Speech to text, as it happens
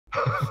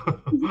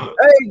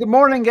Hey, good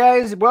morning,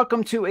 guys.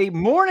 Welcome to a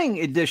morning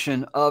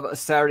edition of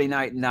Saturday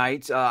Night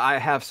Nights. I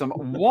have some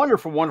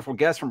wonderful, wonderful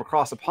guests from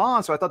across the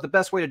pond. So I thought the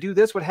best way to do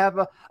this would have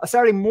a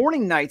Saturday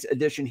morning nights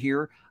edition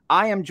here.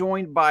 I am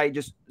joined by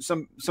just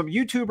some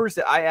YouTubers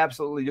that I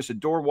absolutely just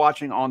adore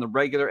watching on the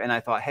regular. And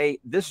I thought, hey,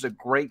 this is a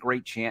great,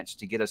 great chance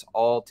to get us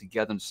all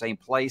together in the same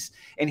place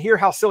and hear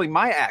how silly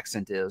my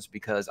accent is,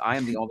 because I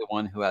am the only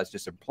one who has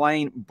just a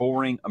plain,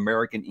 boring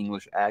American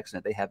English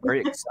accent. They have very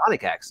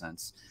exotic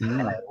accents,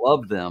 and I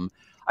love them.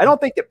 I don't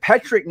think that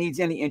Petrik needs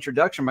any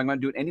introduction, but I'm going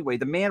to do it anyway.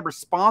 The man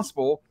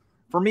responsible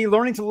for me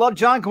learning to love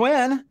John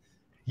Quinn.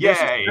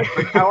 Yay!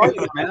 How are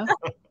you, man?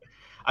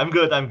 I'm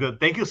good. I'm good.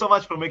 Thank you so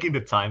much for making the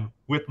time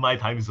with my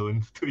time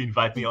zone to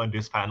invite me on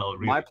this panel.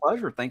 Really. My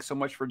pleasure. Thanks so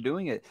much for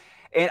doing it.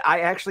 And I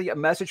actually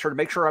messaged her to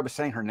make sure I was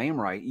saying her name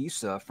right.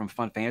 Issa from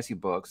Fun Fantasy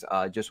Books,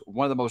 just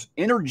one of the most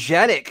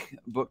energetic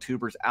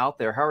booktubers out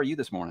there. How are you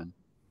this morning?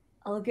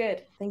 All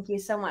good. Thank you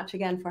so much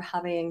again for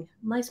having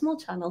my small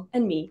channel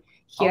and me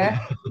here.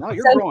 Oh, no,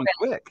 you're growing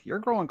quick. You're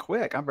growing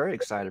quick. I'm very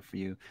excited for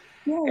you.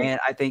 Yay.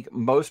 And I think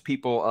most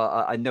people,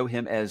 I know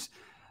him as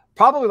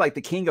probably like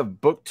the king of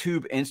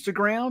booktube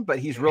Instagram, but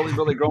he's really,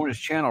 really growing his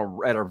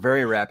channel at a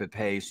very rapid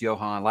pace.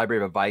 Johan,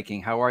 Library of a Viking,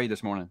 how are you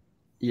this morning?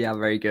 Yeah,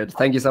 very good.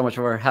 Thank you so much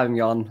for having me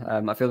on.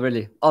 I feel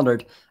really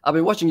honored. I've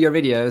been watching your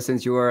videos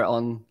since you were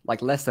on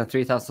like less than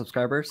 3,000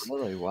 subscribers.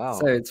 Really? Wow.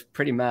 So it's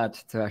pretty mad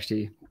to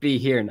actually be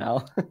here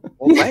now.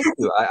 Well, thank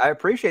you. I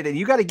appreciate it.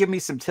 You got to give me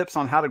some tips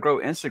on how to grow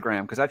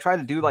Instagram, because I try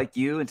to do like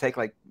you and take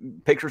like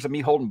pictures of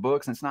me holding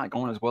books, and it's not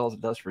going as well as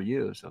it does for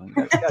you. So you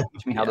got to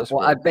teach me how this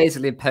works. I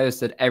basically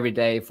posted every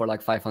day for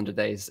like 500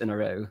 days in a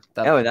row.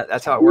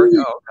 That's how it works.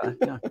 Oh, okay.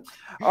 Yeah.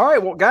 All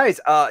right. Well, guys,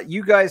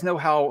 you guys know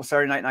how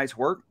Saturday Night Nights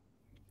work.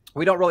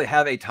 We don't really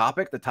have a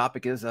topic. The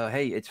topic is,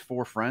 hey, it's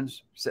four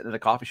friends sitting at a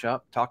coffee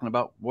shop talking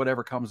about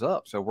whatever comes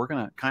up. So we're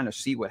going to kind of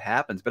see what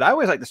happens. But I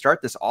always like to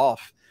start this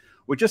off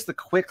with just the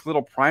quick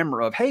little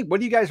primer of, hey,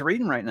 what are you guys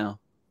reading right now?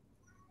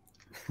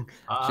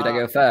 Should I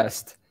go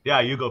first?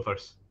 Yeah, you go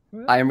first.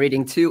 I am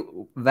reading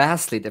two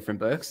vastly different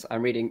books.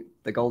 I'm reading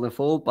The Golden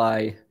Fool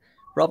by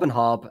Robin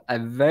Hobb, a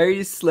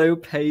very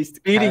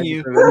slow-paced. Beating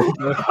you.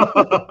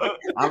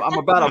 I'm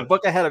about a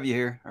book ahead of you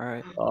here. All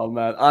right. Oh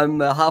man, I'm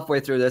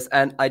halfway through this,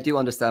 and I do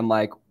understand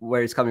Mike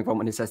where he's coming from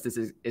when he says this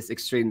is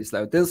extremely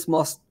slow. This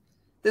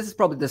is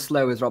probably the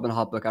slowest Robin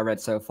Hobb book I read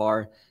so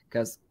far,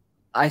 because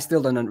I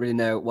still don't really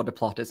know what the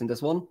plot is in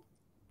this one.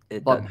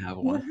 It doesn't have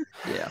one.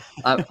 Yeah,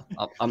 I'm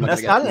not.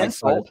 That's not an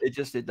insult.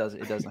 It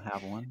doesn't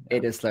have one.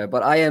 It is slow,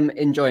 but I am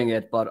enjoying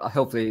it. But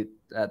hopefully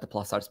the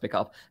plot starts to pick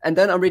up. And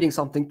then I'm reading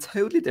something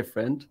totally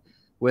different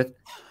with.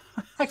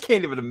 I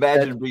can't even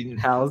imagine reading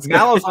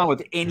Malazan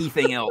with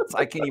anything else.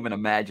 I can't even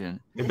imagine.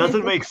 It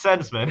doesn't make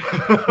sense, man.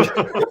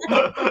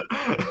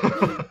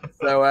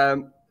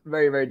 So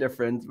very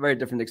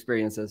different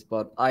experiences.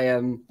 But I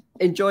am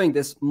enjoying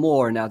this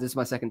more now. This is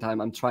my second time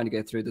I'm trying to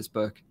get through this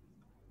book.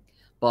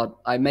 But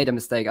I made a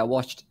mistake. I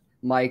watched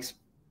Mike's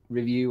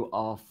review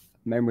of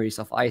Memories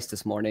of Ice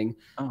this morning,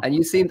 and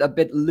you seemed a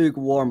bit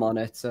lukewarm on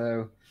it.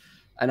 So,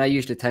 and I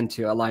usually tend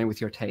to align with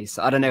your taste.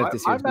 So I don't know if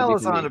this my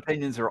Malazan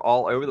opinions are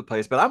all over the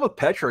place, but I'm with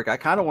Petrik. I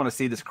kind of want to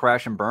see this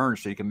crash and burn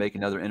so you can make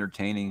another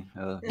entertaining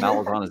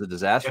Malazan as a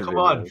disaster. Yeah, come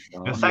on,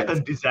 the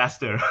second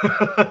disaster.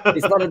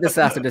 It's not a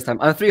disaster this time.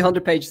 I'm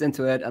 300 pages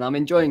into it, and I'm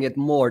enjoying it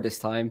more this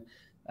time.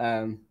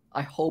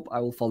 I hope I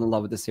will fall in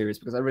love with the series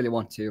because I really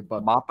want to.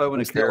 But Mappo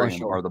and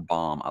Akarian are the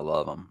bomb. I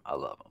love them.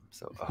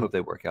 So I hope they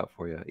work out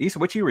for you. Issa,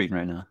 what you reading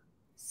right now?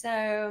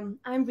 So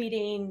I'm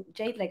reading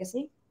Jade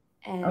Legacy.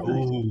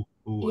 And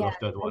love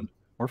that one.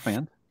 We're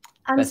fans.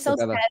 I'm so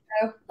sad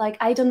though. Like,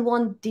 I don't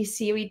want this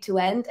series to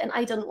end, and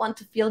I don't want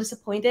to feel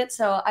disappointed.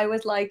 So I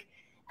was like,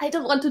 I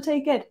don't want to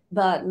take it,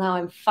 but now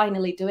I'm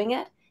finally doing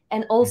it.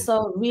 And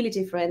also really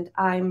different.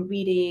 I'm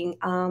reading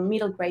a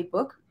middle grade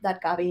book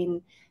that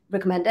Gavin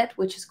recommended,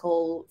 which is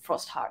called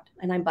Frostheart,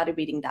 and I'm buddy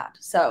reading that.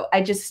 So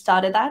I just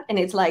started that, and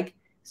it's like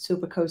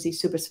super cozy,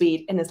 super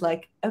sweet, and it's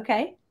like,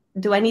 okay,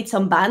 do I need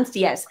some bands?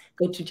 Yes,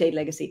 go to Jade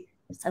Legacy.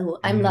 So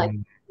I'm like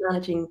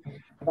managing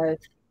both.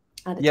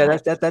 Yeah,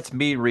 that's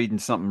me reading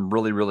something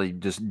really, really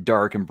just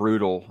dark and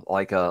brutal,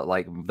 like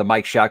the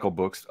Mike Shackle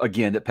books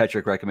again that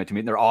Petrik recommended to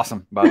me. And they're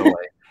awesome, by the way.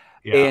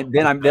 Yeah. And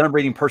then I'm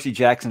reading Percy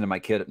Jackson to my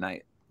kid at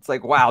night. It's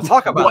like, wow,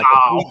 talk about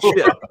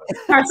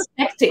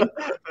perspective.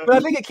 But I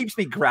think it keeps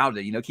me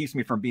grounded, keeps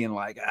me from being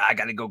like, I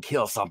got to go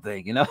kill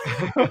something,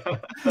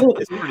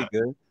 It's pretty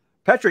good.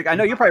 Petrik, I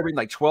know you're probably reading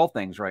like 12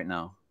 things right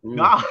now.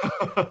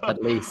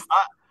 At least.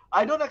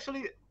 I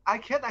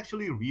can't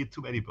actually read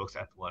too many books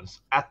at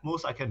once. At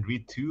most, I can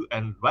read two.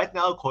 And right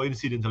now,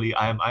 coincidentally,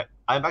 I'm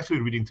actually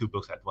reading two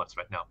books at once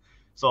right now.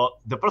 So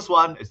the first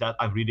one is that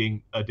I'm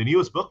reading the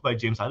newest book by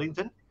James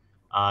Islington,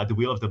 The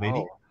Wheel of the Many.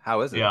 Oh,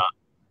 how is it? Yeah.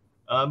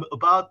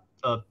 About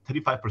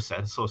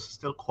 35%, so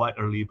still quite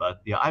early, but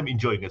yeah, I'm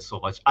enjoying it so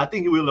much. I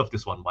think you will love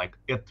this one, Mike.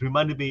 It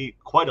reminded me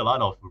quite a lot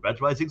of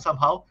Red Rising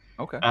somehow.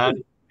 Okay.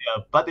 And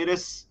but it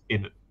is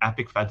in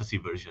epic fantasy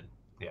version.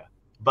 Yeah.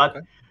 But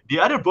The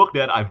other book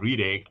that I'm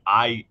reading,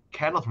 I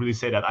cannot really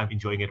say that I'm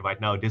enjoying it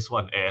right now. This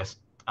one is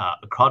A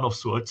Crown of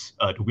Swords,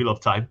 The Wheel of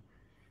Time.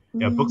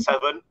 Yeah, book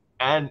 7,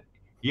 and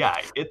yeah,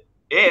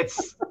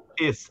 it's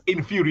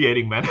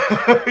infuriating, man.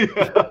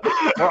 Yeah.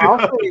 Well, I'll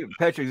say,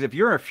 Petrik, if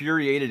you're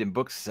infuriated in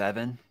book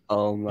 7,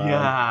 Oh man,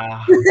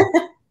 Yeah.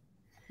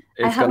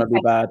 it's gonna be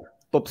bad.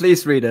 But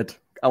please read it.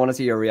 I want to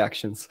see your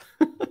reactions.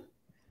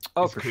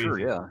 oh, It's for sure,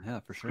 crazy. yeah,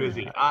 for sure.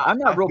 Crazy. I'm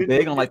not I've real been big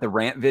on reading- like the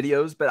rant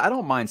videos, but I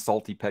don't mind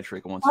salty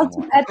Petrik once in a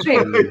Salty while.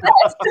 Petrik.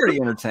 It's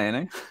pretty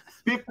entertaining.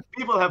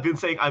 People have been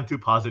saying I'm too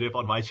positive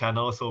on my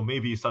channel, so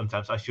maybe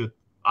sometimes I should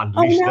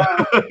unleash no.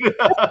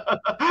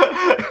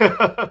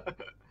 that.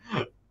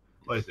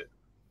 What is it?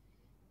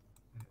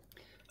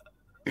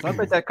 So I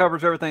think that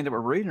covers everything that we're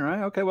reading,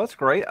 right? Okay, well, that's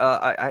great.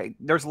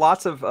 There's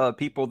lots of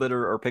people that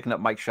are picking up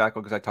Mike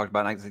Shackle because I talked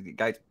about it.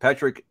 Guys,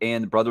 Petrik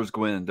and Brothers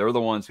Gwynn, they're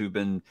the ones who've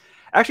been.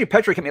 Actually,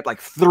 Petrik hit me up like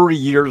 3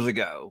 years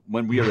ago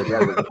when we were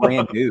together. It was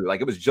brand new,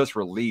 like it was just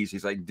released.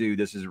 He's like, "Dude,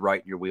 this is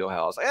right in your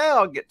wheelhouse." Yeah,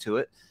 I'll get to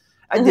it.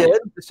 I did.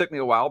 It took me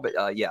a while,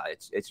 but yeah,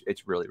 it's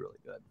really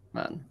good.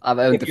 Man, I've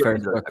owned the you're first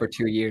into book it. for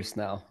 2 years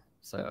now.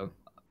 So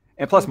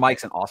And plus,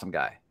 Mike's an awesome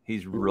guy.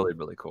 He's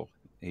really cool.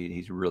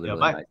 He's really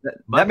nice. That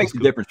Mike makes is a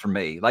cool. difference for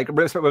me. Like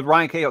with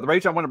Ryan Cahill, the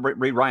reason I want to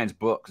read Ryan's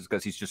books is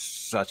because he's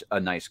just such a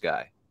nice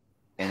guy,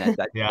 and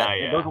that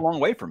goes a long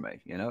way for me.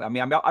 You know, I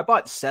mean, I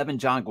bought 7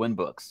 John Gwynn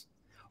books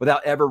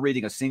without ever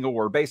reading a single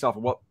word, based off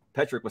of what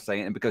Petrik was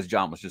saying, and because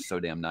John was just so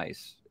damn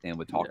nice and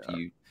would talk to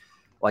you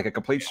like a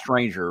complete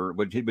stranger.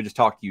 Would just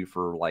talk to you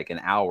for like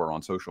an hour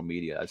on social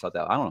media. I just thought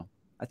that, I don't know.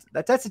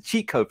 That's a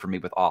cheat code for me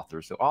with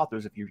authors. So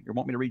authors, if you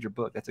want me to read your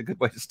book, that's a good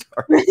way to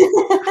start.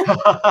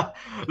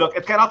 Look,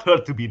 it cannot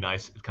hurt to be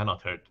nice. It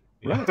cannot hurt.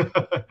 Right.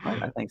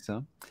 I think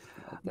so.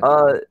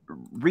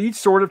 Read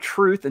Sword of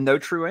Truth and No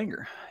True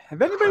Anger.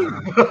 Have anybody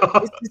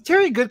is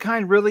Terry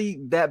Goodkind really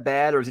that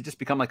bad, or has it just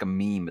become like a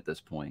meme at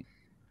this point?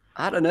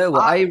 I don't know.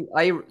 Well,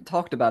 I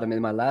talked about him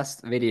in my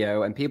last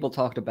video, and people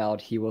talked about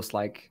he was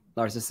like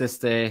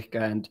narcissistic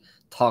and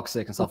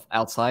toxic and stuff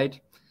outside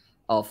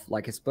of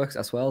like his books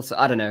as well. So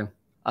I don't know.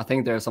 I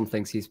think there are some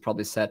things he's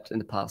probably said in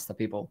the past that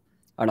people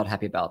are not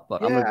happy about.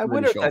 But I'm not I really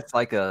wonder sure. if that's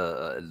like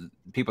a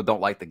people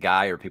don't like the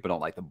guy or people don't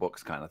like the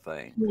books kind of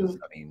thing. 'Cause,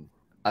 I mean,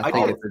 I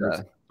think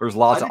there's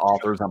lots of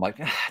authors. I'm like,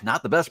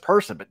 not the best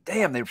person, but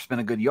damn, they've spent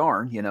a good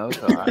yarn, you know.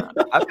 So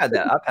I've had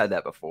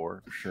that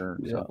before for sure.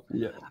 So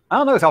I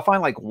don't know. So I'll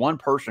find like one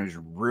person who's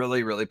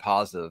really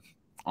positive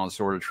on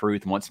Sword of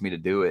Truth and wants me to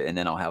do it, and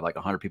then I'll have like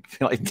 100 people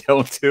feel like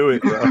don't do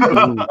it.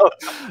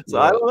 So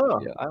I don't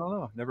know. I don't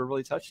know. Never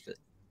really touched it.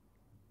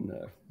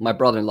 No, my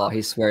brother-in-law,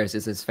 he swears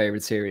it's his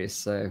favorite series.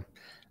 So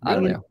I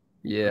don't know.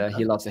 Yeah,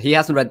 he loves it. He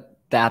hasn't read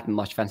that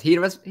much fantasy.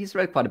 He's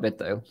read quite a bit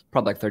though,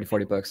 probably like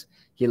 30-40 books.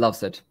 He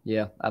loves it.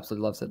 Yeah,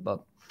 absolutely loves it.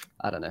 But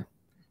I don't know.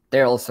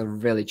 They're also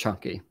really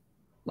chunky.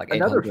 Like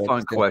another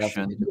fun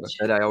question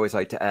that I always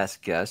like to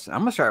ask guests. I'm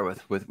gonna start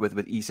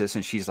with Issa,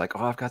 since she's like,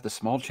 "Oh, I've got the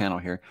small channel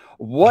here."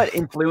 What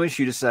influenced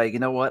you to say, "You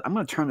know what? I'm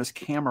gonna turn this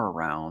camera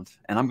around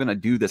and I'm gonna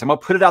do this. I'm gonna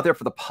put it out there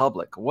for the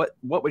public." What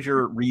was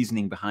your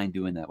reasoning behind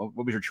doing that? What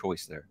was your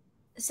choice there?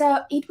 So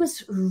it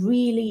was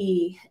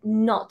really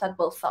not that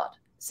well thought.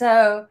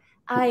 So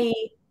I've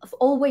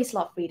always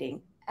loved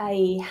reading.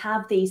 I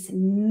have this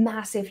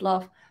massive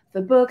love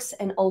for books,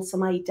 and also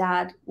my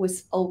dad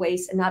was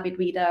always an avid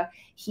reader.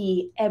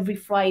 He every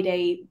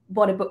Friday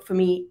bought a book for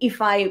me if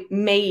I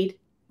made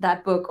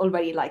that book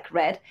already like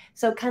read.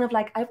 So kind of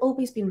like I've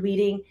always been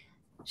reading,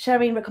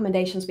 sharing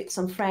recommendations with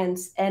some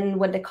friends. And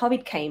when the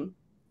COVID came,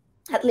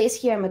 at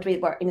least here in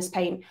Madrid, where in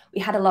Spain,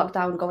 we had a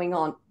lockdown going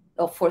on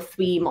for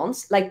 3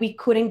 months. Like we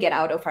couldn't get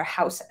out of our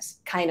houses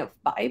kind of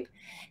vibe.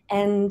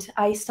 And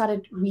I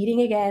started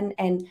reading again,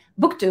 and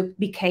booktube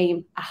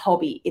became a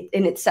hobby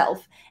in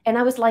itself. And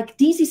I was like,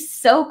 this is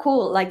so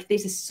cool. Like,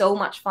 this is so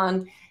much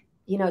fun,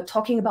 you know,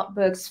 talking about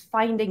books,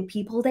 finding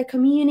people, their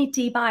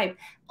community vibe,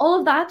 all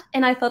of that.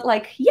 And I thought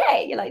like,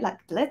 yay, like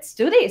let's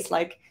do this.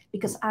 Like,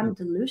 because I'm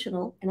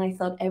delusional and I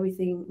thought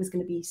everything was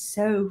going to be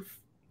so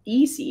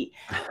easy.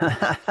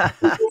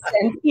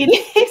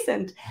 It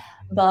isn't.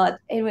 But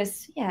it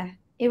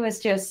was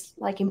just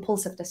like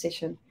impulsive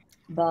decision.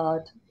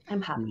 But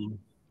I'm happy.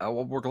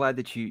 Well, we're glad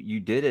that you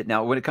did it.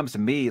 Now, when it comes to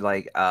me,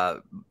 like I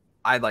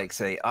like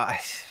say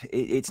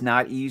it's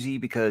not easy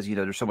because, you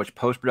know, there's so much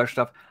post-production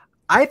stuff.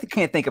 I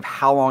can't think of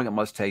how long it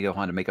must take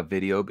Johan to make a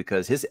video,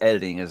 because his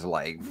editing is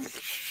like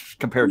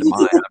compared to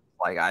mine.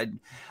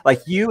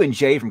 Like you and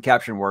Jay from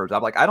Capturing Words.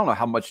 I'm like, I don't know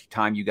how much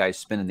time you guys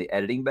spend in the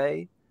editing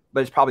bay, but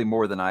it's probably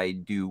more than I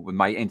do with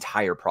my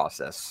entire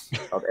process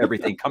of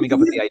everything, coming up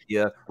with the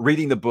idea,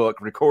 reading the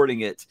book,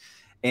 recording it,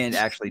 and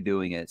actually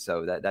doing it.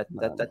 So that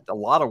a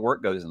lot of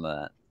work goes into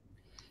that.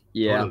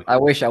 Yeah, totally. I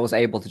wish I was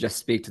able to just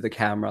speak to the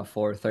camera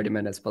for 30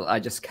 minutes, but I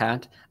just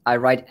can't. I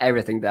write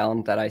everything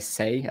down that I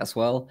say as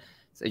well,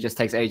 so it just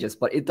takes ages.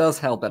 But it does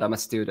help that I'm a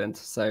student,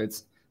 so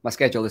my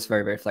schedule is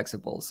very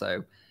flexible.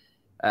 So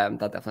that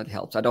definitely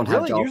helps. I don't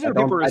have jobs.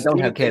 I don't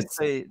have kids.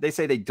 They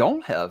say they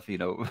don't have, you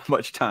know,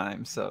 much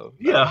time. So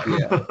yeah.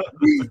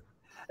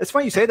 It's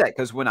funny you say that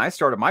because when I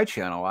started my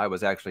channel, I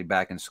was actually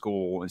back in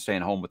school and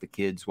staying home with the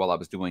kids while I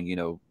was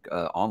doing,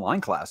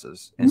 online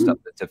classes and stuff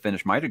to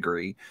finish my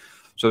degree.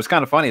 So it's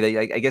kind of funny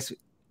that I guess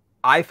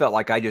I felt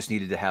like I just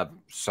needed to have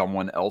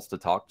someone else to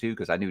talk to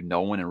because I knew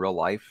no one in real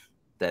life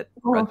that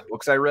read the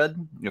books I read.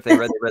 If they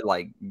read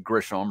like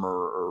Grisham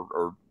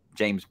or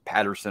James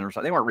Patterson or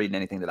something, they weren't reading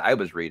anything that I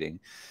was reading.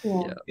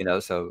 Yeah.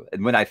 So,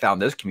 and when I found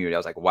this community, I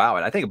was like, wow.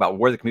 And I think about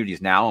where the community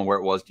is now and where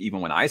it was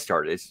even when I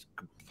started, it's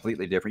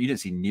completely different. You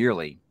didn't see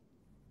nearly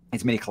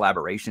as many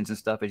collaborations and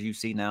stuff as you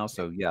see now.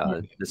 So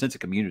yeah, the sense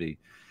of community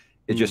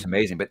is just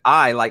amazing. But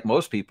I, like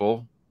most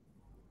people,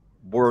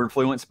 were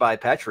influenced by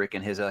Petrik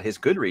and his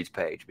Goodreads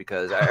page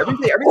because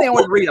everything I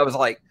wanted to read, I was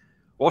like,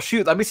 well,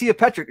 shoot, let me see if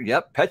Petrik.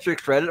 Yep,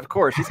 Petrik's read it. Of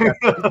course, he's got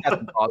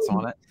some thoughts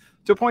on it.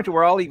 To a point to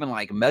where I'll even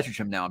like message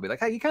him now and be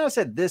like, hey, you kind of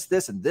said this,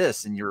 this, and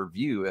this in your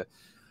review.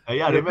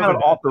 Yeah, I remember kind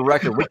of off the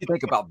record. What do you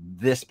think about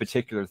this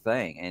particular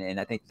thing? And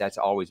I think that's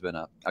always been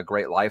a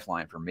great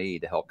lifeline for me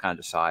to help kind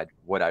of decide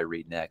what I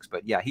read next.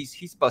 But yeah,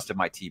 he's busted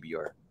my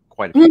TBR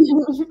quite a few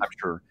times. I'm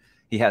sure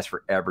he has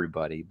for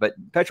everybody. But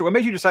Petrik, what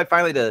made you decide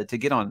finally to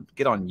get on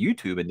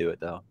YouTube and do it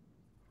though?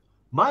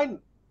 Mine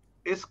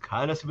is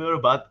kind of similar,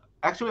 but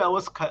actually I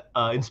was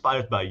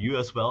inspired by you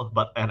as well,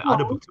 and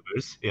other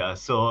booktubers. Yeah,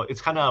 so it's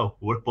kind of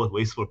work both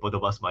ways for both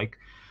of us, Mike.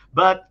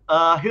 But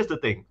here's the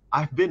thing: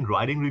 I've been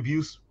writing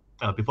reviews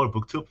before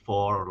BookTube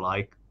for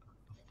like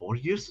 4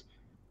 years.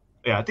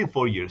 Yeah, I think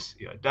 4 years.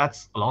 Yeah,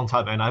 that's a long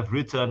time, and I've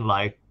written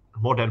like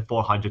more than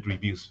 400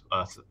 reviews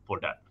for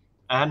that.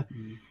 And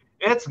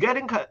it's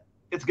getting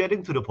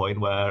to the point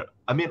where,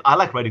 I mean, I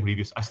like writing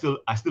reviews. I still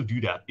do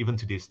that even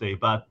to this day.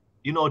 But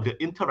the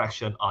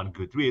interaction on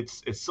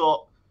Goodreads is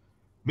so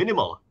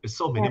minimal. It's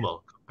so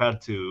minimal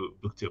compared to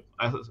BookTube.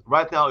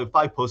 Right now, if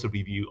I post a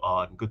review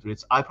on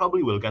Goodreads, I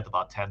probably will get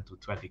about 10 to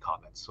 20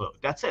 comments. So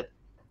that's it.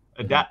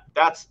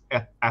 That's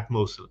at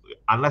most,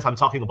 unless I'm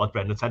talking about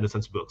Brandon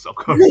Sanderson's books, of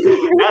course.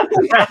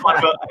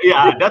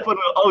 that one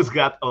will always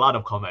get a lot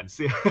of comments.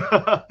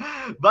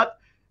 But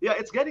yeah,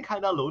 it's getting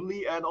kind of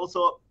lonely, and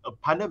also a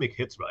pandemic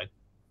hits, right?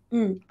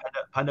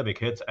 Pandemic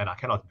hits, and I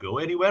cannot go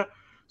anywhere.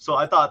 So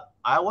I thought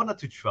I wanted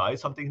to try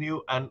something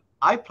new, and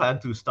I plan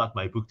to start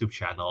my BookTube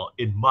channel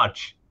in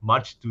March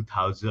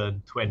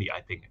 2020,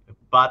 I think.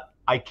 But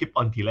I keep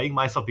on delaying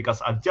myself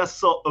because I'm just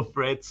so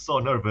afraid, so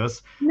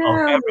nervous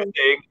of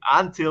everything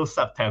until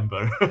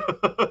September.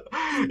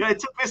 Yeah, it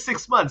took me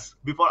 6 months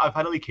before I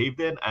finally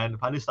caved in and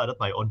finally started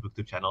my own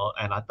BookTube channel.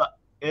 And I thought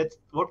it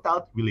worked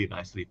out really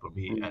nicely for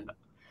me and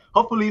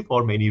hopefully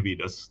for many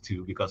readers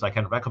too, because I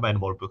can recommend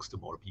more books to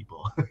more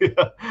people.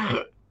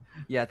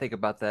 Yeah, I think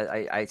about that.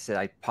 I said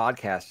I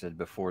podcasted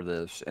before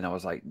this, and I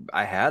was like,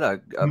 I had a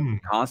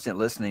constant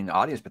listening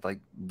audience, but like,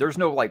 there's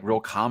no like real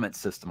comment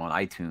system on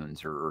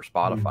iTunes or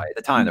Spotify at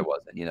the time. There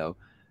wasn't, And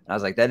I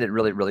was like, that didn't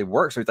really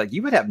work. So it's like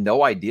you would have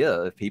no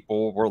idea if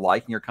people were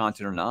liking your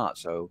content or not.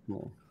 So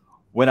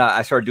when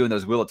I started doing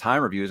those Wheel of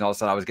Time reviews, and all of a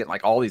sudden I was getting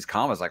like all these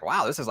comments, like,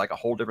 wow, this is like a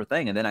whole different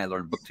thing. And then I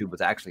learned BookTube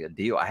was actually a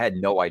deal. I had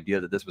no idea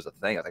that this was a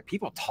thing. I was like,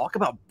 people talk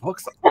about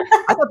books.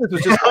 I thought this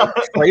was just like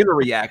trailer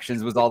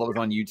reactions was all that was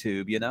on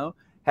YouTube,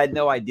 Had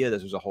no idea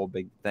this was a whole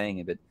big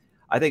thing. But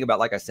I think about,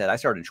 like I said, I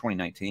started in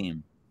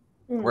 2019,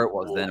 where it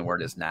was then and where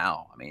it is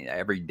now. I mean,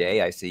 every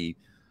day I see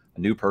a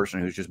new person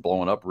who's just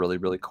blowing up really,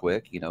 really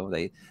quick.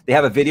 They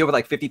have a video with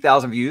like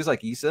 50,000 views,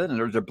 like you said,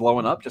 and they're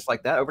blowing up just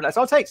like that overnight. That's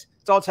all it takes.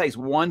 It's all it takes.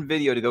 One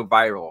video to go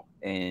viral.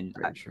 And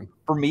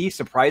for me,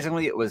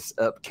 surprisingly, it was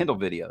Kindle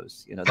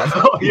videos. That's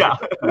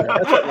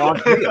that's what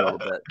launched me a little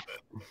bit.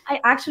 I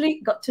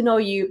actually got to know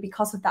you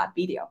because of that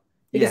video,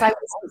 because I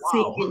was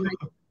thinking,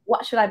 like,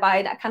 what should I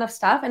buy? That kind of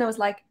stuff. And I was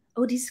like,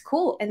 oh, this is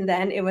cool. And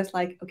then it was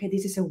like, okay,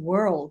 this is a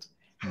world.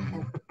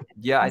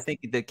 Yeah, I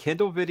think the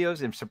Kindle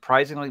videos, and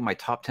surprisingly, my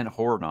top 10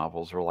 horror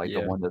novels are like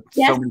the one that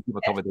so many people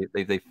told me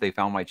they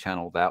found my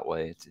channel that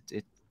way.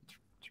 It's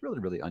really,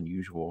 really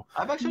unusual.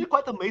 I'm actually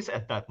quite amazed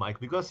at that, Mike,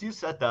 because you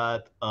said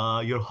that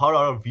your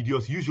horror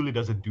videos usually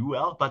doesn't do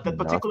well, but that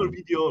particular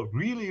video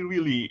really,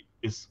 really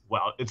is,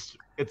 well, it's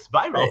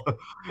viral.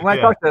 When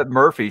I talked to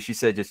Murphy, she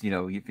said just,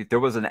 if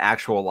there was an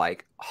actual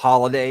like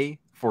holiday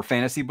for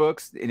fantasy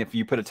books, and if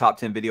you put a top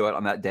 10 video out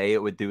on that day,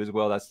 it would do as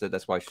well.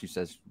 That's why she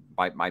says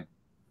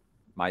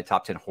my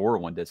top 10 horror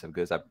one did so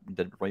good. I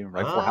did it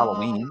right before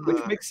Halloween,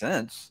 which makes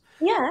sense.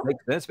 Yeah,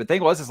 makes sense. But the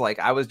thing was, like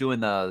I was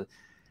doing I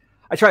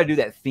tried to do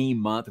that theme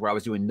month where I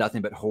was doing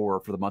nothing but horror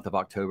for the month of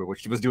October,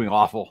 which was doing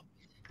awful.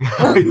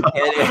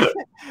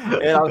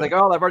 and I was like,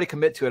 oh, I've already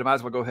committed to it. I might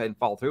as well go ahead and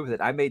follow through with it.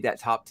 I made that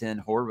top 10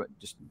 horror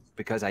just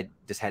because I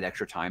just had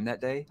extra time that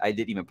day. I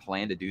didn't even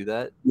plan to do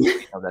that.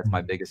 That's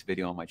my biggest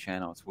video on my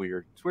channel. It's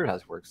weird. It's weird how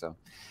this works. So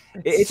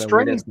it's so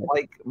strange.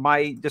 Like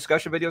my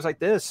discussion videos like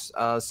this,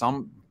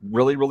 some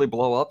really, really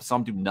blow up.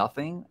 Some do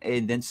nothing.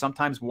 And then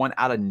sometimes one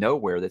out of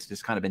nowhere that's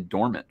just kind of been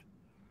dormant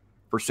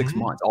for 6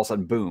 months. All of a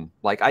sudden, boom.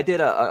 Like I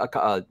did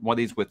a one of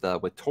these with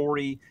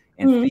Tori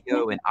and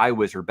Theo and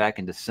iWizard back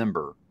in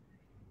December.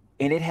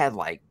 And it had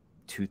like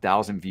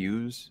 2,000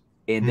 views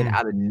And then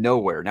out of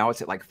nowhere, now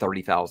it's at like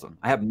 30,000.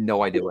 I have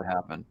no idea what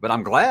happened, but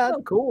I'm glad.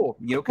 Cool.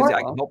 You know, because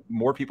I can help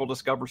more people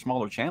discover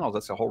smaller channels.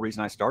 That's the whole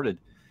reason I started,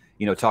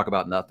 you know, Talk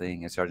About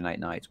Nothing and Saturday Night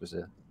Nights was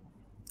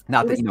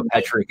not that, you know,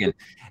 Petrik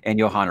and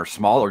Johan are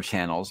smaller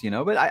channels, you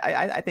know, but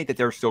I think that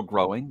they're still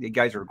growing. The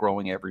guys are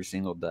growing every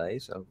single day.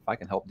 So if I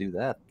can help do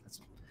that, that's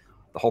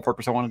the whole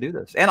purpose I want to do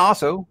this. And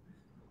also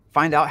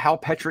find out how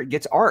Petrik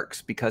gets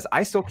arcs, because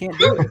I still can't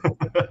do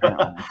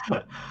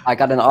it. I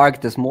got an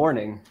arc this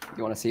morning.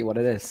 You want to see what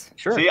it is?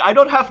 Sure. See, I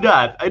don't have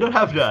that. I don't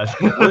have that.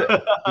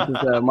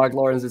 This is Mark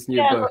Lawrence's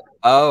new book.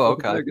 Oh,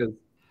 okay.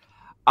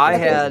 I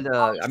had,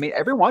 I mean,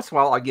 every once in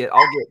a while I'll get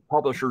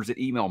publishers that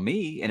email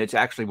me, and it's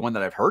actually one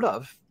that I've heard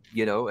of,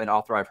 you know, an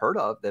author I've heard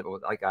of that,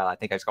 like, I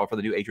think I called for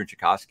the new Adrian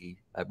Tchaikovsky,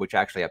 which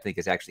actually I think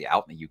is actually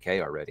out in the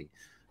UK already,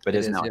 but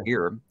isn't out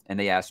here. And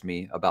they asked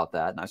me about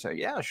that, and I said,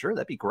 yeah, sure,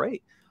 that'd be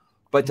great.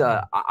 But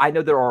I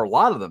know there are a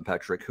lot of them,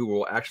 Petrik, who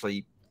will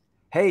actually,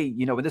 hey,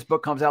 you know, when this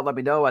book comes out, let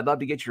me know. I'd love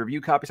to get your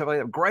review copy, stuff like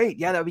that. Great.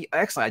 Yeah, that'd be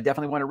excellent. I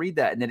definitely want to read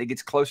that. And then it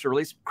gets closer to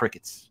release,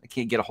 crickets. I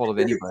can't get a hold of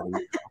anybody.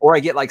 Or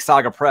I get like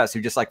Saga Press, who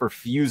just like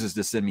refuses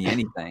to send me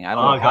anything. I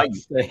don't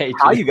know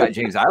how you got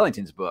James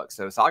Islington's book.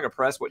 So Saga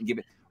Press wouldn't give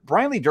it.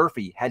 Brian Lee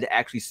Durfee had to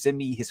actually send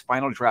me his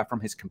final draft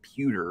from his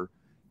computer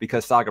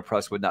because Saga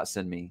Press would not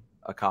send me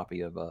a copy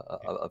of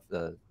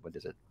the, what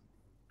is it?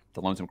 The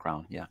Lonesome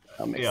Crown, yeah.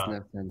 That makes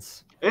no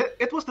sense.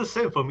 It was the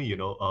same for me, you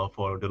know,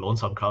 for the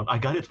Lonesome Crown. I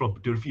got it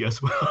from Durfee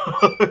as well.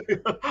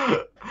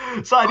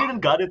 So I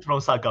didn't got it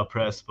from Saga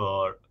Press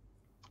for...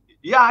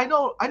 Yeah, I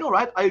know,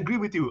 right? I agree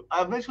with you.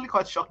 I'm actually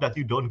quite shocked that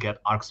you don't get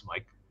arcs,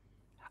 Mike.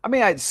 I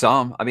mean, I had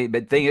some. I mean,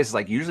 but the thing is,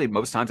 like, usually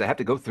most times I have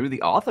to go through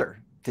the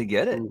author to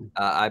get it.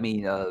 I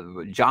mean,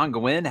 John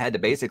Gwynn had to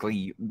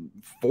basically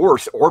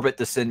force Orbit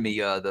to send me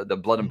the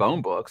Blood and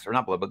Bone books, or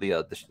not Blood, but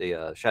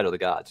the Shadow of the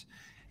Gods.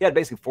 He had to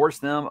basically force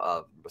them.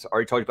 I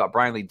already told you about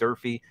Brian Lee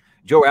Durfee.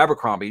 Joe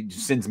Abercrombie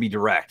sends me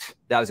direct.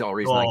 That was the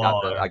only reason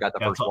I got the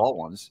first Wall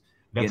ones.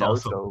 That's you know,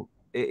 awesome. So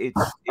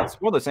it's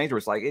one of those things where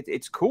it's like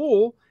it's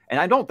cool, and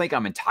I don't think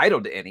I'm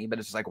entitled to any, but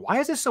it's just like, why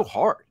is this so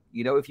hard?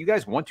 You know, if you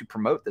guys want to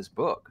promote this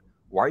book,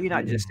 why are you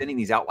not just sending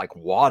these out like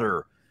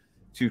water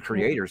to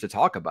creators to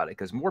talk about it?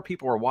 Because more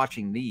people are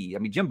watching I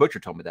mean, Jim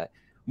Butcher told me that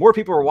more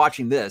people are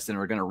watching this than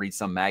are going to read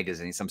some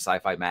magazine, some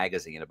sci-fi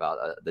magazine about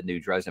the new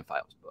Dresden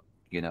Files book.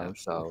 You know,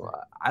 so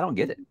I don't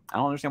get it. I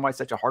don't understand why it's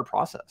such a hard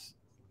process.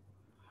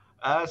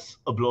 As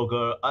a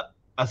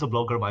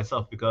blogger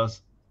myself,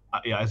 because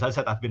as I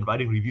said, I've been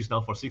writing reviews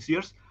now for 6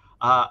 years.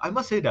 I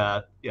must say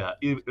that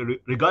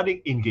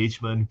regarding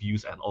engagement,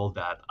 views, and all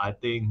that, I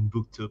think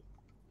BookTube,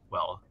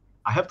 well,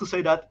 I have to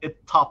say that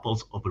it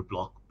topples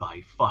Overblog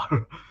by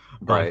far,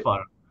 by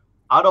far.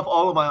 Out of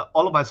all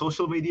of my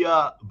social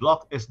media,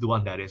 Blog is the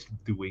one that is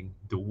doing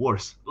the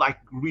worst, like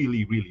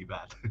really, really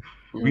bad,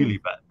 really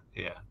bad.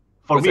 Yeah.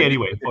 For me,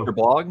 anyway. For your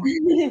blog?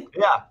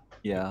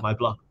 Yeah. My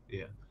blog.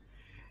 Yeah.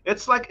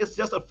 It's like it's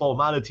just a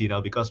formality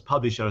now because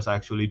publishers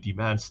actually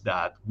demands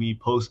that we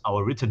post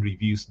our written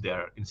reviews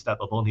there instead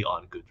of only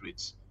on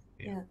Goodreads.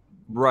 Yeah.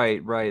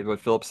 Right.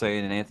 What Philip's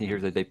saying and Anthony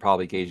hears that they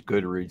probably gauge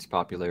Goodreads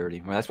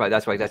popularity. Well, that's why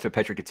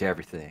Petrik gets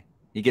everything.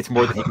 He gets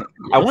more than he can.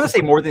 I want to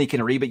say more than he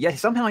can read, but yeah,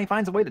 somehow he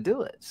finds a way to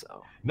do it.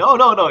 So no,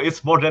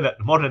 it's more than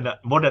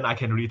I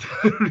can read.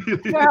 Really.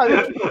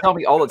 Yeah, people tell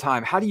me all the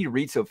time, "How do you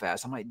read so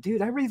fast?" I'm like,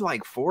 dude, I read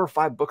like 4 or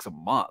 5 books a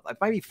month. I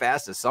might be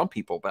fast as some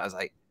people, but I was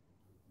like,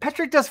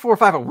 Petrik does 4 or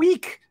 5 a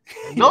week.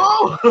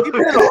 No, people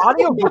in the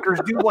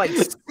audiobookers do like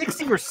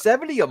 60 or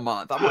 70 a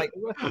month. I'm like,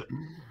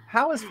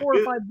 how is 4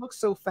 or 5 books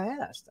so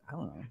fast? I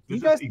don't know. You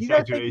guys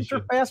think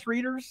you're fast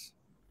readers?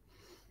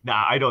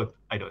 Nah, I don't.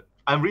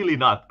 I'm really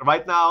not.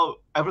 Right now,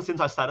 ever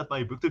since I started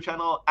my BookTube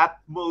channel, at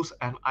most,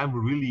 and I'm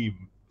really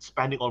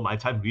spending all my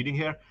time reading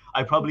here,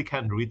 I probably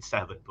can read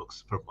 7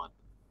 books per month.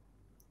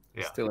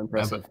 Yeah. Still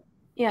impressive.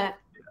 Yeah.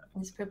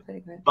 It's pretty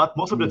good. But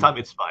most of the time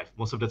it's 5.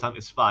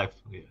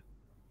 Yeah.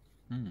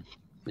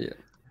 Yeah.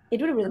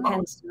 It really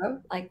depends, though.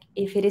 Like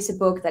if it is a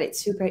book that it's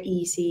super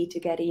easy to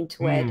get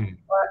into it.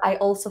 Or I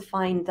also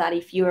find that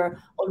if you're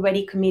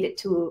already committed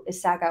to a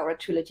saga or a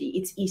trilogy,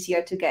 it's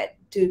easier to get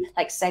to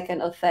like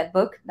second or third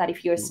book than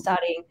if you're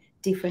studying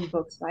different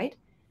books, right?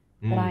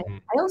 But I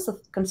also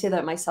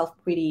consider myself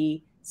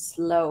pretty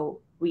slow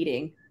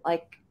reading.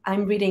 Like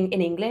I'm reading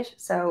in English,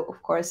 so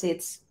of course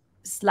it's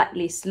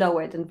slightly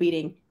slower than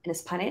reading in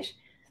Spanish,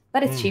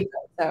 but it's cheaper,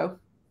 so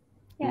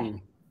yeah.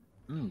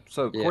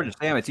 So according to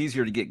Sam, it's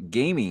easier to get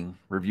gaming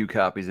review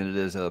copies than it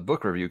is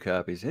book review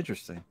copies.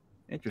 Interesting.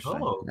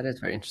 Oh, that is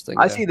very interesting.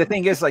 I see. The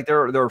thing is, like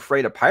they're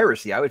afraid of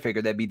piracy. I would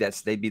figure they'd be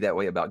that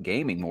way about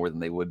gaming more than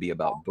they would be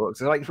about books.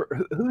 So like,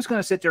 who's going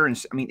to sit there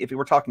and? I mean, if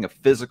we're talking a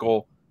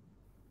physical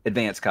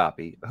advanced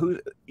copy,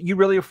 you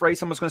really afraid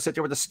someone's going to sit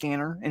there with a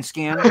scanner and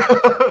scan?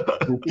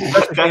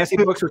 Fancy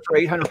books are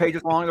 800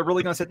 pages long. They're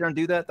really going to sit there and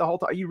do that the whole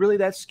time? Are you really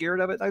that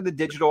scared of it? Like the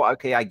digital,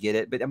 okay, I get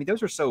it, but I mean,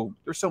 there's so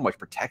much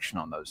protection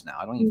on those now.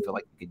 I don't even feel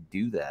like you could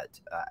do that.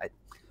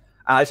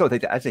 I still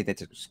think that. I think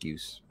that's an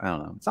excuse. I don't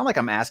know. It's not like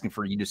I'm asking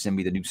for you to send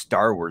me the new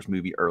Star Wars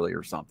movie early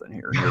or something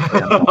here.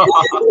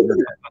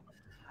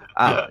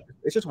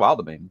 it's just wild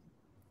to me. And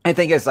the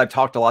thing is, I've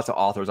talked to lots of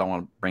authors. I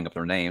want to bring up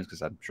their names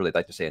because I'm sure they'd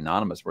like to say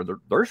anonymous, where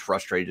they're as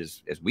frustrated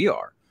as we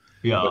are.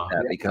 Yeah,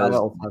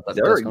 because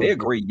they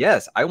agree.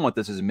 Yes, I want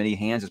this as many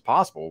hands as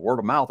possible. Word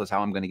of mouth is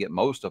how I'm going to get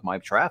most of my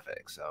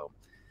traffic. So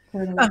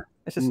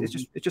it's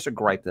just a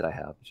gripe that I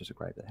have. It's just a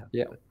gripe that I have.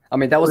 Yeah, I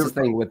mean that was the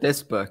thing with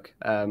this book.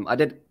 I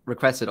did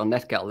request it on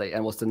NetGalley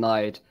and was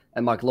denied.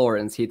 And Mark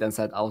Lawrence, he then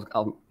said he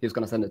was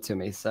going to send it to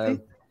me. So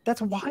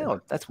that's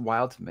wild. That's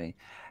wild to me.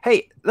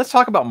 Hey, let's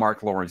talk about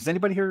Mark Lawrence. Is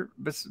anybody here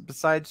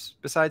besides?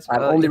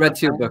 I've only read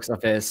 2 books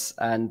of his,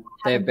 and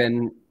they've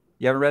been.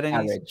 You haven't read any?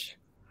 Average.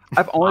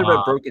 I've only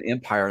read Broken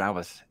Empire, and I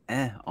was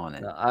on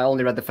it. No, I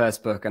only read the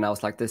first book, and I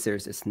was like, this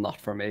series is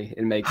not for me.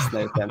 It makes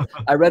no sense.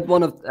 I read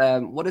one of,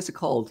 what is it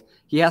called?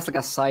 He has like a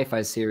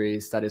sci-fi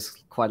series that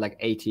is quite like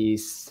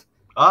 80s.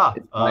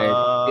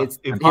 It's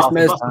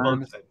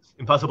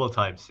Impossible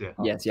Times. Yeah.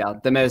 Yes, yeah.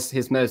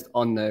 His most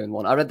unknown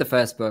one. I read the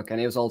first book,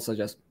 and it was also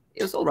it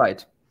was all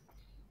right.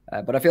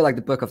 But I feel like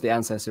the Book of the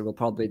Ancestor will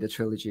probably be the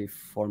trilogy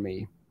for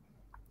me.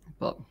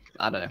 But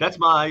I don't know. That's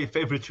my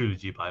favorite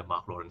trilogy by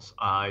Mark Lawrence.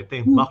 I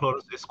think Mark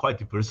Lawrence is quite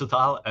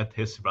versatile at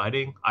his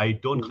writing. I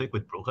don't click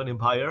with Broken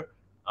Empire.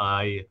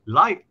 I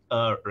like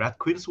Red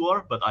Queen's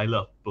War, but I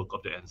love Book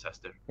of the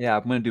Ancestor. Yeah,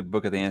 I'm going to do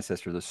Book of the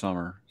Ancestor this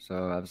summer.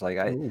 So I was like,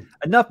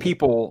 enough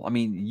people. I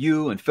mean,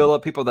 you and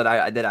Philip, people that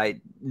I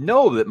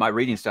know that my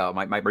reading style,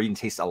 my reading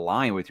tastes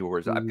align with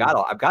yours. I've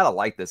got to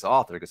like this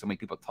author because so many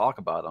people talk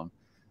about him.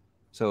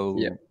 So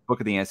Book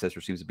of the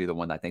Ancestor seems to be the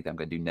one I think I'm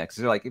going to do next.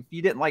 So like, if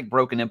you didn't like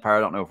Broken Empire, I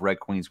don't know if Red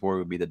Queen's War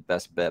would be the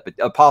best bet.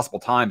 But Possible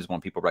Times is one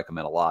people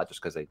recommend a lot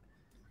just because they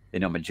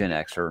know I'm a Gen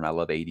Xer and I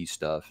love 80s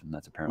stuff, and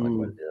that's apparently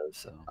what it is.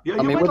 So yeah,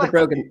 I mean, with the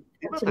Broken,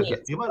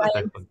 you might like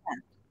that one.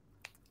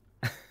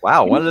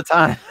 Wow, one at a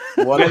time.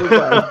 One at a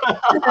time.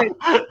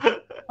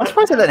 I'm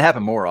surprised that didn't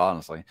happen more,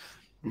 honestly.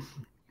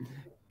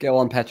 Go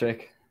on,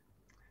 Petrik.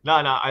 No,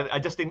 I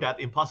just think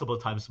that Impossible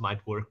Times might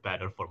work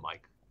better for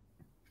Mike.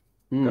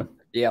 Okay.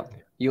 Yeah,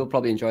 you'll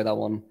probably enjoy that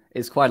one.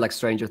 It's quite like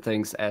Stranger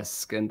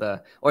Things-esque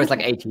or it's like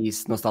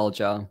 80s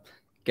nostalgia,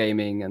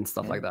 gaming and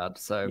stuff like that.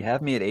 So you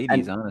have me at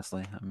 80s,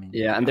 honestly. I mean,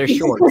 yeah, and they're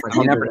short. It's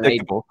like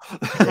unpredictable.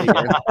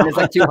 And it's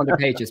like 200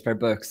 pages per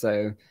book,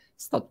 so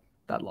it's not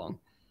that long.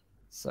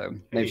 So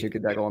maybe you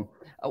could go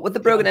on. With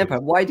the Broken Empire,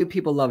 why do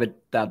people love it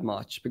that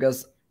much?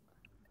 Because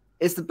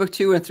is the book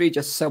 2 and 3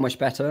 just so much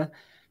better?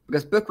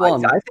 Because book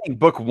 1, I think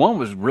book 1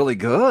 was really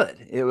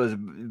good. It was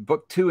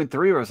book 2 and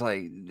 3 was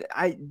like,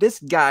 this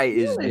guy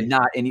is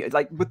not any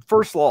like with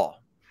First Law.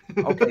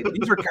 Okay,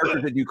 these are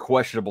characters that do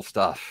questionable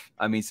stuff.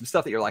 I mean, some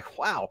stuff that you're like,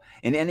 wow.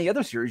 In any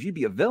other series, you'd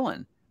be a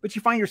villain, but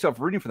you find yourself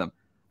rooting for them.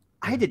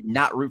 I did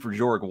not root for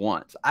Jorg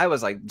once. I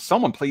was like,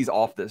 someone please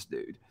off this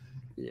dude.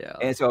 Yeah.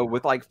 And so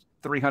with like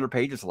 300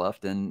 pages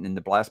left in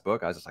the last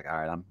book, I was just like, all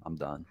right, I'm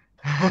done.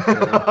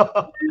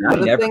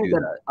 The thing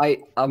that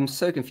I'm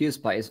so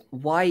confused by is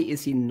why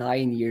is he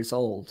 9 years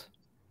old?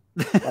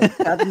 Like,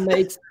 that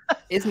makes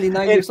isn't he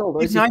 9 years old?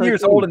 He's 9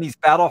 years old, and these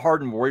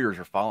battle-hardened warriors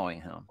are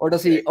following him. Or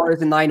is it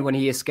 9 when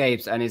he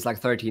escapes, and he's like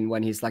 13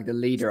 when he's like the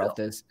leader of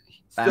this?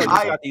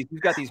 He's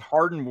got these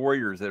hardened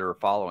warriors that are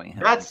following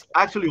him. That's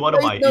actually one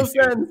of my issues.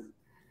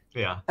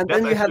 Yeah, and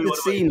then you have the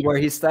scene where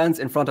he stands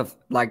in front of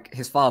like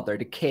his father,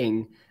 the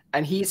king,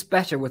 and he's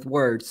better with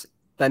words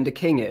than the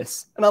king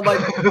is. And I'm like,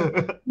 no,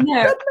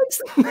 that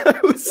makes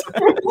no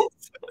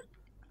sense.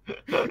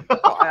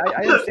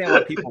 I understand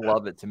why people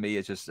love it. To me,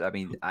 it's just, I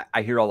mean,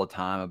 I hear all the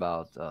time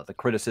about the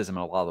criticism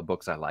in a lot of the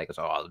books I like. It's,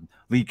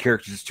 lead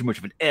character is too much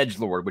of an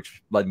edgelord,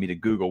 which led me to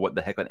Google what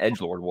the heck an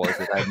edgelord was.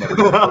 That I've never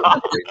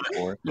heard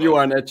before. You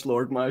are an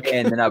edgelord, Mike.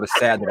 And then I was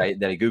sad that I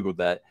Googled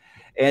that.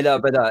 And I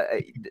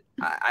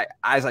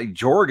was like,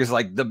 Jorg is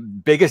like the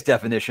biggest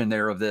definition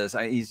there of this.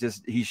 He's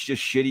just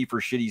shitty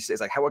for shitty. It's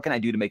like, what can I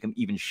do to make him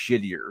even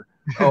shittier?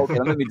 Okay,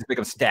 let me just make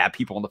him stab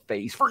people in the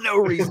face for no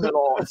reason at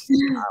all.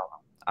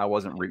 I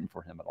wasn't rooting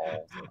for him at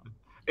all.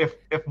 So.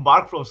 If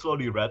Mark from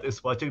Slowly Read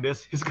is watching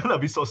this, he's gonna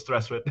be so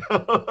stressed right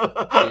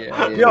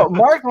now. Yo,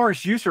 Mark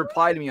Lawrence used to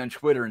reply to me on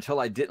Twitter until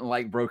I didn't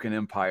like Broken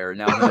Empire.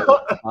 Now he doesn't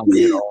respond to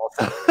me at all.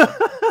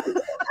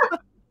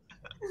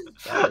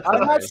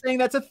 I'm not saying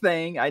that's a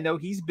thing. I know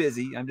he's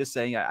busy. I'm just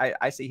saying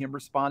I see him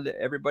respond to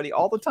everybody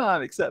all the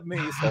time except me.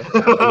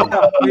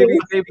 So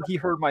maybe he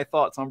heard my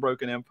thoughts on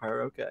Broken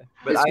Empire. Okay,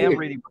 but I am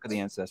reading Book of the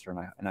Ancestor,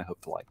 and I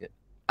hope to like it.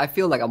 I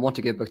feel like I want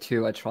to give book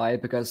 2 a try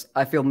because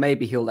I feel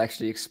maybe he'll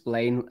actually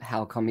explain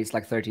how come he's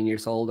like 13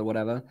 years old or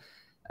whatever,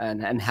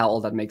 and how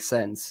all that makes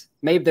sense.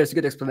 Maybe there's a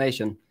good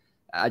explanation.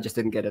 I just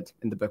didn't get it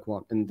in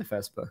the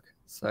first book.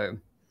 So,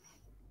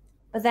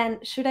 but then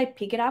should I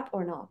pick it up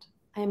or not?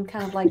 I'm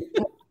kind of like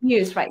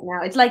confused right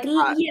now. It's like,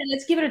 yeah,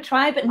 let's give it a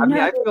try. But I mean,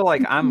 I feel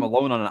like I'm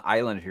alone on an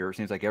island here. It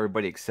seems like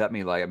everybody except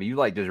me. Like, I mean, you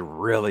like just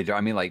really,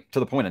 I mean, like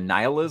to the point of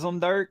nihilism,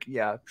 Dirk.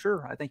 Yeah,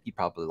 sure. I think you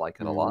probably like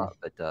it a lot.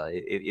 But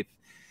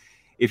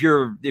if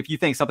you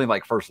think something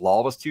like First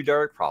Law was too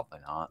dark, probably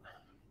not.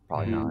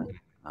 Probably not.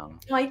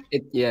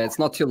 It's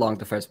not too long.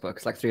 The first book,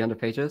 it's like 300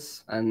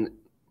 pages, and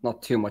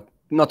not too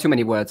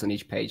many words on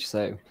each page.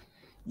 So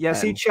Yeah,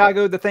 see,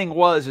 Thiago, the thing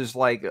is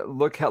like,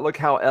 look how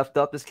effed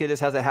up this kid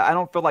is. I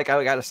don't feel like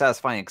I got a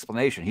satisfying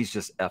explanation. He's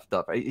just effed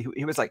up.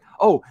 He was like,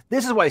 oh,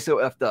 this is why he's so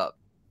effed up.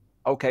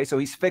 Okay, so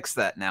he's fixed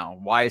that now.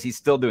 Why is he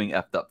still doing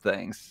effed up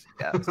things?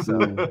 Yeah,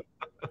 so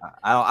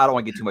I don't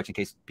want to get too much in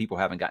case people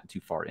haven't gotten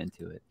too far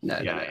into it. No,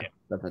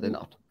 definitely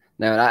not.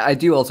 No, and I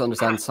do also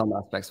understand some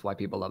aspects why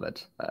people love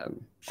it.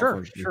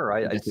 Sure.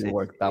 It didn't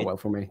work that well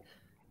for me.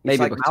 Maybe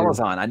like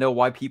Malazan. I know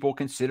why people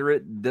consider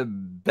it the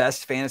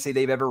best fantasy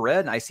they've ever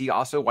read, and I see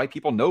also why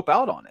people nope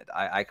out on it.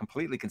 I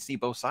completely can see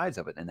both sides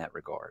of it in that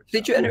regard.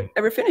 Did you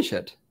ever finish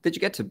it? Did you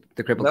get to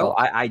the Crippled No,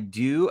 I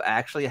do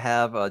actually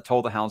have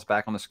Toll the Hounds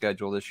back on the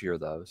schedule this year,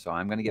 though, so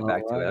I'm going to get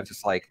back to it. I'm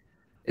just like,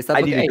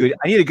 I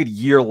need a good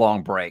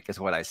year-long break, is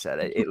what I said,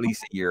 at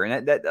least a year,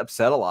 and that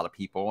upset a lot of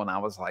people. And I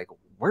was like,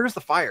 "Where's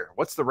the fire?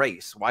 What's the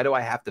race? Why do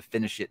I have to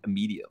finish it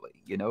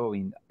immediately?" You know, I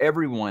mean,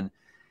 everyone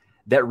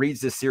that reads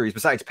this series,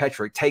 besides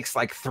Petrik, takes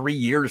like 3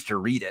 years to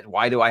read it.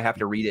 Why do I have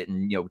to read it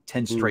in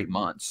 10 straight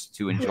months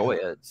to enjoy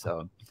it?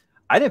 So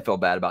I didn't feel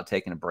bad about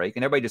taking a break,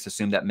 and everybody just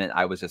assumed that meant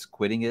I was just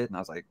quitting it. And I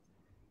was like,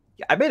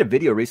 yeah, I made a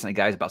video recently,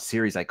 guys, about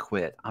series I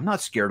quit. I'm not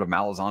scared of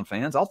Malazan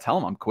fans. I'll tell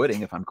them I'm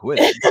quitting if I'm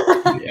quitting.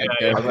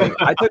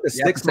 I took a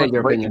 6-month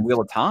break in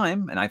Wheel of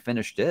Time, and I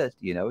finished it.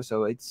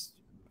 So it's,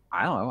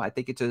 I don't know. I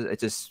think it's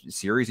a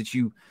series that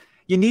you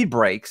need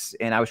breaks,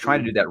 and I was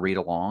trying to do that read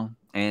along.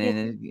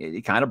 And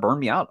it kind of burned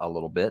me out a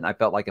little bit. And I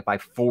felt like if I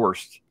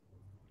forced,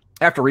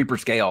 after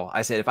Reaper's Gale,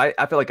 I said,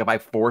 I feel like if I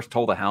forced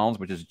Toll the Hounds,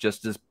 which is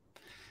just as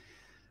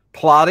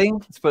plotting,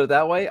 let's put it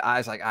that way, I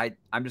was like,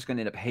 I'm just going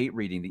to end up hate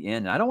reading the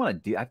end. And I don't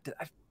want to do, I've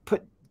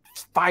put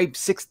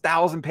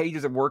 5,000-6,000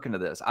 pages of work into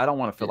this. I don't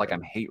want to feel like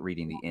I'm hate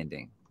reading the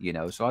ending,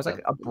 So I was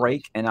like, a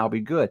break and I'll be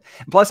good.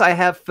 And plus I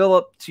have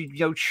Philip to,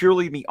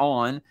 cheerlead me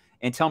on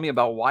and tell me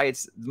about why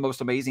it's the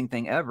most amazing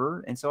thing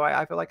ever. And so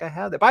I feel like I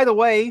have that. By the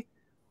way,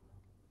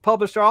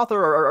 published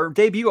author or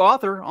debut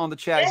author on the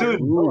chat. Soon.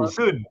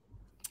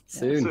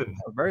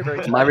 Very,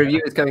 very. My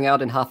review is coming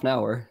out in half an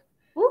hour.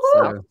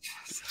 So.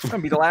 It's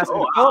gonna be the last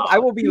one. I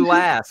will be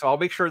last, so I'll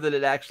make sure that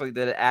it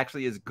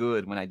actually is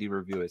good when I do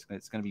review it.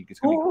 It's gonna be great.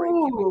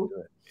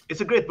 It's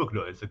a great book,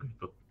 though. It's a great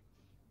book.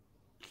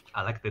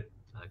 I liked it.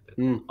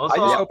 Also, I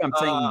just hope I'm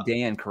saying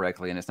Edan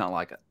correctly, and it's not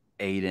like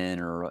Aiden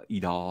or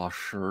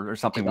Edosh or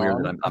something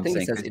weird that I'm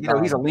saying.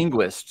 He's a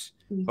linguist.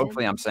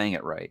 Hopefully, I'm saying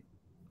it right.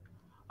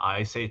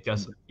 I say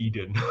just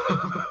Eden.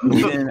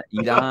 Edan.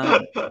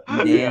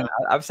 Yeah.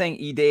 I'm saying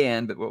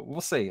Edan, but we'll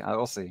see. I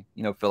will see.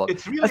 Philip.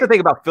 That's the thing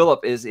about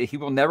Philip is he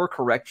will never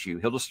correct you.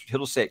 He'll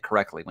just say it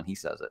correctly when he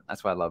says it.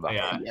 That's what I love about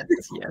Philip.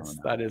 Yes,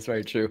 that is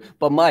very true.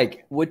 But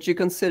Mike, would you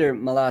consider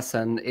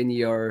Malazan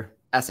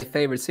as a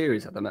favorite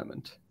series at the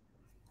moment?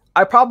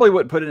 I probably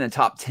wouldn't put it in the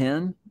top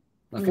 10.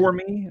 For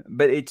me,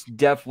 but it's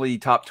definitely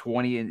top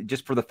 20, and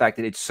just for the fact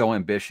that it's so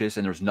ambitious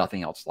and there's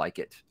nothing else like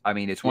it. I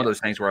mean, it's one of those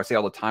things where I say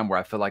all the time where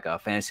I feel like a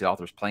fantasy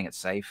author is playing it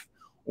safe,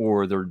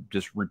 or they're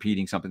just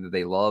repeating something that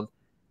they love.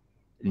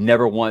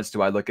 Never once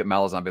do I look at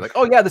Malazan and be like,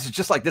 oh yeah, this is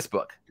just like this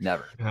book.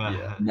 Never.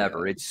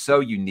 Never. It's so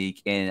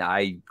unique, and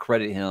I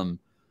credit him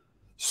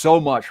so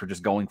much for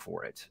just going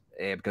for it,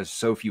 because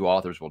so few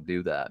authors will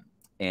do that.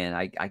 And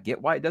I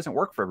get why it doesn't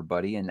work for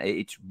everybody, and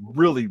it's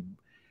really,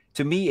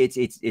 to me,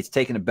 it's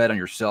taking a bet on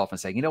yourself and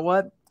saying, you know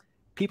what,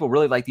 people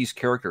really like these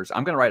characters.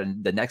 I'm going to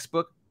write the next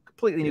book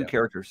completely new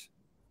characters.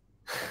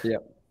 Yeah,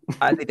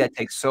 I think that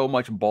takes so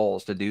much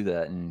balls to do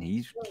that, and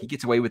he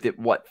gets away with it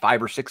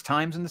 5 or 6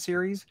 times in the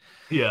series.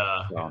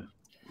 Yeah, so,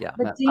 yeah.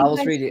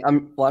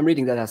 I'm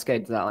reading that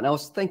Cascade now, and I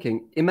was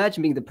thinking,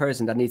 imagine being the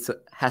person that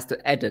has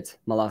to edit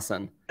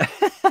Malazan.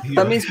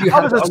 That means you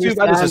have to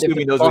understand. I just assume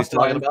he knows what he's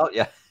talking about.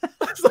 Yeah.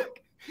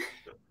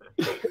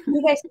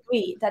 You guys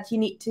agree that you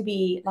need to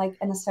be like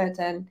in a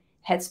certain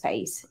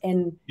headspace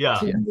and to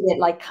read it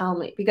like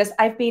calmly? Because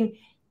I've been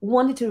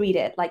wanting to read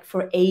it like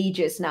for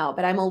ages now,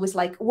 but I'm always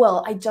like,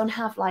 well, I don't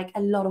have like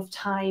a lot of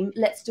time.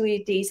 Let's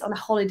do this on a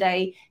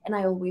holiday, and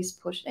I always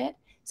push it.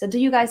 So do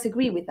you guys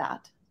agree with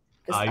that?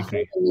 Because I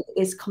agree.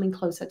 Is coming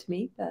closer to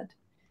me, but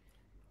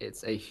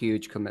it's a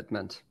huge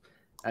commitment.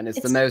 And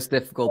it's the most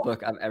difficult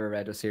book I've ever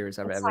read, a series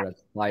I've ever read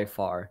by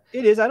far.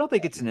 It is. I don't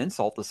think it's an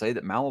insult to say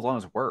that Malazan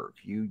is work.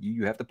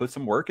 You have to put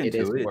some work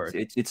into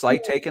it. It's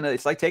like taking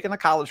a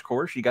college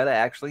course. You got to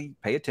actually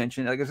pay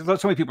attention. Like, so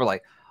many people are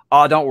like,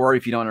 "Oh, don't worry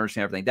if you don't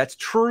understand everything." That's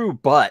true,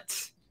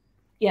 but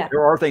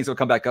there are things that will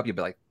come back up. You'll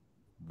be like,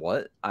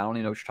 "What? I don't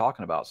even know what you're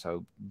talking about."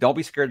 So don't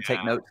be scared to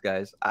take notes,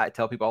 guys. I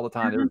tell people all the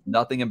time, there's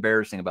nothing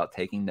embarrassing about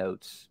taking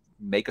notes.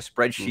 Make a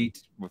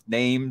spreadsheet with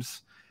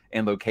names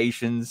and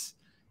locations.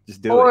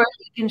 Just do it. Or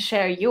you can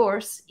share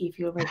yours if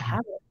you already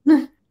have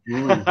it.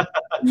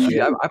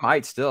 Yeah, I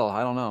might still.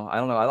 I don't know.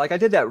 I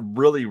did that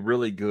really,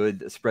 really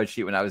good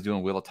spreadsheet when I was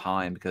doing Wheel of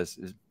Time, because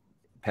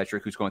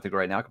Petrik, who's going through it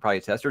right now, could probably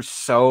attest. There's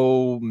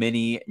so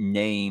many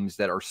names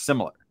that are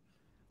similar.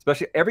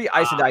 Especially every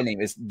Aes Sedai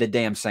name is the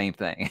damn same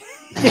thing.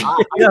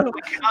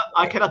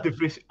 I cannot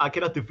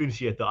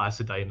differentiate the Aes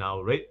Sedai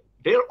now, right?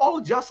 they're all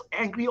just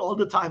angry all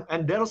the time,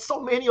 and there are so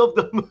many of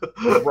them.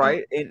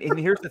 Right. And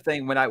here's the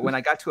thing: when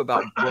I got to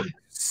about book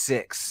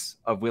 6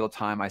 of Wheel of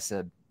Time, I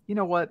said, you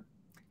know what?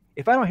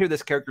 If I don't hear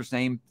this character's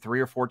name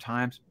 3 or 4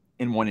 times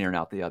in one ear and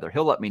out the other,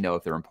 he'll let me know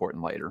if they're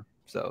important later.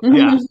 So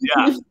yeah,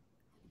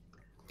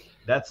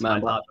 that's Man, my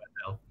thought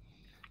right now.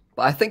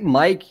 But I think,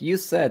 Mike, you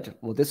said,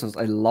 well, this was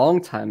a long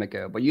time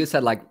ago, but you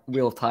said like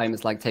Wheel of Time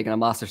is like taking a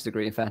master's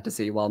degree in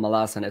fantasy, while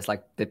Malasan is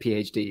like the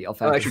PhD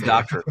of oh, that's fantasy. your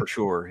doctorate for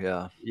sure.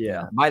 Yeah.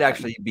 Yeah. It might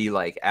actually be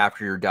like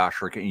after your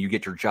doctorate and you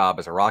get your job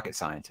as a rocket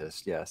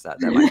scientist. Yes, that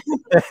might.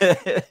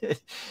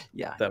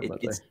 Yeah. Definitely.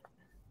 It's,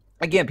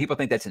 again, people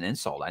think that's an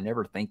insult. I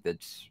never think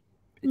that's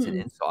it's an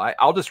insult.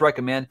 I'll just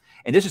recommend,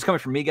 and this is coming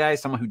from me,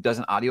 guys, someone who does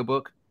an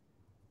audiobook,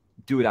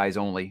 do it eyes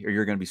only, or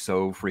you're going to be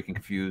so freaking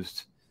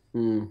confused.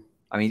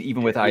 I mean,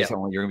 even with eyes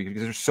only, you're going to be,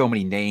 because there's so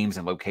many names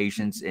and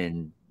locations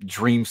and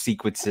dream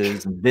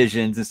sequences and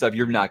visions and stuff.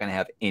 You're not going to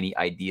have any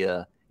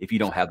idea if you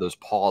don't have those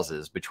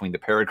pauses between the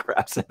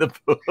paragraphs in the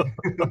book.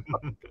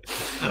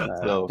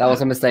 So that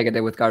was a mistake I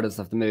did with Guardians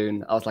of the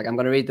Moon. I was like, I'm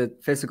going to read the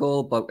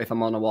physical, but if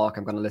I'm on a walk,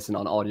 I'm going to listen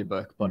on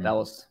audiobook. But that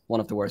was one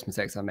of the worst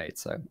mistakes I made.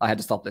 So I had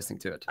to stop listening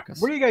to it.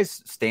 Where do you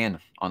guys stand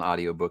on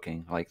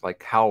audiobooking?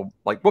 Like how,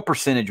 like what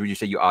percentage would you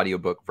say you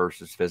audiobook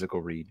versus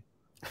physical read?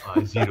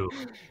 Zero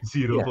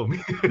for me.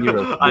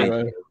 Zero.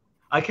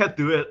 I can't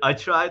do it. I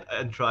tried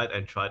and tried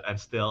and tried, and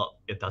still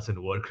it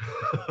doesn't work.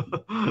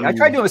 I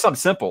tried doing something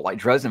simple like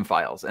Dresden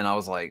Files, and I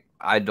was like,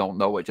 I don't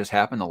know what just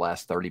happened the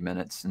last 30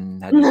 minutes,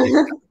 and had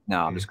to no,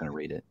 I'm just going to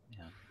read it.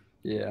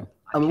 Yeah.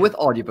 I mean, with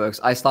audiobooks,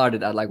 I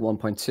started at like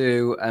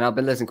 1.2, and I've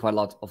been listening quite a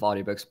lot of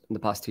audiobooks in the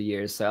past 2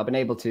 years. So I've been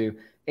able to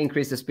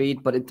increase the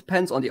speed, but it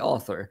depends on the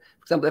author.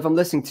 For example, if I'm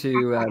listening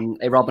to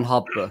a Robin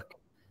Hobb book,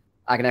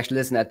 I can actually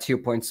listen at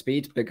 2-point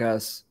speed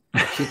because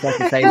she says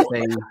the same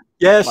thing.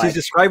 Yes, like, she's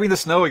describing the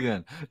snow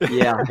again.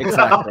 Yeah,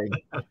 exactly.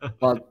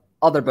 But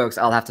other books,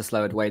 I'll have to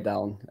slow it way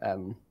down.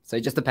 So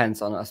it just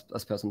depends on, I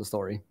suppose, on the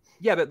story.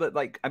 Yeah, but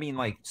like, I mean,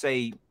 like,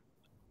 say,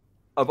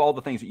 of all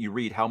the things that you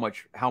read, how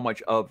much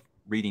of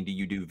reading do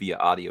you do via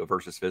audio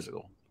versus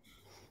physical?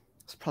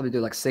 Let's probably do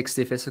like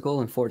 60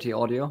 physical and 40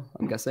 audio,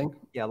 I'm guessing.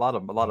 Yeah, a lot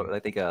of I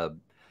think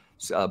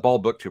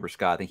Bald Booktuber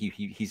Scott, I think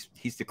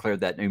he's declared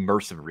that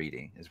immersive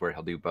reading is where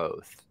he'll do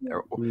both.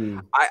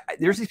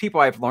 There's these people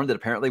I've learned that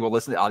apparently will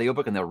listen to the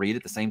audiobook and they'll read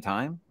at the same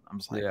time. I'm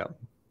just like,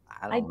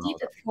 I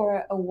did it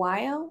for a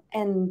while,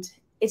 and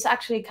it's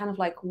actually kind of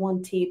like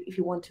one tip if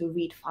you want to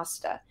read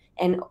faster.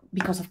 And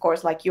because of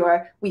course, like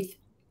you're with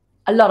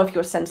a lot of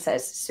your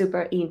senses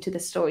super into the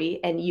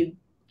story, and you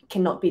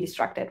cannot be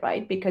distracted,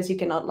 right? Because you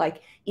cannot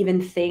like even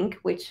think,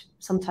 which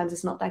sometimes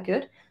is not that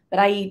good. But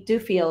I do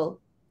feel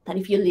that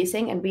if you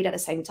listen and read at the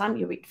same time,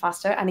 you read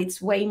faster, and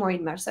it's way more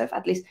immersive.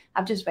 At least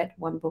I've just read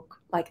one book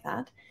like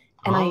that,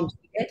 and I enjoyed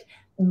it.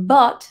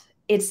 But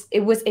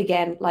it was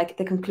again like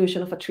the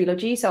conclusion of a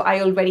trilogy, so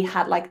I already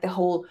had like the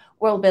whole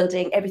world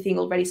building, everything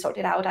already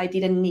sorted out. I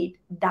didn't need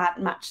that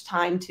much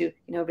time to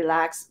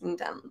relax and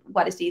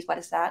what is this, what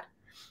is that.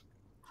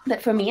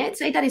 But for me, I'd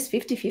say that is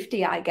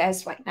 50-50, I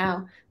guess, right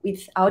now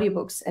with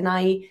audiobooks. And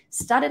I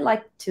started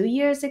like 2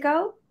 years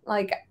ago.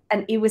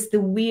 And it was the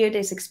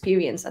weirdest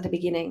experience at the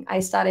beginning. I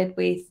started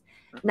with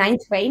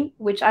Ninth Reign,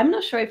 which I'm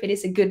not sure if it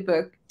is a good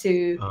book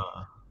to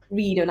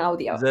read on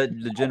audio. Is that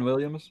the Jen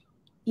Williams?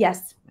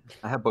 Yes.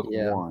 I have book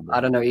 1.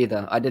 I don't know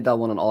either. I did that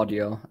one on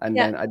audio, and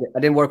then I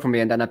didn't work for me,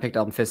 and then I picked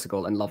up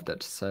physical and loved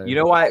it. So you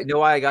know why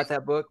I got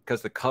that book?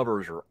 Because the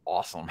covers are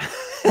awesome.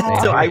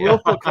 So I will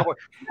feel cover.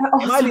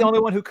 Am I the only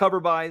one who cover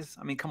buys?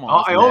 I mean, come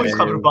on. I always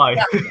cover buy.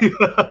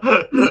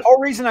 The whole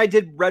reason I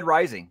did Red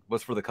Rising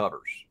was for the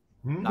covers.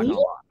 Not gonna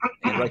lie.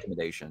 And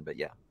recommendation, but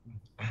yeah.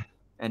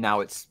 And now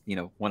it's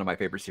one of my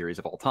favorite series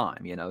of all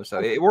time. So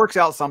it works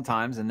out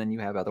sometimes, and then you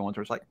have other ones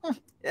where it's like,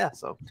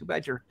 so too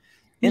bad your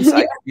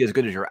inside be as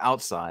good as your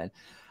outside.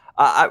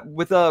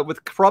 With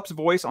Corrupt's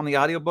voice on the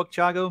audiobook,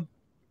 Thiago,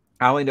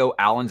 I only know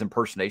Alan's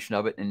impersonation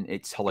of it, and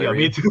it's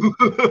hilarious. Yeah, me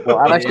too. Well,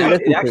 I've actually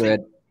listened to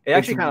it. It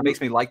actually kind of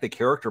makes me like the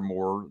character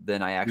more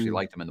than I actually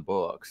liked him in the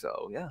book.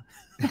 So yeah.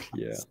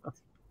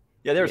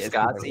 There's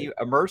Scott. See,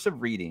 immersive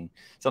reading,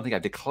 something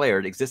I've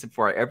declared existed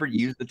before I ever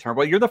used the term.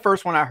 Well, you're the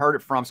first one I heard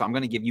it from, so I'm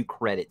going to give you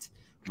credit,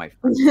 my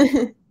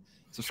friend.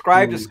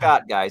 Subscribe to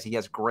Scott, guys. He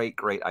has great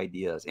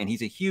ideas, and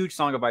he's a huge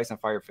Song of Ice and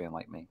Fire fan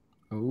like me.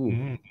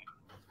 Ooh.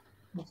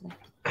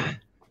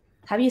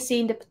 Have you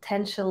seen the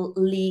potential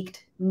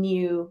leaked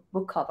new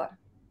book cover?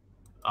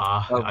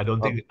 I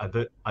don't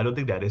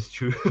think that is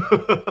true.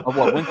 Of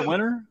what,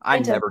 Winter? I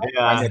never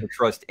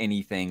trust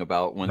anything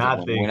about Winter.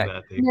 Nothing.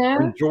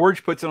 When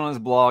George puts it on his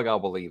blog, I'll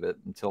believe it.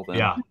 Until then,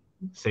 yeah,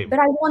 same. But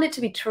I want it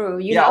to be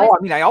true.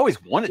 I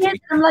always want it to be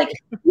true. I'm like,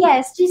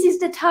 yes, this is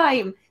the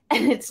time,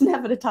 and it's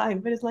never the time.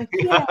 But it's like,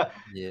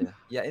 yeah.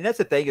 And that's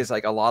the thing is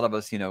like a lot of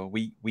us,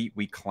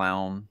 we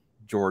clown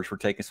George for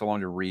taking so long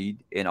to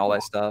read and all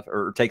that stuff,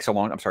 or take so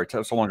long. I'm sorry,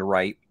 so long to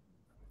write.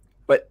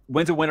 But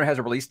Winds of Winter has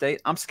a release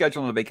date. I'm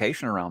scheduling a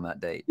vacation around that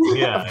date.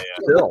 Yeah.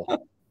 Still.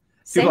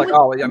 People are like,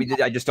 oh, I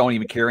mean, I just don't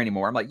even care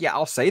anymore. I'm like, yeah,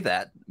 I'll say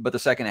that, but the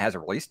second it has a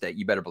release date,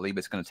 you better believe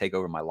it's going to take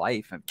over my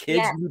life. And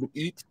kids need to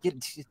eat,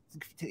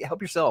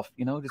 help yourself.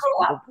 You know, just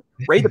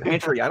raid the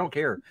pantry. I don't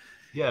care.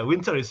 Yeah,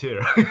 winter is here.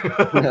 Do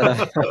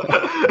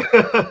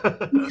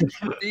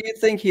you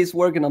think he's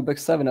working on book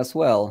 7 as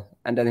well,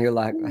 and then he'll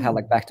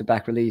have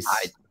back-to-back release?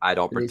 I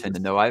don't pretend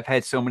to know. I've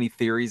had so many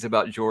theories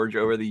about George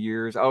over the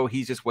years. Oh,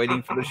 he's just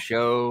waiting for the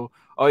show.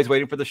 Oh, he's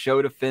waiting for the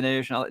show to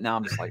finish. Now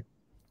I'm just like,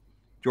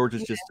 George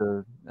is just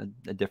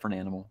a different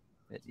animal.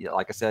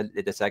 Like I said,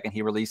 the second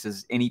he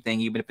releases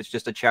anything, even if it's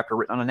just a chapter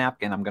written on a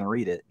napkin, I'm going to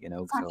read it. You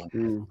know.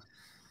 So.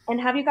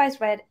 And have you guys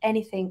read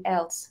anything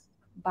else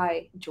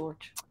by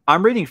George?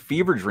 I'm reading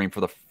Fever Dream for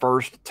the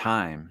first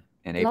time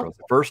in April. It's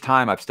the first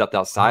time I've stepped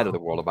outside of the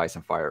world of Ice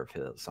and Fire of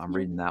his. So I'm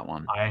reading that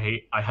one. I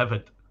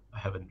haven't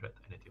read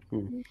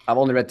anything. I've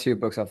only read 2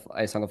 books of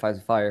A Song of Ice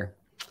and Fire.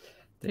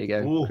 There you go.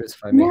 Ooh.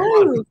 Crucify me.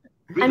 No.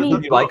 I mean,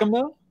 do you like them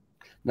though?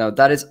 No,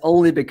 that is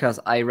only because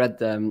I read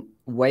them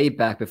way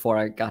back before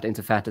I got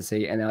into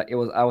fantasy, and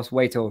I was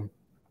way too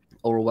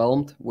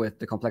overwhelmed with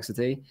the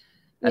complexity,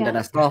 and then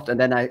I stopped, and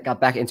then I got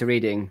back into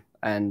reading,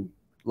 and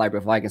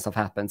Library of Viking stuff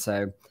happened.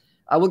 So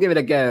I will give it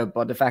a go,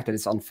 but the fact that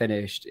it's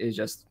unfinished is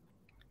just,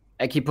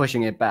 I keep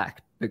pushing it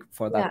back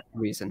for that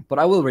reason. But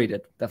I will read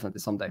it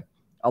definitely someday.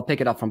 I'll pick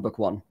it up from book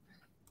 1.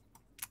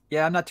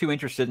 Yeah, I'm not too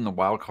interested in the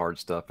wild card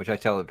stuff, which I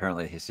tell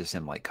apparently it's just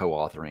him like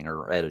co-authoring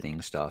or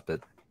editing stuff,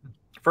 but.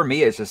 For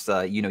me, it's just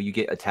you know, you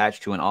get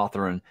attached to an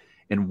author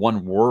in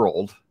one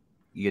world.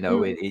 You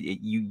know,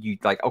 you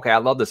like, okay, I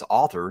love this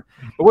author,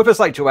 but what if it's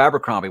like Joe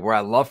Abercrombie, where I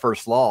love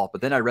First Law, but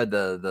then I read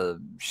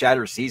the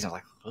Shattered Season, I'm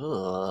like,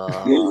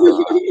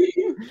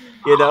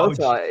 you know,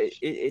 so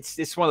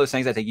it's one of those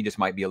things. I think you just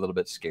might be a little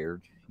bit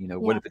scared. You know,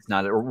 what if it's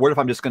not, or what if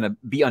I'm just going to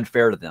be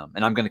unfair to them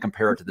and I'm going to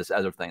compare it to this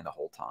other thing the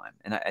whole time?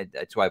 And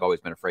that's why I've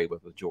always been afraid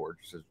with George.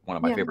 This is one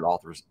of my favorite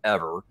authors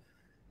ever.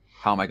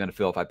 How am I going to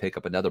feel if I pick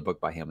up another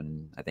book by him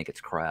and I think it's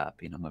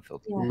crap? You know, I'm going to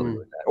feel really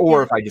with that.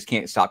 Or if I just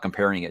can't stop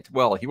comparing it.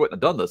 Well, he wouldn't have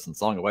done this in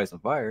Song of Ice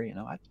and Fire. You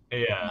know,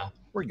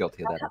 we're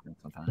guilty of that, I think,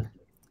 sometimes.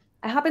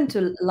 I happen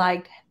to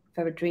like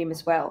Fever Dream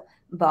as well,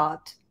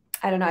 but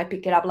I don't know. I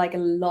picked it up like a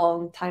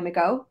long time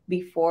ago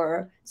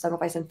before Song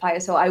of Ice and Fire,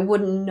 so I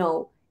wouldn't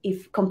know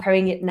if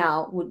comparing it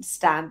now would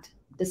stand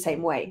the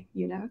same way.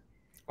 You know.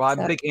 Well, I'm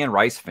a big Anne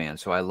Rice fan,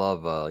 so I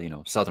love you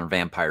know, Southern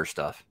vampire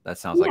stuff. That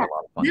sounds like a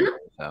lot of fun.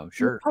 So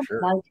sure.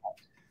 Like it,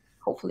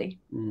 hopefully.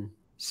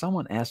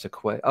 Someone asked a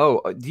question.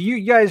 Oh, do you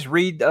guys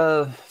read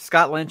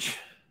Scott Lynch?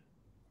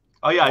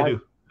 Oh yeah, I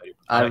do.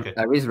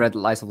 I recently read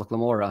Lies of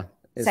Lamora.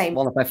 It's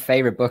one of my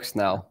favorite books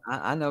now.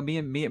 I know me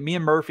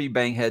and Murphy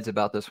bang heads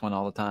about this one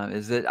all the time.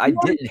 Is that I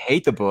didn't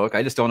hate the book.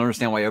 I just don't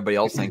understand why everybody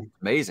else thinks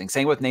it's amazing.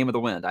 Same with Name of the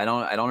Wind. I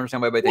don't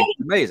understand why everybody thinks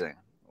it's amazing.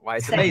 Why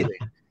it's amazing.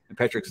 And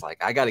Petrik's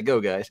like, I got to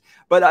go, guys.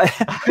 But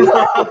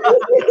the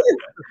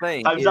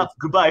thing time's up.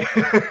 Goodbye.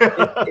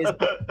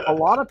 A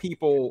lot of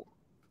people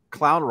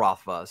clown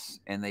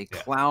Rothfuss and they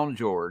clown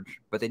George,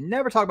 but they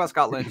never talk about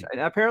Scott Lynch. And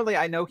apparently,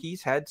 I know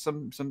he's had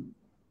some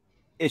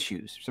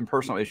issues, some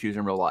personal issues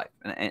in real life,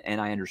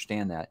 and I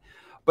understand that.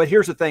 But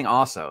here's the thing,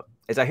 also,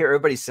 is I hear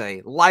everybody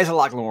say Lies of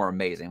Lamora are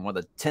amazing, one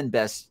of the 10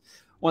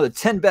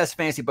 best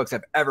fantasy books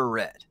I've ever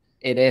read.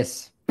 It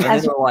is. And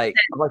then they're like,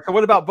 so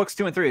what about books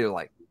 2 and 3? They're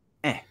like,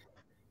 eh.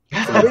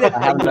 So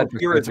I don't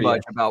hear as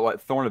much about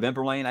what Thorn of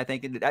Emberlane. I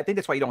think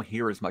that's why you don't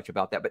hear as much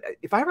about that. But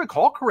if I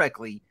recall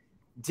correctly,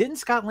 didn't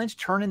Scott Lynch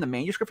turn in the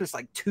manuscript just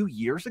like 2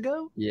 years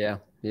ago? Yeah.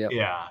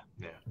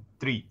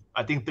 3.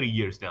 I think 3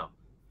 years now.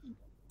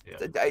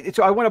 Yeah.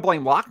 So I want to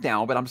blame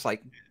lockdown, but I'm just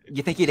like,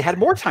 you think he'd had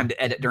more time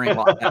to edit during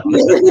lockdown?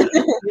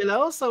 You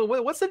know. So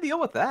what's the deal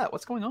with that?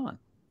 What's going on?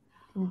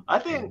 I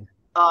think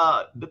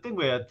the thing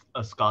with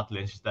Scott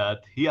Lynch is that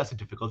he has a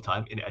difficult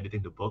time in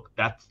editing the book.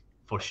 That's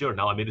for sure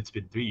now. I mean, it's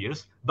been 3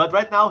 years. But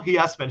right now, he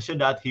has mentioned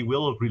that he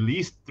will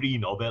release 3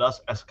 novellas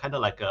as kind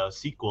of like a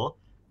sequel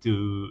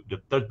to the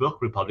 3rd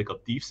book, Republic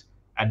of Thieves.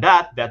 And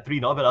that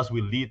 3 novellas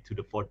will lead to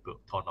the 4th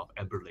book, Thorn of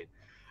Emberlane.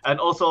 And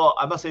also,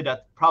 I must say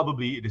that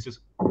probably, this is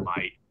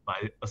my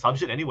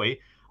assumption anyway,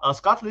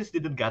 Scott Lynch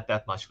didn't get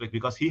that much click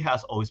because he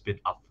has always been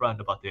upfront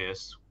about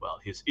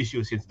his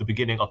issues since the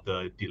beginning of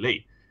the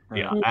delay.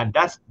 Yeah, and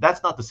that's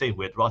not the same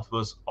with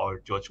Rothfuss or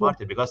George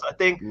Martin, because I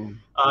think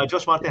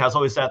George Martin has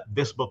always said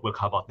this book will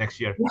come out next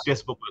year,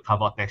 this book will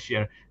come out next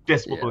year,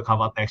 this book will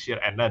come out next year,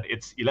 and then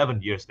it's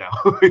 11 years now.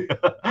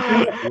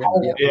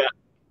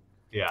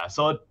 Yeah.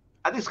 So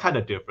I think it's kind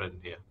of different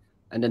here.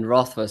 And then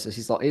Rothfuss,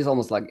 he's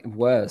almost like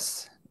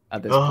worse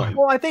at this point.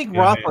 Well, I think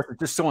Rothfuss is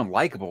just so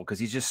unlikable because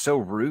he's just so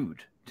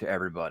rude to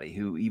everybody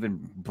who even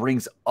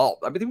brings up.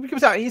 I mean,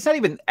 he's not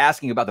even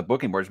asking about the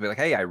book anymore. He's be like,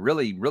 "Hey, I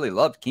really, really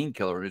loved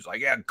Kingkiller." He's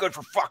like, "Yeah, good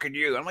for fucking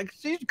you." I'm like,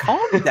 "Dude, calm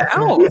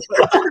down.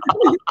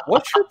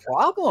 What's your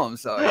problem?"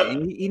 So,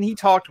 and he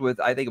talked with,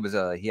 I think it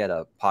was he had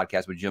a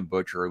podcast with Jim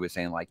Butcher who was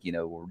saying like, you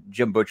know,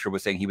 Jim Butcher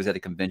was saying he was at a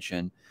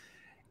convention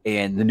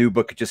and the new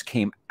book just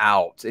came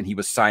out and he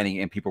was signing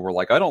and people were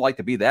like, "I don't like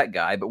to be that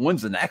guy, but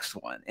when's the next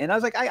one?" And I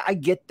was like, I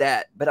get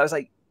that, but I was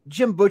like,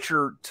 Jim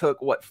Butcher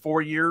took what,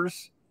 4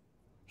 years.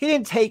 he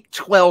didn't take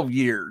 12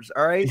 years.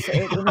 All right. So,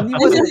 and he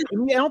wasn't,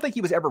 I don't think he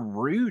was ever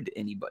rude to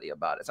anybody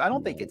about it. So I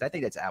don't think I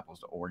think that's apples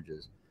to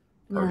oranges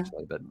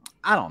personally, but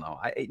I don't know.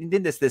 I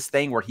did this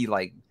thing where he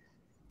like,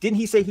 didn't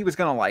he say he was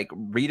going to like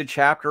read a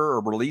chapter or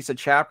release a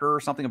chapter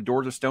or something of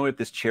Doors of Stone at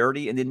this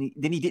charity? And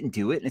then he didn't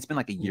do it. And it's been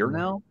like a year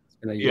now.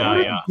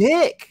 Yeah.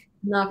 Dick.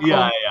 Not cool.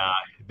 Yeah.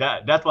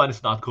 That one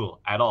is not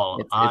cool at all.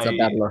 It's a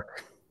bad look.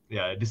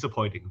 Yeah,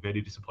 disappointing. Very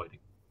disappointing.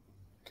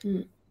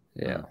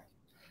 Yeah.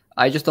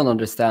 I just don't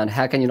understand.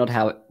 How can you not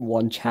have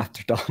one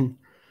chapter done?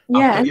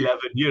 After 11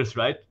 years,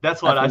 right?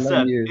 That's what I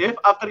said. Years. If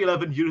after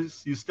 11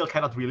 years you still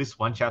cannot release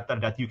one chapter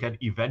that you can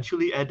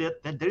eventually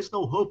edit, then there is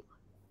no hope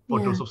for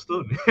Doors of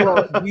Stone.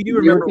 Well, you do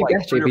remember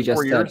like 3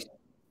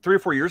 or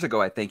 4 years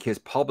ago, I think his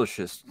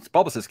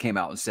publicist came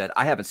out and said,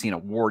 I haven't seen a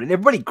word. And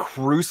everybody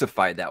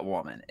crucified that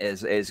woman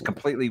as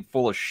completely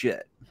full of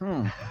shit.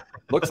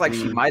 Looks like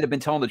she might have been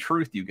telling the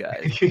truth, you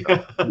guys.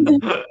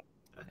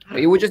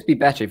 It would just be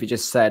better if you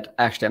just said,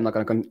 actually, I'm not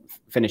going to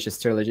finish this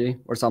trilogy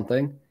or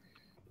something.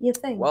 You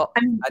think? Well,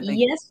 I think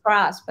yes for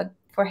us, but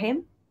for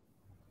him?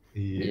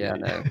 Yeah,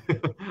 no.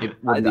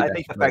 I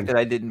think the fact that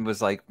I didn't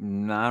was like, I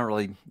don't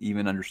really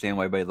even understand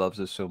why everybody loves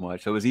this so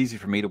much. So it was easy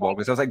for me to walk.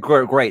 Because I was like,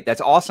 great,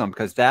 that's awesome.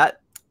 Because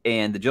that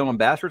and The Gentleman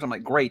Bastards, I'm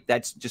like, great,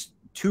 that's just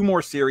 2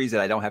 more series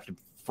that I don't have to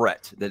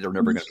fret that are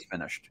never going to be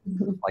finished,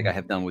 like I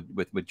have done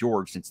with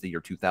George since the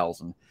year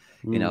 2000.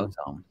 You know,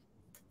 so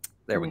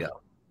there we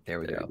go. There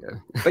we go.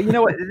 But you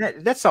know what?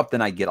 That's something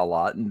I get a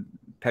lot. And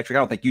Petrik, I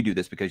don't think you do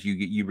this because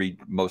you read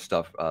most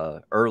stuff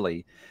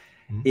early.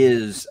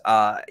 Is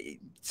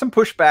some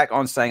pushback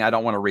on saying I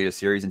don't want to read a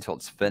series until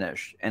it's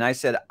finished. And I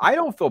said I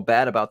don't feel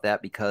bad about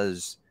that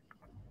because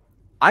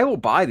I will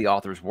buy the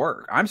author's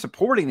work. I'm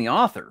supporting the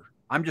author.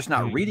 I'm just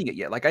not reading it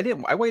yet. Like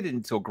I waited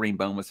until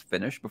Greenbone was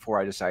finished before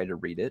I decided to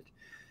read it.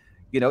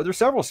 You know, there's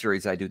several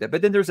series I do that,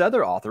 but then there's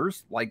other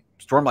authors like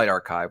Stormlight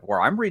Archive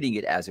where I'm reading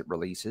it as it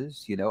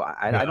releases. You know,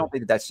 I don't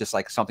think that's just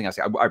like something I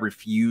say. I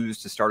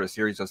refuse to start a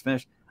series that's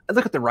finished. I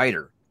look at the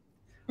writer,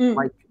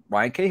 like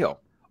Ryan Cahill.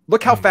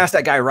 Look how fast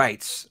that guy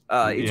writes.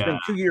 It's been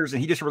 2 years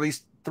and he just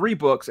released 3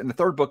 books, and the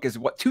 3rd book is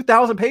what,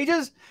 2,000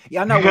 pages?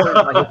 Yeah, I'm not worried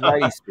about his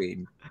writing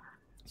speed.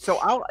 So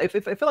I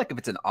feel like if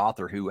it's an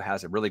author who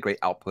has a really great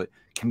output,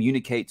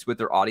 communicates with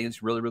their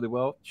audience really, really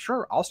well,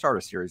 sure, I'll start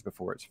a series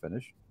before it's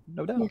finished.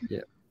 No doubt.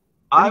 Yeah.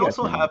 I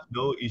also have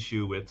no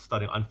issue with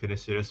starting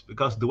unfinished series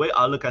because the way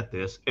I look at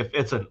this, if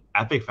it's an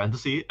epic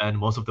fantasy, and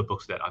most of the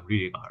books that I'm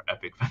reading are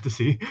epic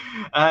fantasy,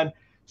 and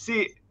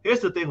see,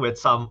 here's the thing with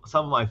some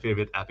of my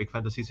favorite epic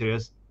fantasy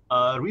series,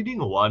 reading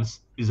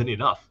once isn't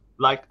enough.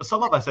 Like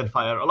Song of Ice and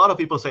Fire, a lot of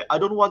people say I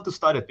don't want to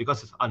start it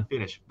because it's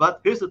unfinished. But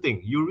here's the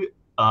thing: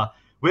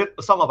 with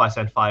Song of Ice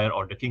and Fire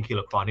or the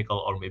Kingkiller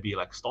Chronicle or maybe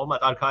like Stormlight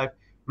Archive,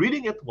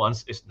 reading it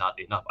once is not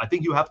enough. I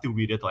think you have to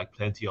read it like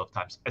plenty of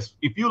times.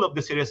 If you love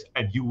the series,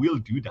 and you will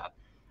do that.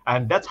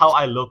 And that's how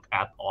I look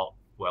at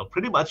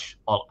pretty much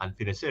all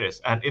unfinished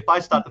series. And if I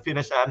start to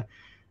finish and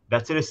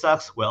that series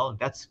sucks, well,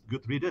 that's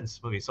good riddance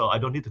for me. So I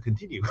don't need to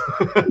continue.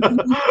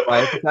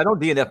 I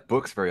don't DNF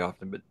books very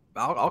often, but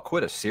I'll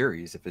quit a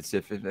series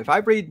if I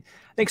read.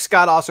 I think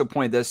Scott also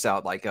pointed this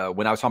out, like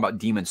when I was talking about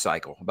Demon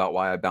Cycle, about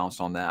why I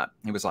bounced on that.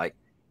 He was like,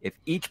 if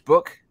each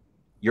book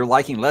you're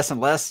liking less and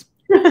less,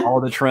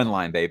 all the trend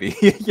line, baby.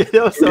 You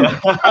know, so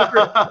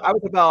I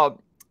was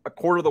about a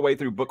quarter of the way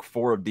through book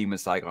 4 of Demon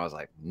Cycle. I was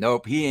like,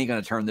 nope, he ain't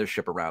gonna turn this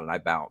ship around, and I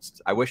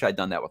bounced. I wish I'd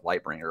done that with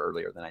Lightbringer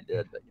earlier than I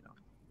did, but you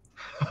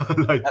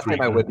know, that's like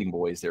my whipping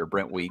boys there,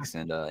 Brent Weeks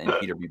and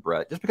Peter B.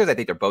 Brett, just because I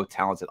think they're both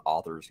talented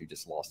authors who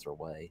just lost their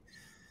way.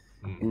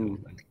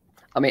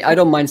 I mean, I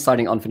don't mind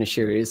starting unfinished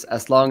series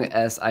as long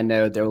as I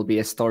know there will be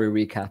a story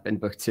recap in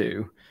book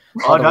 2.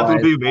 Oh, that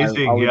would be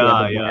amazing.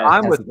 Yeah.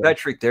 I'm with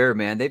Petrik there,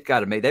 man. They've got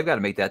to make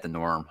that the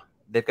norm.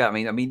 They've got.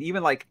 I mean,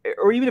 even like,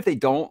 or even if they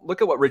don't,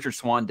 look at what Richard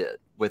Swan did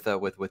with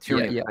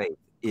Tyranny of Fate.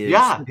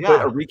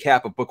 Put a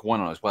recap of book 1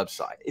 on his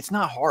website. It's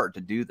not hard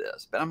to do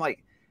this, but I'm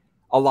like,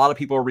 a lot of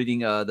people are reading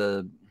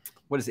the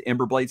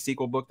Emberblade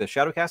sequel book, the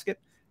Shadow Casket.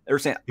 They're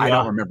saying, I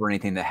don't remember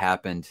anything that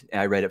happened.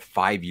 And I read it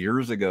 5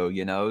 years ago,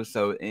 you know.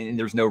 So, and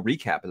there's no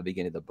recap at the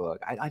beginning of the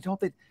book. I don't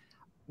think.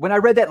 When I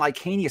read that in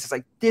Lycanius, it's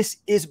like, this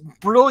is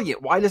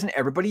brilliant. Why doesn't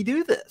everybody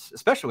do this?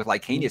 Especially with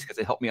Lycanius, because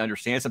it helped me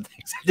understand some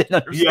things I didn't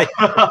understand.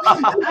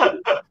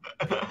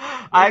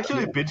 I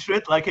actually binge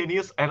read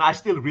Lycanius, and I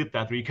still read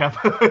that recap.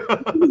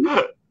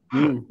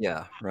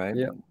 Yeah, right.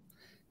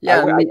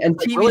 Yeah, and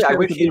TV shows have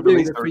been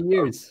doing it for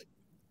years.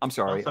 I'm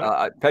sorry,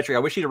 Petrik, I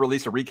wish he'd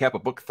released a recap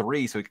of book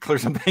 3 so he could clear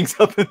some things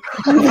up.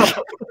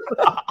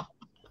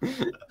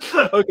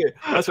 Okay,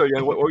 I'm sorry.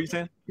 What were you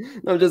saying?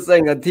 No, I'm just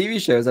saying that TV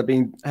shows have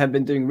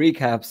been doing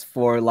recaps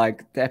for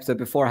like the episode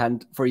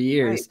beforehand for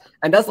years,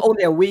 and that's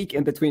only a week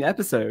in between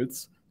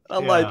episodes.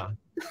 I'm like,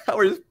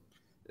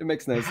 it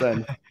makes no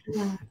sense,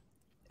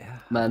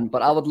 man.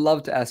 But I would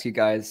love to ask you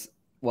guys.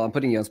 Well, I'm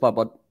putting you on spot,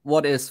 but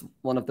what is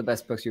one of the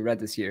best books you read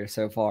this year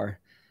so far?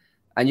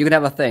 And you can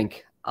have a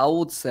think. I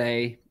would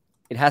say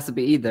it has to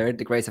be either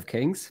The Grace of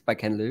Kings by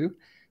Ken Liu,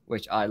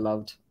 which I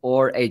loved,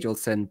 or Age Old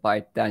Sin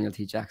by Daniel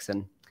T.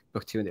 Jackson,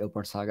 book 2 in the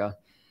Ilborn Saga.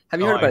 Have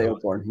you heard about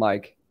Illborn,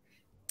 Mike?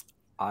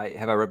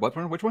 Have I read what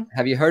one? Which one?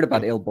 Have you heard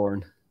about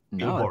Illborn?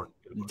 No. Illborn.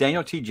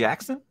 Daniel T.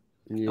 Jackson?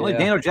 Yeah. The only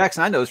Daniel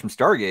Jackson I know is from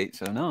Stargate,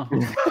 so no.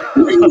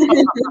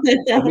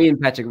 Me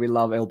and Patrick, we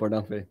love Illborn,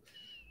 don't we?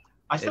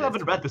 I still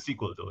haven't read the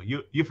sequel though.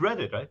 You've read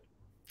it, right?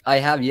 I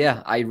have,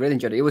 yeah. I really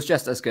enjoyed it. It was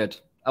just as good.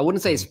 I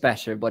wouldn't say it's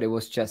better, but it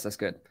was just as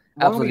good.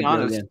 Well, Absolutely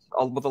honest,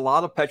 brilliant. with a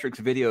lot of Petrik's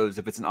videos,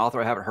 if it's an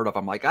author I haven't heard of,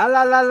 I'm like, ah,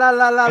 la la la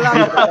la la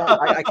la.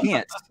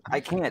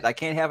 I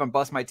can't have him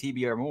bust my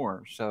TBR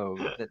more. So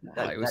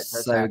It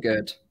was so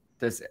good.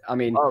 I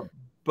mean,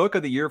 book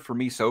of the year for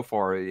me so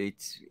far,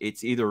 it's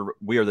either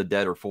We Are the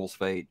Dead or Fool's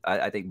Fate.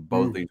 I think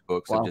both of these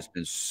books have just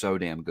been so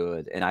damn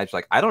good. And I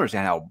don't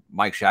understand how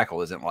Mike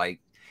Shackle isn't like,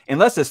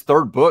 unless this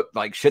third book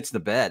like shits the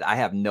bed. I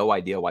have no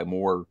idea why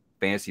more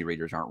fantasy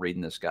readers aren't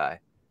reading this guy,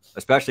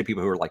 especially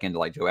people who are like into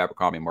like Joe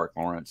Abercrombie and Mark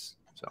Lawrence.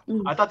 So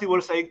I thought you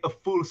were saying A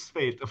Fool's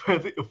Fate.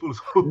 Apparently, A Fool's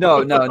Hope. No.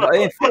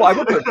 I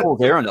would put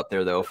Fool's Errand up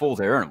there though. Fool's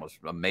Errand was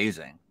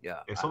amazing. Yeah,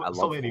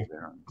 so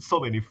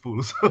many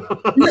fools.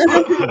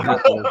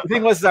 The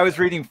thing was, I was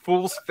reading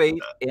Fool's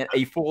Fate and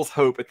A Fool's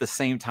Hope at the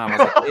same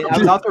time. I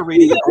was out there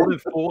reading Golden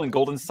Fool and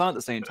Golden Sun at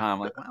the same time.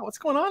 I'm like, wow, what's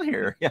going on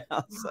here? Yeah.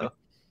 So.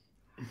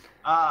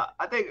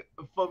 I think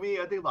for me,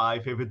 my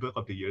favorite book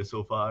of the year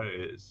so far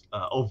is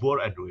Of War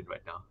and Ruin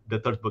right now. The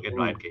third book in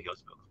Ryan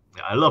Cahill's book.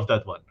 Yeah, I love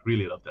that one.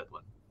 Really love that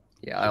one.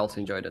 Yeah, I also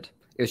enjoyed it.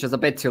 It was just a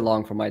bit too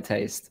long for my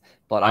taste,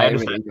 but I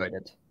really enjoyed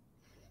it.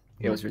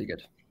 It was really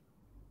good.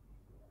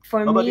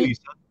 For me,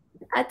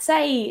 I'd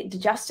say The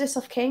Justice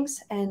of Kings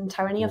and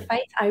Tyranny of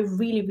Fate. I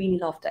really, really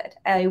loved it.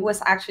 I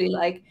was actually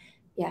like,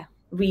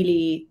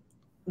 really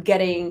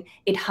getting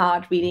it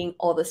hard reading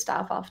all the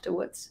stuff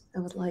afterwards. I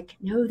was like,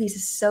 no, this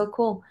is so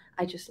cool.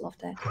 I just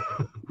loved it.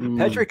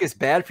 Petrik is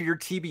bad for your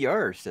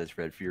TBR, says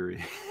Red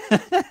Fury.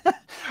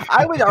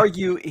 I would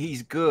argue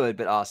he's good,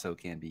 but also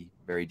can be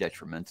very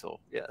detrimental.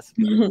 Yes.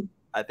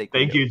 I think.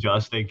 Thank you,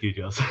 Josh. Thank you,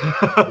 Josh.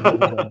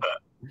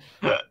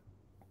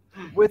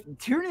 With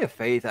Tyranny of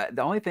Faith,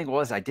 the only thing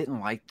was I didn't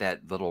like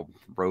that little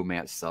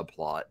romance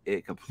subplot.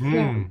 It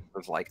completely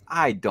was like,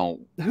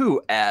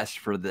 who asked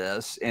for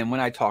this? And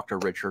when I talk to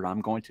Richard, I'm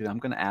going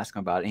to ask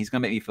him about it. And he's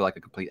going to make me feel like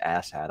a complete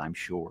asshat, I'm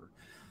sure.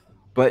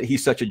 But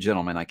he's such a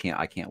gentleman. I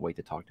can't wait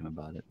to talk to him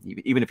about it.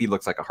 Even if he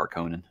looks like a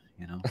Harkonnen,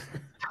 you know.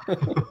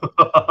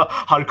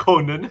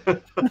 Harkonnen.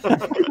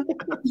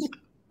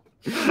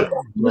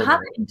 You had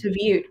it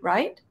interviewed,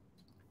 right?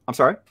 I'm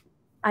sorry?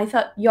 I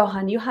thought,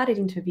 Johan, you had it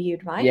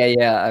interviewed, right?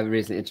 Yeah. I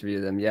recently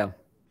interviewed them, yeah.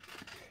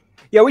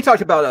 Yeah, we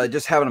talked about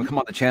just having them come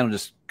on the channel,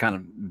 just kind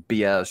of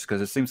BS,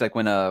 because it seems like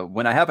when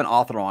I have an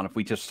author on, if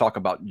we just talk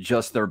about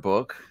just their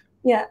book,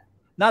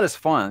 not as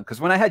fun. Because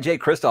when I had Jay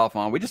Kristoff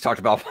on, we just talked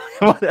about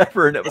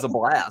whatever, and it was a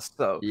blast.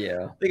 So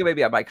yeah, I think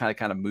maybe I might kind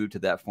of move to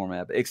that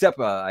format. But except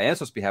I am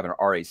supposed to be having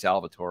R.A.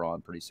 Salvatore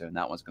on pretty soon.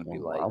 That one's going to be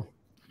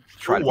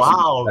try to be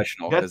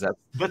professional, because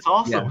that's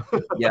awesome.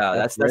 Yeah,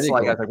 that's really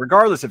like, cool. I think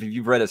regardless if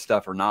you've read his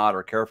stuff or not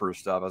or care for his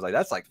stuff, I was like,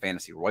 that's like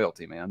fantasy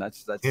royalty, man.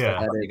 That's you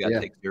got to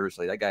take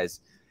seriously. That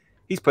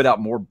he's put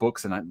out more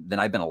books than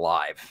I've been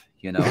alive,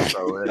 you know.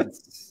 So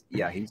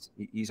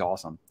he's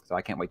awesome. So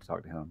I can't wait to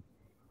talk to him.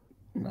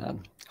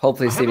 Man.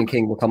 Hopefully Stephen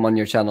King will come on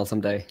your channel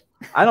someday.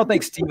 I don't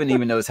think Stephen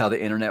even knows how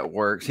the internet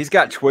works. He's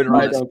got Twitter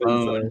on his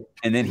phone,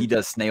 and then he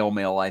does snail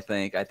mail. I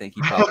think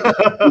he probably.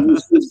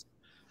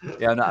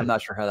 Yeah, I'm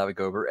not sure how that would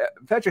go over.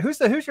 Petrik,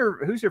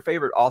 who's your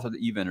favorite author that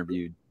you've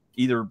interviewed,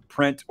 either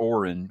print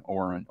or on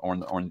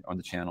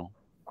the channel?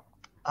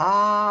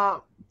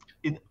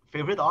 In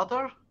favorite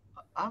author,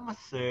 I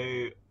must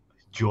say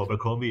Joe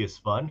Abercrombie is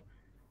fun.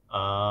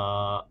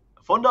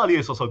 Fondali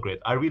is also great.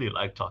 I really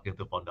like talking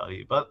to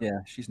Fondali, but yeah,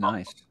 she's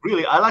nice.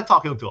 Really, I like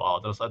talking to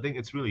authors. I think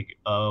it's really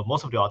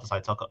most of the authors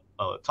I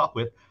talk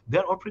with,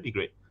 they're all pretty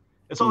great.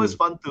 It's always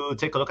fun to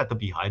take a look at the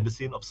behind the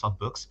scene of some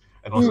books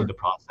and also the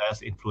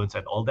process, influence,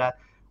 and all that.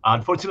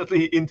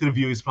 Unfortunately,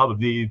 interview is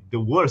probably the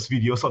worst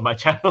videos on my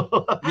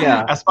channel.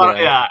 As far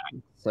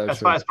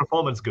as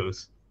performance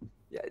goes.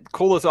 Yeah,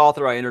 coolest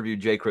author I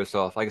interviewed, Jay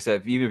Kristoff. Like I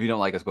said, even if you don't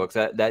like his books,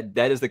 that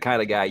is the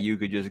kind of guy you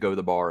could just go to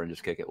the bar and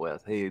just kick it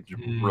with. He's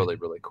really,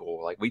 really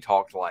cool. Like we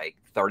talked like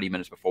 30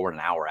 minutes before and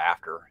an hour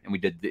after, and we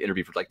did the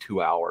interview for like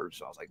 2 hours.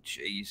 So I was like,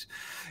 geez,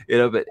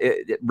 but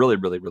it really,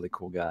 really, really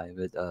cool guy.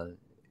 But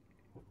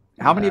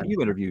how many have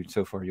you interviewed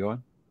so far,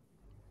 Johan?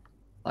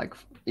 Like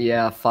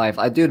 5.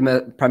 I do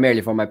it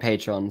primarily for my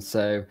Patreon.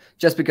 So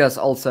just because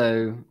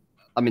also,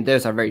 I mean,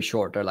 those are very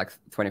short. They're like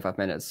 25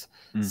 minutes.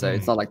 So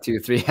it's not like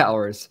 2-3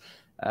 hours.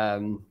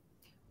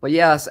 But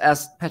yeah,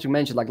 as Petrik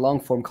mentioned, like long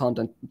form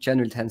content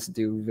generally tends to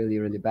do really,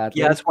 really badly.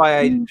 Yeah, that's why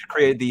I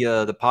created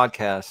the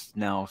podcast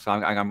now. So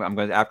I'm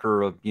going to,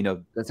 after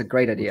that's a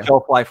great idea.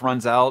 Shelf life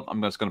runs out,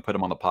 I'm just going to put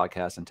them on the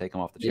podcast and take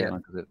them off the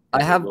channel.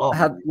 I have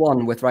had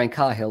one with Ryan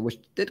Cahill, which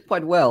did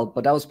quite well,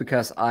 but that was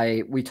because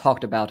we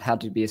talked about how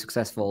to be a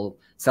successful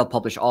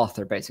self-published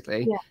author,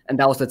 basically, and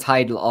that was the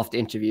title of the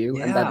interview,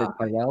 and that did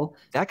quite well.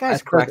 That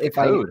guy's cracked the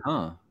code,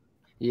 huh?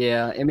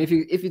 Yeah, I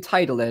mean, if you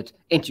title it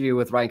 "Interview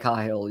with Ryan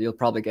Cahill," you'll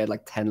probably get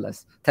like 10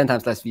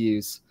 times less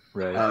views.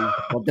 Right.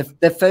 But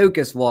the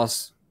focus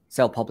was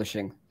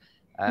self-publishing.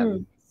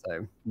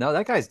 So no,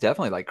 that guy's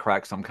definitely like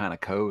cracked some kind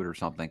of code or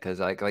something. Because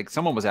like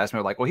someone was asking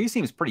me like, well, he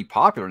seems pretty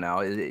popular now.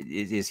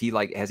 Is he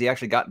like, has he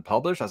actually gotten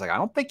published? I was like, I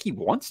don't think he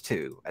wants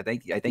to. I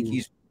think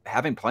he's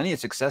having plenty of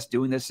success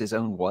doing this his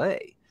own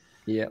way.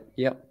 Yep.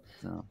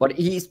 So. But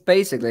he's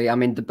basically, I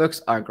mean, the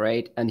books are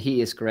great and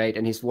he is great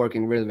and he's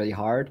working really, really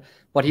hard.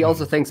 But he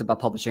also thinks about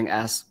publishing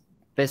as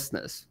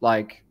business,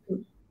 like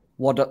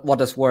what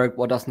does work,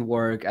 what doesn't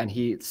work, and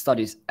he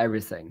studies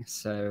everything.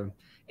 So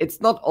it's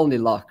not only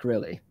luck,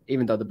 really,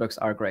 even though the books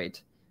are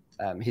great.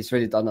 He's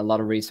really done a lot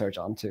of research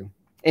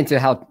into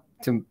how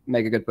to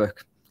make a good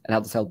book and how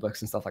to sell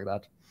books and stuff like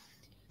that.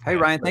 Hey,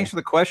 Ryan, thanks for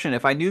the question.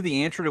 If I knew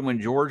the answer to when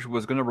George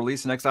was going to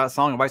release the next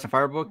song of Ice and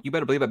Fire book, you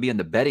better believe I'd be in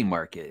the betting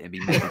market and be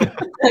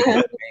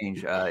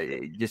change.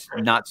 Just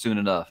not soon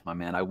enough, my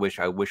man. I wish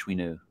we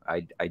knew.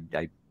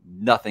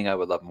 Nothing I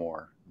would love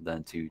more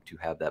than to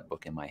have that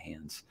book in my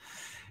hands.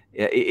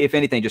 If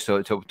anything, just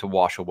to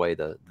wash away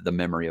the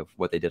memory of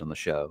what they did on the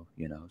show,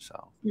 you know.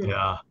 So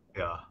yeah,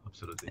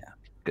 absolutely. Yeah,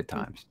 good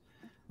times.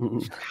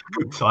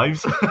 Good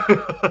times. So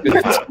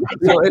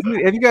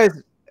have you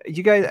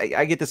guys,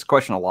 I get this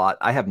question a lot.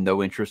 I have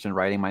no interest in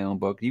writing my own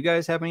book. Do you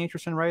guys have any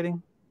interest in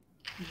writing?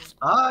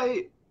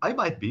 I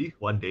might be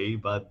one day,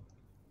 but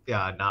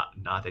yeah,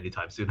 not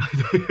anytime soon.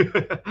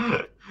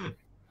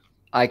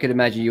 I could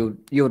imagine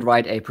you would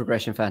write a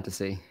progression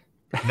fantasy.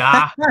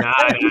 Nah.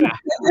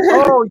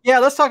 Oh yeah,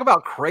 let's talk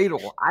about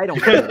Cradle. I don't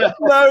care.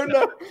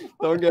 No,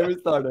 don't get me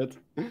started.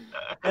 And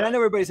I know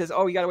everybody says,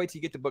 "Oh, you gotta wait till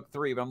you get to book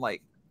 3," but I'm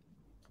like,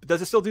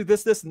 does it still do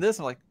this, this, and this?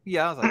 I'm like,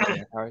 yeah. I was like,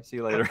 yeah, all right, see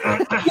you later.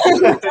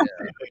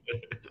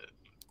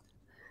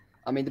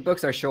 I mean, the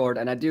books are short,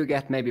 and I do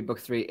get maybe book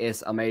 3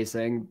 is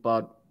amazing,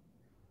 but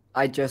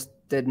I just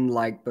didn't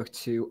like book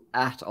 2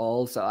 at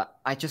all. So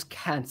I just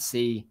can't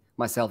see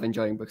myself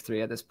enjoying book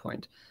 3 at this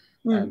point.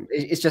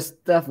 It's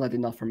just definitely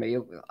not for me.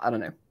 I don't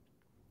know.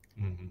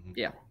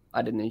 Yeah,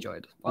 I didn't enjoy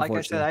it. Like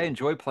I said, I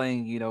enjoy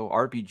playing,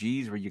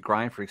 RPGs where you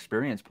grind for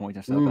experience points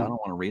and stuff. But I don't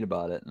want to read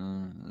about it.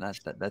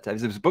 That's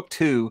it was book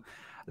 2.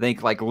 I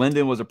think like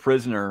Lyndon was a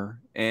prisoner,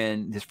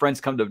 and his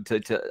friends come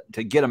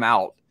to get him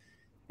out.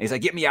 And he's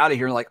like, "Get me out of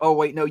here!" And like, "Oh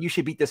wait, no, you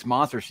should beat this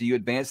monster so you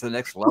advance to the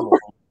next level."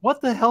 What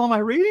the hell am I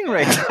reading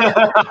right now?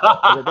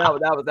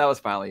 that was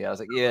finally. I was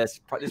like, yes,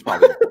 this is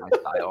probably my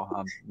style.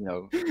 I'm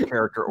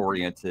character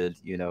oriented,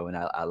 and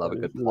I love a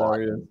good plot.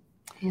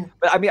 Yeah.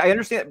 But I mean, I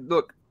understand.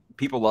 Look,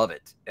 people love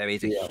it. I mean,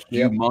 it's a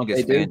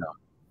humongous fandom.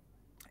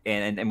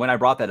 And when I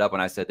brought that up,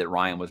 when I said that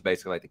Ryan was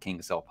basically like the king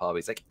of self-pub,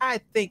 he's like,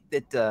 I think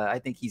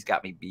he's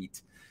got me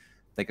beat.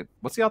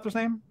 What's the author's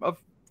name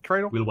of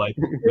Cradle? Will White.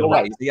 Will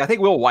White. I think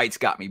Will White's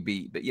got me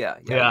beat, but yeah.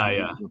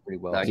 Pretty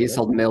well. No, he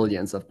sold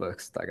millions of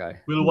books. That guy.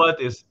 Will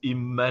White is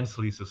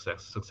immensely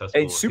successful.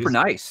 And super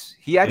nice.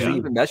 He actually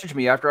even messaged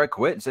me after I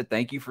quit and said,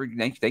 thanks for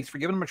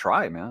giving him a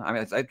try, man. I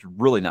mean, it's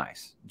really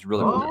nice. It's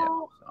really nice.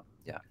 So,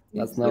 yeah,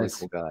 that's nice. Really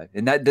cool guy.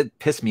 And that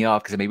pissed me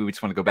off because maybe we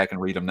just want to go back and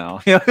read him now.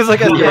 It's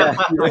like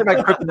my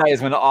kryptonite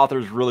is when the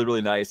author's really,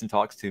 really nice and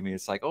talks to me.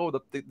 It's like, oh,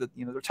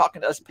 they're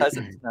talking to us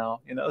peasants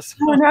now. So.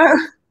 Oh no.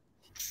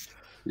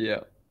 Yeah.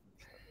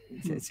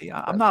 See,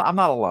 I'm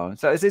not alone.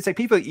 So it's like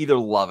people either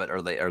love it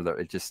or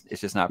it's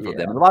just not for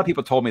them. And a lot of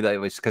people told me that it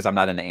was because I'm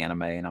not into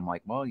anime, and I'm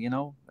like, well,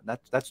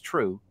 that's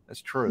true.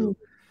 That's true.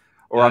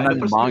 Or I'm not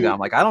into manga. I'm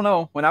like, I don't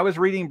know. When I was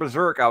reading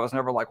Berserk, I was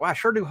never like, well, I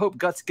sure do hope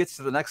Guts gets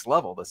to the next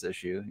level this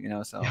issue.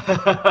 So.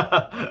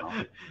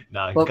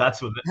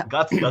 Guts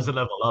doesn't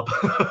level up.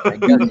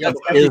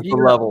 Guts is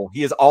the level.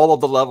 He is all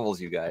of the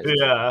levels, you guys.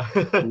 Yeah.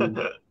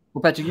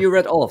 Well, Petrik, you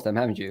read all of them,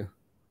 haven't you?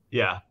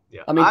 Yeah.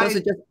 I mean,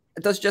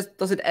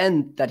 does it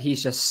end that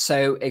he's just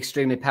so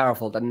extremely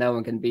powerful that no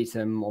one can beat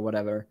him or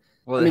whatever?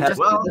 Well, it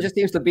just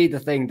seems to be the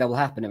thing that will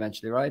happen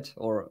eventually, right?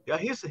 Or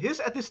he's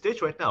at this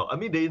stage right now. I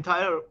mean, the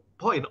entire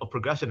point of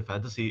progression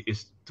fantasy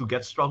is to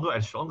get stronger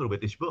and stronger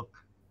with each book.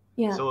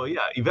 Yeah. So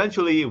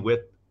eventually,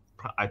 with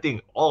I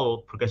think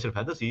all progression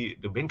fantasy,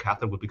 the main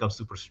character will become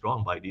super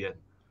strong by the end.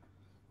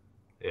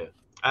 Yeah,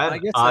 and I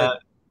guess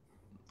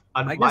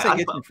I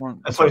get you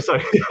from.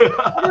 Sorry.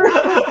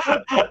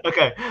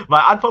 Okay,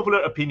 my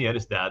unpopular opinion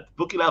is that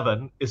Book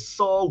 11 is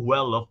so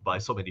well loved by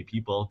so many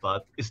people,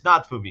 but it's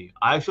not for me.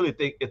 I actually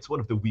think it's one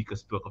of the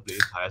weakest book of the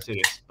entire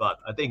series. But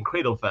I think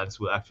Cradle fans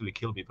will actually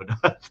kill me for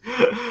that.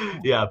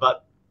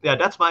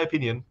 That's my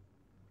opinion.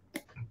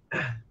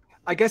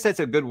 I guess that's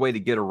a good way to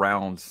get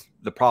around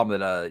the problem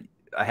that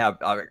I have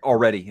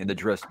already in the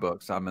Drift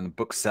books. I'm in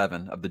book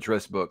 7 of the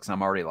Drift books.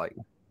 I'm already like,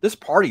 this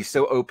party's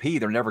so OP,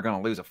 they're never going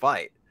to lose a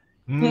fight.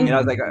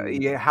 Like,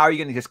 how are you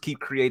going to just keep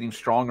creating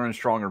stronger and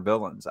stronger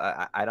villains?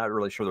 I'm not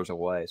really sure there's a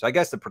way. So I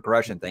guess the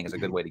progression thing is a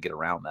good way to get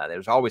around that.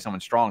 There's always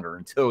someone stronger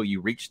until you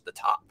reach the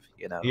top,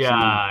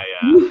 Yeah.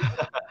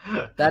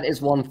 That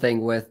is one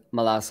thing with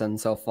Malazan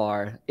so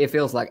far. It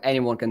feels like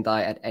anyone can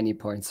die at any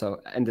point. So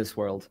in this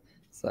world,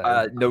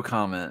 no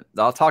comment.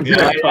 I'll talk to you.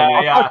 I'll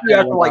talk to you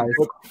after like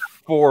book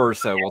 4 or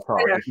so. We'll talk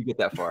if you get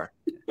that far.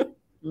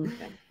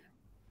 Okay.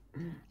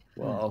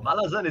 Wow.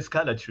 Malazan is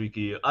kind of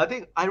tricky. I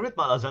think I read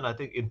Malazan, I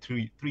think, in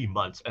three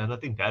months, and I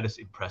think that is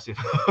impressive.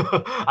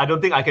 I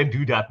don't think I can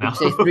do that now.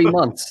 Did you say 3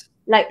 months?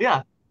 Like,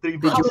 Yeah, 3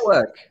 Did months. you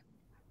work?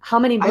 how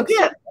many I books?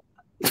 did.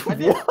 I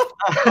did.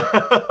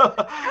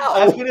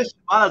 I finished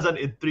Malazan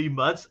in 3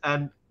 months,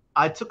 and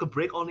I took a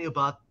break only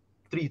about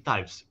 3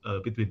 times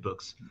between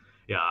books.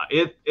 Yeah,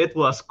 it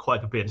was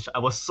quite a binge. I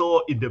was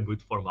so in the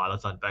mood for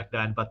Malazan back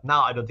then, but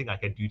now I don't think I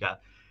can do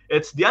that.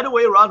 It's the other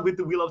way around with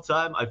the Wheel of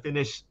Time. I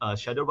finished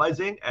Shadow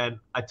Rising, and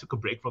I took a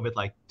break from it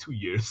like 2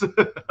 years.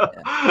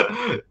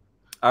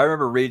 I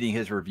remember reading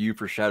his review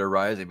for Shadow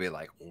Rising and being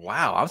like,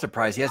 wow, I'm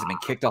surprised he hasn't been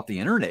kicked off the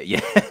internet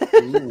yet.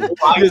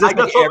 I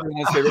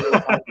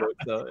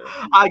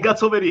got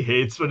so many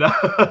hates for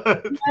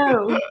that.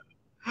 No.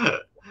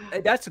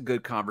 That's a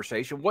good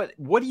conversation. What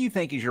do you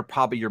think is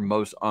probably your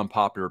most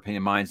unpopular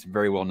opinion? Mine's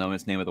very well known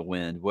as Name of the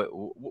Wind.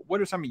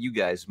 What are some of you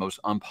guys' most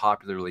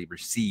unpopularly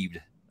received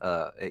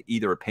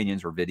either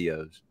opinions or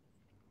videos?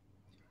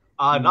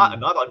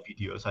 Not on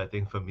videos, I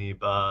think, for me,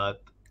 but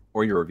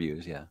or your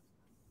reviews, yeah.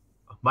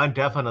 Mine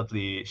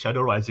definitely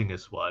Shadow Rising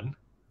is one.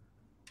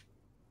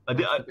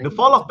 The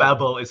Fall of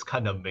Babel is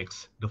kind of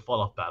mixed. The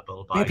Fall of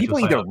Babel. Man, people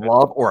either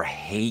love or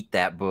hate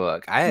that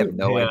book. I have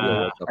no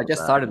idea. I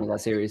just started with that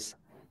series.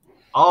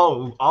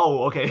 Oh,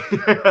 okay.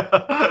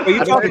 Are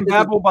you talking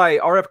Babel by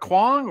R.F.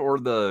 Kuang or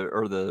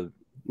the?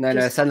 No,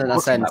 Ascend and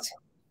Ascent.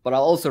 But I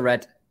also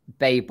read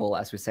Babel,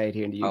 as we say it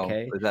here in the UK.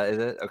 Is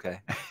it? Okay.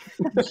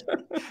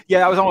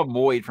 Yeah, I was on with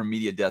Moyd from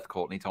Media Death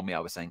Cult, and he told me I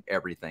was saying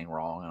everything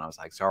wrong, and I was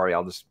like, sorry,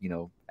 I'll just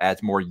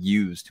add more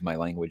U's to my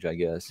language, I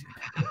guess.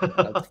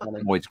 That's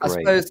funny. Moyd's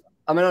great. I suppose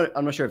I'm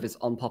not sure if it's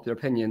unpopular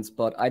opinions,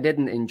 but I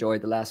didn't enjoy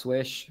The Last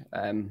Wish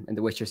in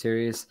the Witcher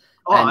series.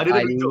 Oh, and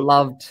I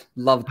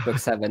loved Book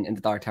 7 in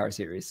the Dark Tower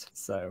series.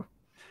 So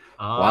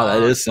wow,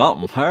 that is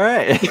something. All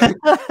right.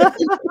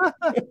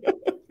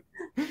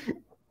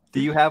 Do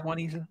you have one,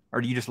 Isa?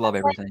 Or do you just love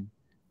everything?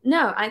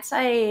 No, I'd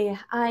say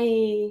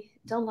I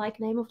don't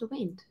like Name of the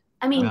Wind.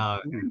 I mean, I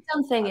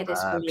don't think it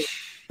is for me.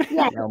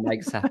 Yeah. No,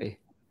 Mike's happy.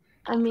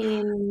 I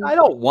mean, I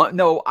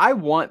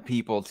want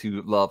people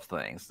to love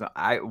things.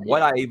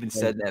 What I even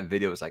said in that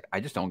video was like, I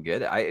just don't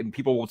get it. And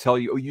people will tell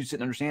you, oh, you just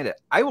didn't understand it.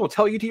 I will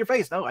tell you to your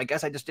face, no, I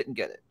guess I just didn't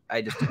get it.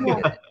 I just didn't get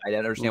it. I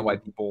didn't understand why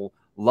people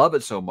love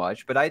it so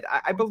much. But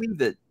I believe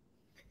that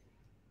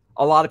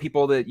a lot of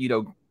people that,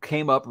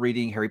 came up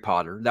reading Harry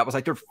Potter, that was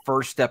like their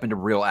first step into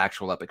real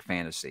actual epic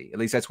fantasy. At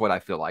least that's what I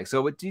feel like.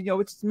 So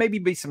it's maybe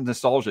be some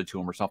nostalgia to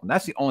them or something.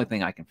 That's the only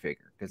thing I can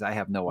figure, because I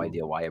have no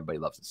idea why everybody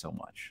loves it so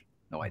much.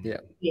 No idea.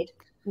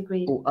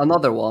 Agreed. Ooh,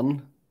 another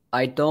one.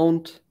 I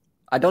don't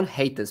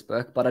hate this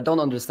book, but I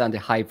don't understand the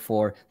hype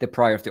for The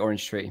Prior of the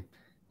Orange Tree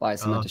by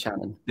Samantha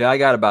Shannon. Yeah, I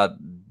got about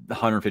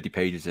 150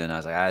 pages in. I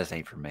was like, this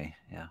ain't for me.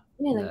 Yeah.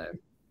 Really? No.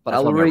 But I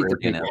will read the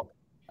prequel,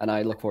 and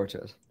I look forward to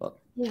it. But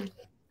yeah,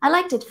 I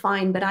liked it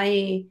fine, but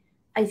I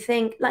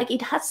think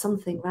it had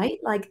something, right?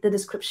 Like the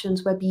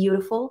descriptions were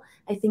beautiful.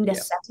 I think the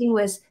setting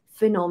was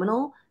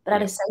phenomenal, but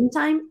at the same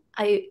time,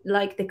 I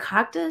like the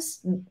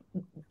characters.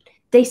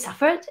 They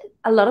suffered.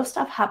 A lot of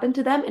stuff happened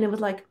to them, and it was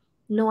like,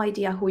 no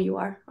idea who you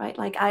are, right?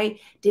 Like I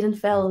didn't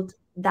felt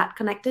that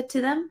connected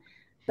to them,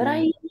 but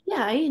I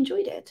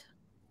enjoyed it.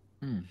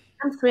 I'm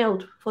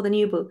thrilled for the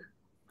new book.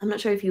 I'm not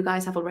sure if you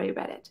guys have already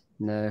read it.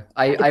 No,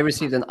 I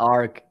received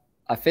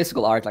a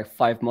physical arc like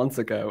 5 months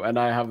ago, and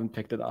I haven't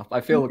picked it up. I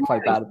feel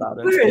quite bad about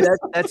it.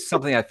 That's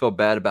something I feel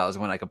bad about, is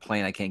when I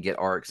complain I can't get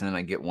arcs, and then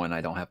I get one,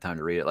 I don't have time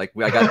to read it. Like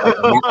I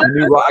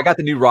got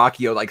the new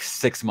Rockio like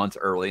 6 months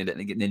early, and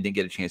didn't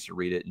get a chance to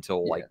read it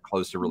until like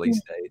close to release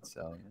date.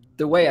 So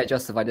the way I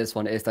justify this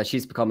one is that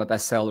she's become a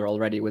bestseller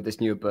already with this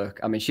new book.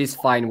 I mean, she's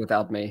fine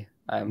without me.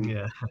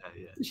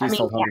 She's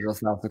sold hundreds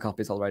of thousands of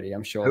copies already,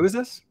 I'm sure. Who is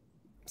this?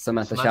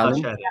 Samantha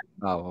Shannon.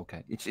 Oh,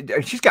 okay.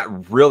 She's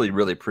got really,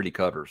 really pretty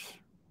covers.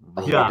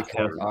 The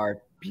covers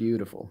are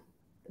beautiful.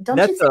 She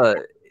used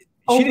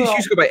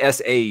to go by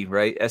SA,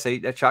 right? SA.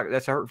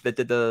 That's her that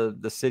did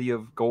the City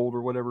of Gold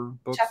or whatever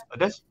books.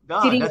 That's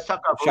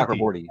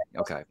Chakraborty.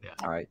 Okay. Yeah.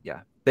 All right.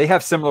 Yeah. They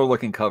have similar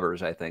looking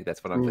covers. I think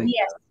that's what I'm thinking.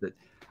 Yes.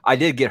 I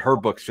did get her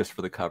books just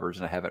for the covers,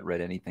 and I haven't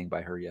read anything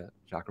by her yet.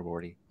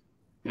 Chakraborty.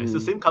 Yeah, it's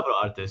the same cover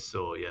artist,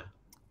 so yeah.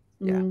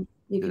 Yeah.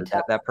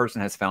 That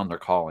person has found their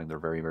calling. They're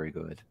very, very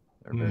good.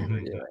 They're very,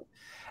 very good.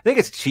 I think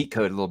it's cheat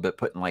code a little bit,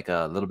 putting like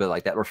a little bit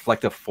like that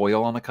reflective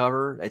foil on the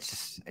cover. It's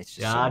just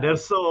they're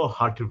so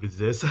hard to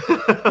resist.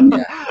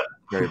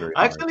 Very, very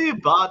I actually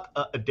bought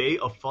A Day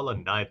of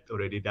Fallen Night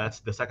already. That's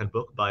the second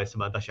book by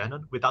Samantha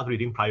Shannon, without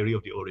reading Priory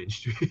of the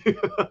Orange Tree.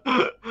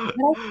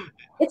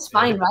 It's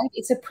fine, right?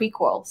 It's a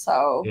prequel,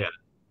 so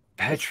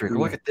Petrik,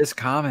 look at this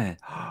comment.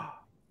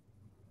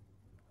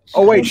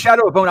 Oh wait,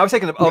 Shadow of Bone. I was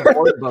thinking of Bone.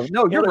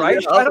 No, you're right.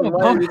 Shadow of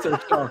Bone.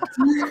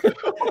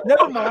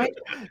 Never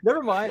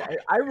mind.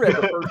 I read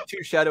the first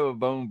 2 Shadow of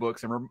Bone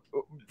books, and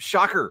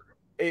shocker,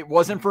 it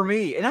wasn't for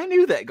me. And I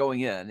knew that going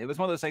in. It was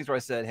one of those things where I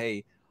said,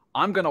 "Hey,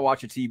 I'm going to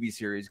watch a TV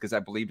series because I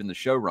believed in the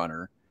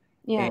showrunner."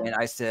 Yeah. And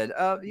I said,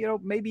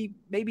 maybe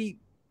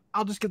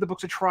I'll just give the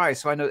books a try.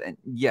 So I know, and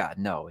yeah,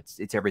 no,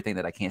 it's everything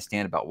that I can't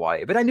stand about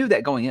YA. But I knew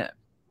that going in.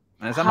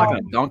 And I'm not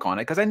going to dunk on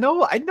it because I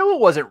know it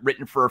wasn't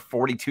written for a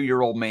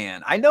 42-year-old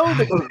man. I know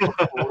that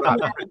it's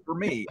not written for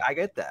me. I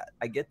get that.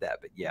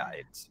 But yeah,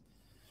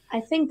 I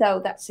think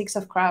though that Six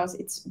of Crows,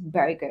 it's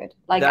very good.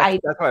 Like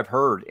that's what I've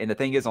heard. And the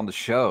thing is, on the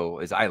show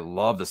is I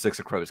love the Six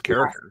of Crows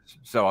characters. Yes.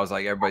 So I was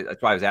like, everybody.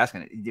 That's why I was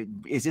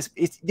asking.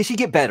 Did she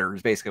get better?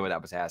 Is basically what I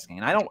was asking.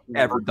 And I don't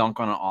ever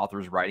dunk on an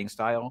author's writing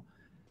style.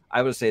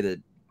 I would say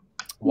that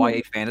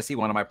YA fantasy,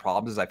 one of my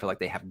problems is I feel like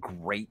they have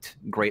great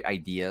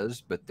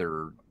ideas, but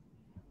their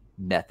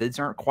methods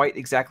aren't quite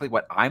exactly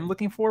what I'm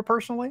looking for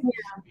personally.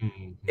 Yeah.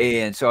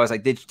 And so I was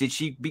like, did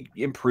she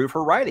improve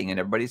her writing? And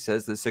everybody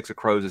says the Six of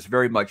Crows is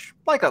very much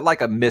like a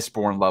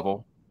Mistborn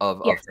level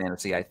of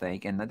fantasy, I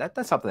think. And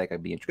that's something that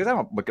could be interesting, because I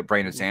don't look at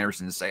Brandon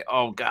Sanderson and say,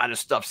 oh God, this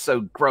stuff's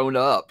so grown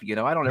up. You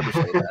know, I don't ever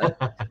say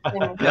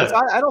that. So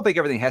I don't think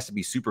everything has to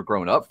be super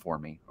grown up for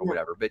me or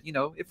whatever. But you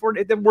know, if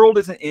the world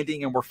isn't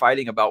ending and we're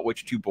fighting about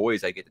which two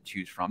boys I get to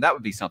choose from, that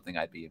would be something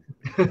I'd be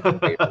in favor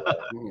of,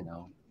 you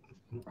know.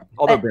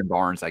 Although Ben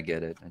Barnes, I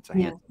get it. It's a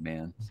handsome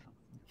man. So.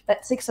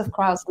 That Six of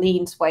Crows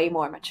leans way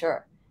more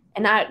mature.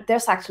 And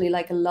there's actually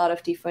like a lot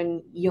of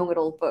different young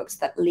adult books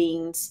that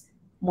leans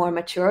more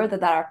mature,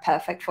 that are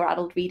perfect for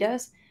adult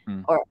readers,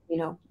 or, you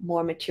know,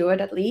 more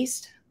matured at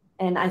least.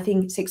 And I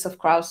think Six of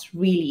Crows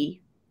really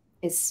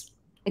is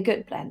a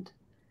good blend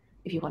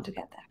if you want to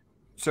get there.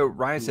 So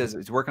Ryan says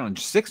he's working on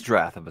 6th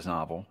draft of his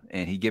novel,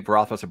 and he'd give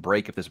Rothfuss a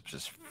break if this was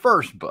his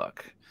first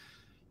book.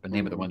 The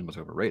name of the one was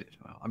overrated.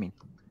 Well, I mean,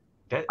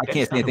 I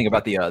can't say anything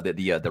about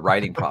the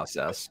writing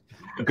process.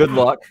 Good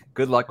luck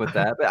with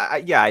that. But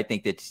I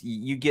think that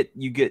you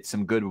get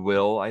some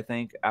goodwill, I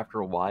think, after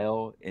a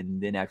while, and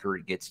then after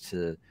it gets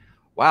to,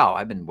 wow,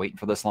 I've been waiting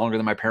for this longer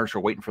than my parents were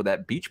waiting for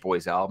that Beach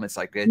Boys album. It's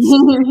like it's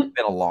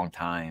been a long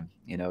time.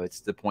 You know, it's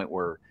the point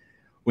where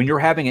when you're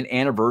having an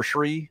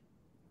anniversary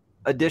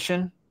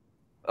edition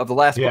of the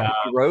last book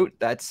you wrote,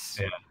 that's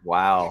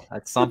wow,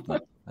 that's something.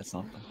 That's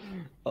something.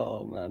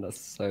 Oh man, that's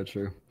so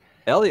true.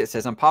 Elliot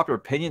says, unpopular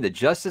opinion, the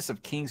Justice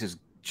of Kings is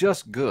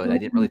just good. I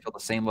didn't really feel the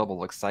same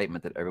level of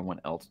excitement that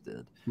everyone else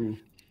did.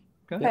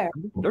 Okay.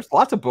 There's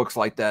lots of books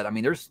like that. I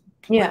mean, there's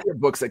plenty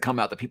of books that come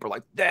out that people are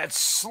like, that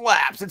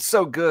slaps. It's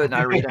so good. And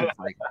I read it.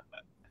 Like,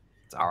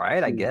 it's all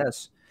right, I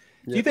guess.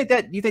 Do you think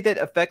that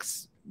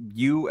affects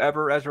you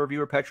ever as a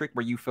reviewer, Petrik,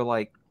 where you feel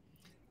like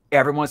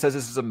everyone says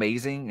this is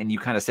amazing and you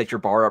kind of set your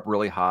bar up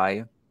really high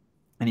and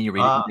then you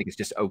read it and you think it's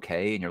just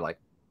okay and you're like,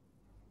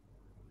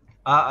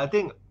 I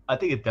think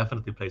it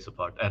definitely plays a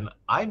part, and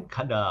I'm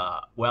kind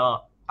of,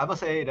 well, I must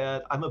say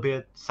that I'm a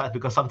bit sad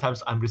because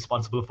sometimes I'm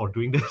responsible for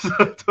doing this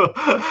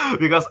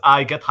because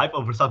I get hype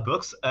over some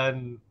books,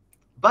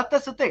 but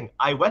that's the thing.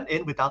 I went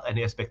in without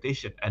any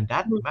expectation, and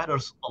that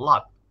matters a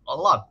lot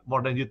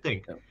more than you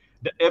think.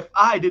 If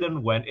I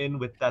didn't went in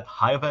with that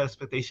high of an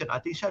expectation, I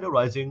think Shadow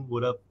Rising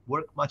would have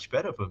worked much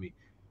better for me.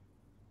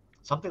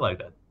 Something like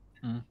that.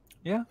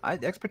 Yeah,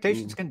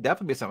 expectations can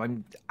definitely be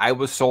something. I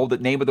was sold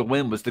that Name of the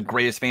Wind was the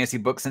greatest fantasy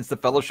book since The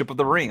Fellowship of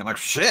the Ring. I'm like,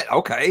 shit,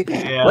 okay,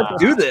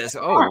 let's do this.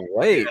 Oh,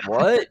 wait,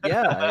 what?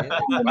 Yeah.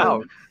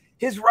 Wow.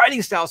 His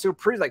writing style is so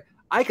pretty. Like,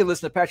 I could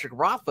listen to Petrik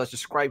Rothfuss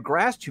describe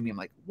grass to me. I'm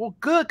like, well,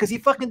 good, because he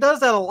fucking does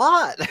that a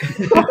lot.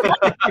 You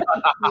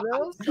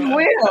know?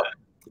 So,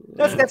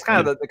 that's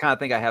kind of the kind of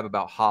thing I have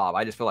about Hobb.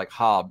 I just feel like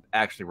Hobb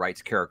actually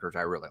writes characters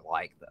I really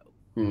like,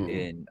 though.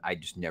 And I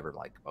just never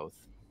liked both.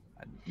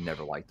 I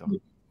never liked them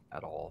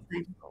at all.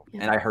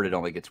 And I heard it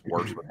only gets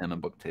worse with him in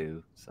book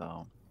 2.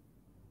 So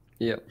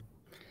yeah.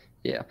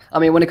 I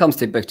mean, when it comes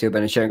to booktube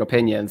and sharing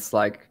opinions,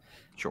 like,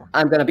 sure,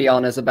 I'm gonna be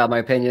honest about my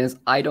opinions.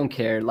 I don't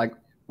care. Like,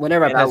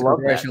 whenever I post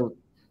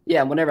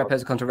whenever I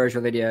post a controversial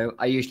video,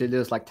 I usually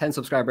lose like 10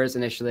 subscribers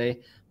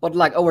initially, but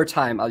like over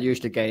time, I'll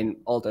usually gain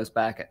all those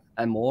back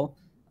and more.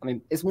 I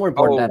mean, it's more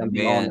important that I'm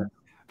being honest.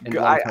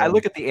 I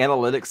look at the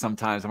analytics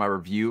sometimes on my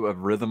review of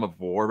Rhythm of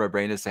War by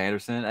Brandon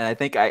Sanderson, and I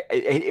think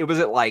it was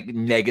at like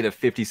negative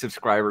 50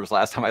 subscribers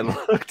last time I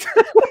looked.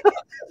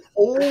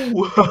 I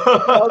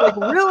was like,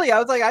 really? I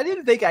was like, I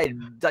didn't think I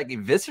like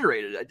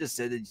eviscerated. I just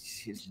said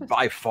it's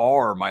by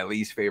far my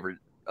least favorite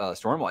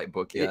Stormlight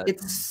book yet.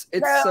 It's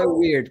so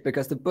weird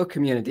because the book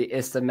community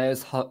is the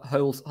most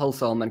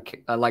wholesome and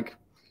like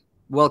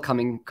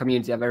welcoming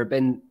community I've ever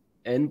been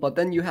in, but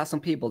then you have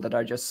some people that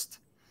are just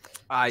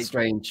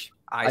strange.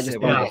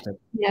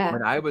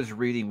 When I was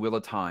reading Wheel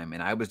of Time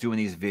and I was doing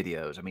these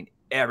videos, I mean,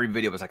 every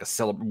video was like a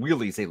celebration.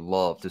 Really, they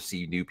love to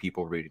see new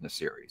people reading the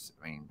series.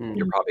 I mean,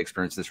 you're probably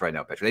experiencing this right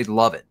now, Petrik. They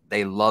love it.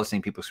 They love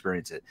seeing people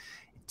experience it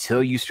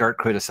until you start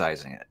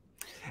criticizing it.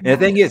 And the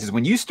thing is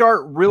when you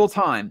start Wheel of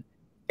Time,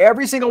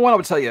 every single one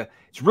will tell you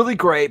it's really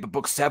great, but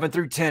books 7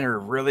 through 10 are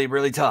really,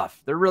 really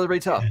tough. They're really,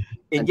 really tough.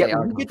 And yet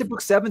when you get to book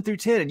 7 through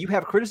 10 and you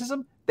have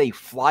criticism, they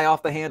fly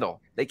off the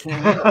handle. They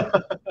can't handle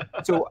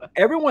it. So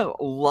everyone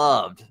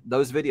loved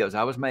those videos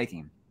I was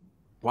making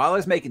while I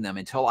was making them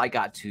until I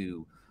got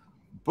to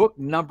book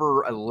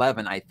number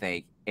 11, I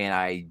think, and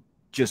I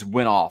just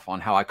went off on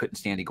how I couldn't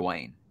stand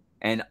Egwene.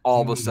 And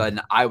all of a sudden,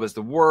 I was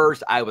the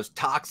worst. I was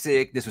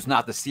toxic. This was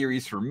not the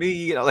series for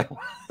me. And I'm like,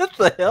 what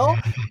the hell?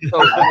 So,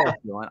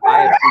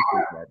 I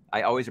appreciate that.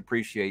 I always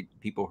appreciate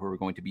people who are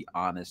going to be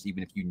honest,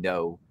 even if you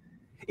know.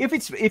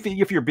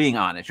 If you're being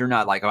honest, you're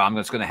not like, oh, I'm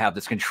just going to have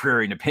this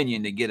contrarian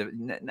opinion to get it.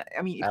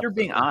 I mean, if you're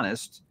being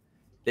honest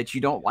that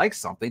you don't like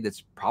something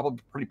that's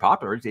probably pretty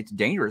popular, it's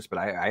dangerous. But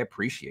I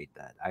appreciate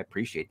that. I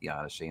appreciate the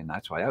honesty, and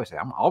that's why I always say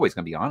I'm always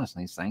going to be honest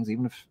in these things,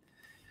 even if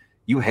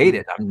you hate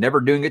it. I'm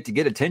never doing it to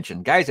get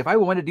attention. Guys, if I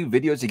wanted to do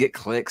videos to get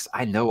clicks,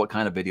 I know what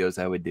kind of videos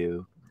I would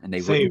do. And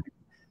they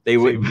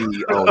wouldn't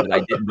be, oh, I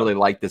didn't really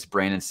like this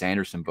Brandon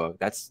Sanderson book.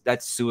 That's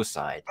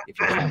suicide if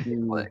you're trying to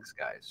get clicks,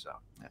 guys. So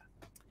yeah.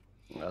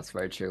 That's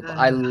very true. But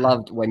I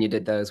loved when you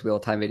did those Wheel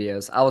of Time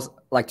videos. I was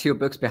like 2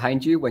 books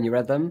behind you when you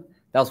read them.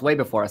 That was way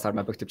before I started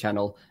my booktube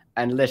channel.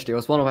 And literally, it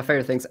was one of my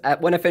favorite things.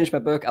 When I finished my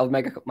book, I would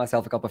make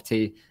myself a cup of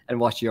tea and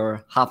watch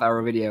your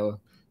half-hour video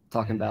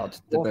talking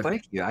about the book.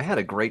 Thank you. I had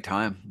a great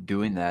time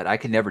doing that. I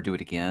could never do it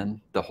again.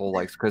 The whole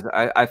because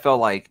I felt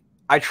like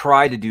I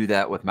tried to do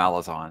that with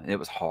Malazan, and it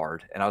was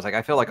hard. And I was like,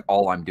 I feel like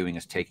all I'm doing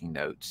is taking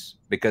notes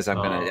because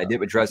I did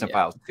with Dresden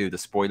Files too, the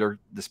spoiler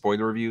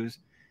reviews.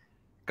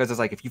 Because it's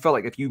like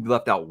if you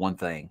left out one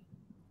thing,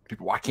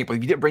 people, I can't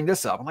believe you didn't bring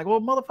this up. I'm like,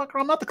 well, motherfucker,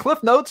 I'm not the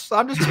Cliff Notes.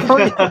 I'm just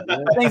telling you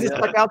things that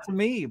stuck out to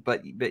me.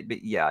 But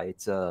yeah,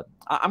 it's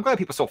I'm glad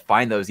people still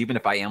find those, even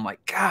if I am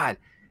like, God,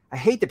 I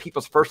hate that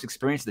people's first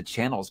experience of the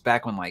channel is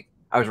back when like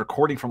I was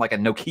recording from like a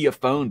Nokia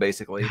phone,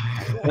 basically,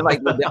 and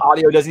like the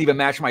audio doesn't even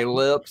match my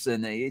lips,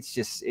 and it's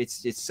just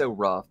it's so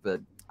rough.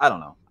 But I don't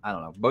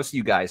know. Most of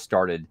you guys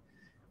started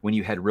when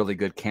you had really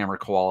good camera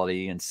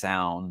quality and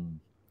sound.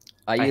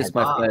 I used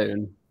my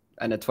phone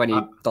and a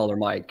 $20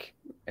 mic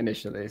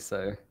initially,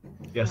 so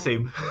yeah,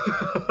 same.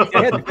 I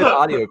had good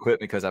audio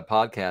equipment because I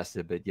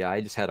podcasted, but yeah,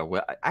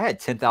 I had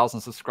 10,000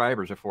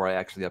 subscribers before I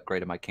actually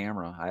upgraded my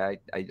camera. I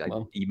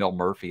emailed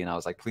Murphy and I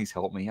was like, please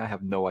help me. I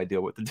have no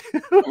idea what to do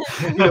with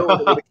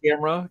the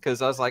camera,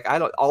 because I was like,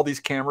 all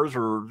these cameras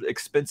are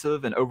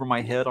expensive and over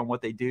my head on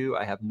what they do.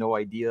 I have no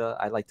idea.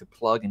 I like to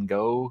plug and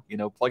go,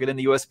 plug it in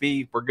the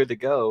USB. We're good to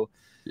go.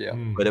 Yeah.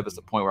 But it was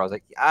the point where I was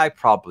like, I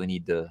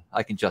probably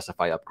I can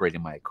justify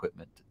upgrading my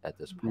equipment at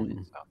this point.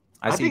 So.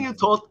 I think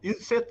you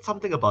said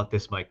something about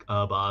this, Mike,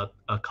 about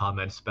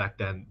comments back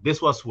then.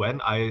 This was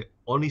when I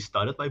only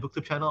started my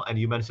booktube channel, and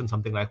you mentioned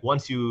something like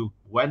once you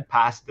went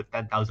past the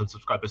 10,000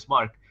 subscribers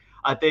mark,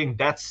 I think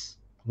that's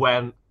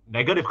when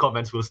negative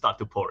comments will start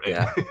to pour in.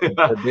 Yeah,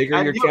 the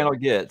bigger your channel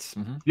gets.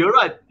 Mm-hmm. You're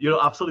right.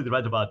 You're absolutely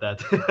right about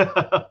that.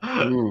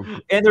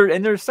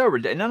 And they're so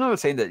ridiculous. And I'm not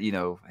saying that,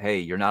 hey,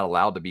 you're not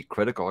allowed to be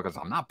critical, because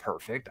I'm not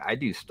perfect. I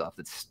do stuff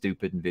that's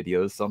stupid in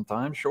videos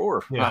sometimes.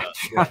 Sure. Yeah.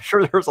 I'm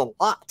sure there's a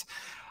lot.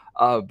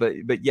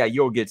 But yeah,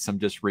 you'll get some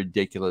just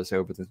ridiculous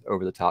over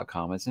the top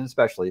comments, and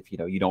especially if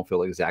you don't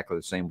feel exactly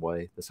the same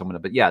way as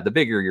someone. But yeah, the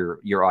bigger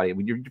your audience,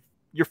 when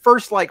your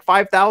first like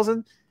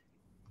 5,000,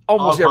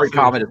 almost every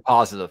comment is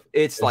positive.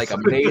 It's like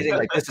amazing.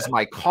 Like, this is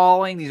my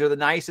calling. These are the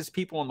nicest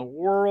people in the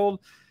world.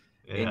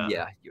 Yeah. And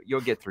yeah,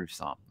 you'll get through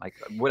some. Like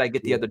what I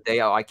get the other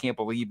day, I can't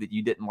believe that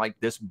you didn't like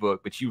this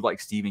book, but you like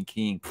Stephen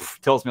King.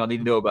 Tells me I need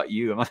to know about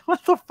you. I'm like,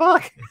 what the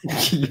fuck?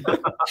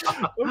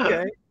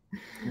 Okay.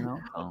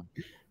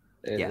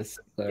 Yes,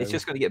 it's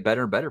just going to get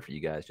better and better for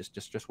you guys.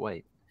 Just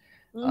wait.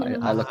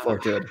 I look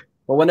forward to it.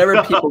 But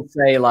whenever people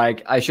say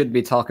like I should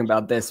be talking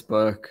about this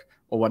book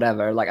or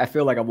whatever, like I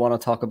feel like I want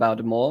to talk about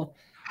it more.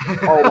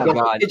 Oh my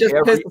God! It just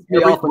pisses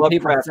me off when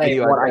people say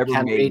what I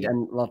can read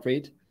and not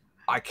read.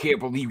 I can't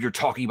believe you're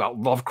talking about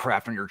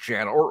Lovecraft on your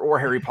channel or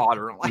Harry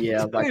Potter. Like,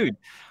 yeah, dude,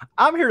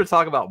 I'm here to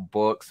talk about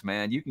books,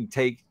 man. You can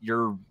take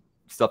your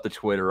stuff to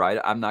Twitter. I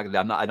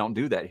don't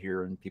do that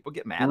here, and people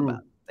get mad about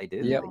it. They do.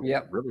 Yeah, they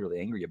get really, really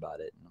angry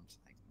about it.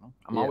 And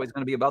I'm always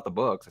going to be about the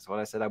books. That's what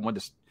I said. I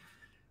wanted to.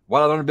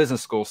 What I learned in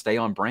business school, stay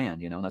on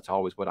brand. That's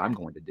always what I'm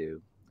going to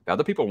do. If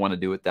other people want to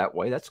do it that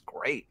way, that's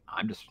great.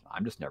 I'm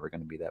just never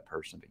going to be that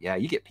person. But yeah,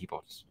 you get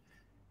people just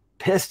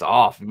pissed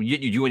off.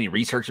 You do any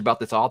research about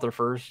this author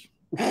first?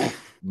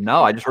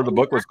 No, I just heard the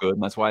book was good,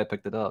 and that's why I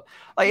picked it up.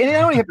 Like, and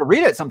I don't even have to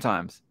read it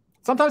sometimes.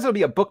 Sometimes it'll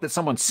be a book that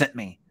someone sent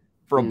me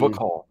for a book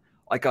haul,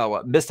 like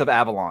Mist of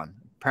Avalon.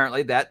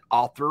 Apparently, that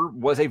author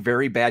was a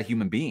very bad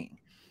human being.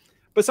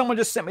 But someone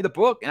just sent me the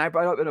book, and I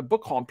brought it up in a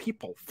book haul, and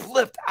people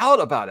flipped out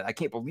about it. I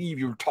can't believe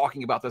you were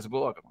talking about this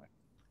book. I'm like,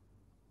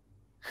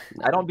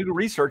 I don't do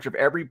research of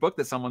every book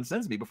that someone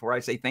sends me before I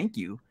say thank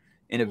you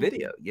in a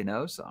video,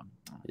 So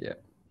yeah.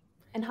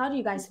 And how do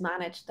you guys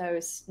manage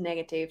those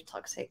negative,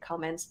 toxic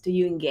comments? Do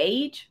you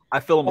engage? I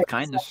fill them with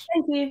kindness.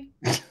 Thank you.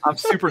 I'm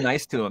super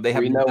nice to them. They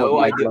have no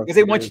idea, because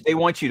they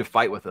want you to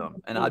fight with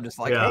them. And I'm just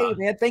like, hey,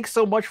 man, thanks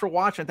so much for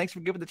watching. Thanks for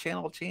giving the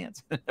channel a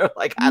chance. And they're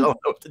like, I don't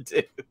know what to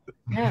do.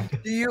 Yeah.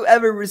 Do you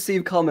ever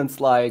receive comments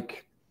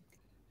like,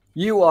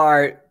 you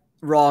are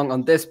wrong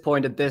on this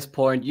point at this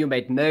point, you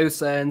made no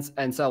sense,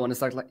 and so on?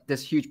 It's like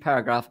this huge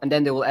paragraph, and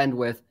then they will end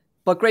with,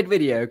 but great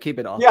video, keep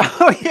it on. Yeah,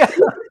 yeah.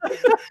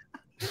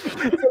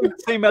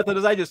 Same method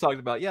as I just talked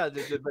about. Yeah,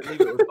 but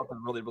maybe it was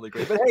something really, really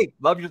great. But hey,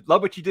 love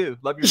what you do.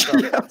 Love your stuff.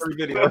 Every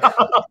video.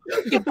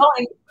 Keep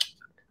going.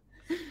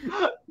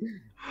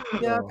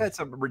 Yeah, I've had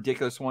some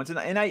ridiculous ones,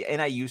 and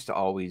I used to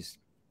always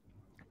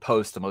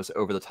post the most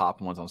over the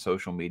top ones on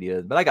social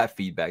media, but I got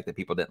feedback that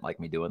people didn't like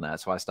me doing that,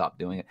 so I stopped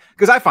doing it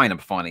because I find them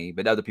funny.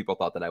 But other people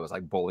thought that I was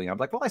like bullying. I'm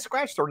like, well, I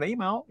scratched their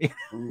name out,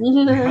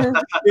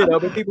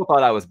 but people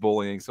thought I was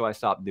bullying, so I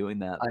stopped doing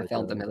that. I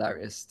found them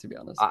hilarious, to be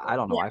honest. I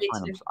don't know.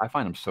 Yeah, I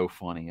find them so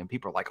funny, and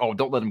people are like, oh,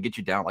 don't let them get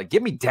you down. Like,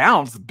 get me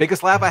down. It's the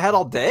biggest laugh I had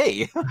all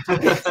day.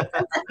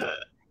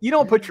 You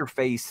don't put your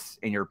face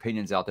and your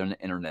opinions out there on the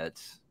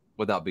internet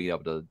without being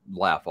able to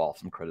laugh off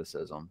some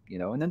criticism,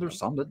 and then there's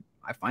some that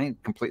I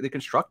find completely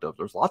constructive.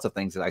 There's lots of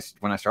things that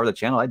when I started the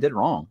channel, I did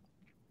wrong.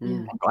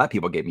 I'm glad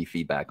people gave me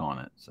feedback on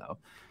it. So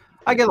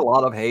I get a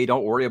lot of, hey,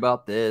 don't worry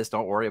about this.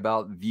 Don't worry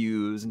about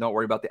views and don't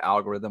worry about the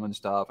algorithm and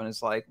stuff. And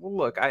it's like, well,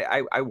 look,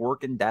 I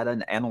work in data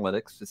and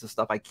analytics. It's the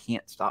stuff I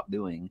can't stop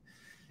doing.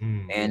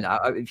 And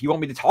if you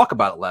want me to talk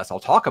about it less, I'll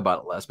talk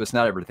about it less, but it's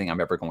not everything I'm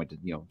ever going to,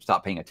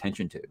 stop paying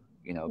attention to,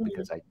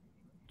 because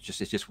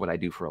it's just what I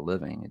do for a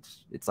living.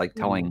 It's like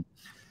telling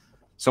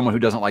someone who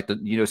doesn't like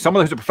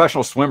someone who's a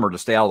professional swimmer to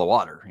stay out of the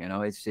water.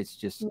 It's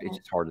just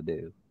hard to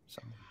do.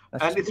 So,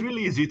 and it's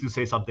really easy to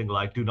say something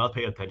like, do not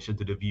pay attention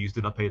to the views,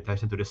 do not pay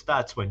attention to the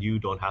stats when you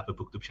don't have a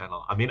BookTube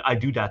channel. I mean, I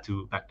do that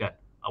too back then.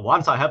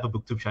 Once I have a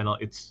BookTube channel,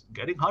 it's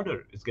getting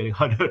harder. It's getting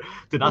harder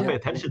to not pay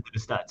attention to the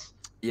stats.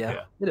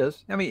 Yeah, it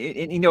is. I mean,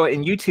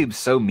 and YouTube's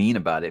so mean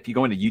about it. If you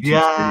go into YouTube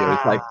Studio,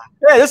 it's like,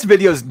 hey, this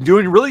video is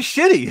doing really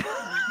shitty.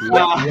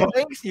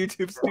 Thanks,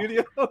 YouTube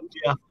Studio.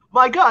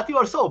 My God, you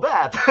are so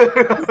bad. You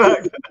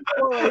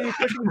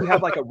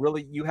have like a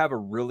really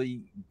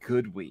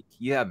good week.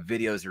 You have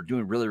videos that are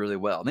doing really, really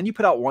well. And then you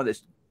put out one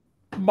that's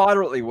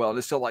moderately well. And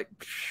it's still like,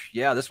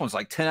 yeah, this one's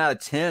like 10 out of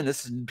 10.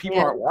 People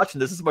aren't watching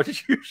this as much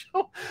as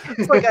usual.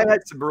 It's like I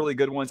had some really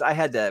good ones. I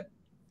had to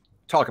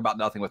talk about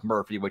nothing with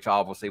Murphy, which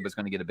obviously was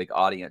going to get a big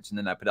audience. And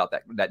then I put out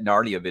that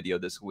Narnia video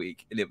this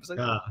week. And it was like,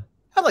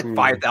 had like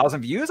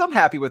 5,000 views. I'm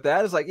happy with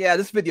that. It's like, yeah,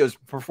 this video is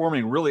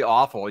performing really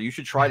awful. You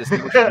should try to see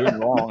what you're doing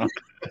wrong.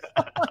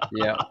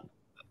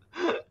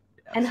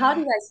 And how do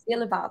you guys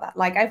feel about that?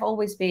 Like, I've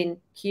always been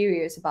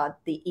curious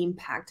about the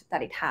impact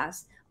that it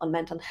has on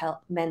mental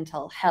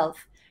health,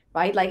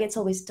 right? Like, it's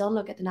always, don't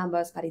look at the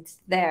numbers, but it's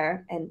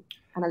there. And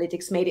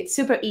analytics made it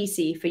super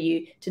easy for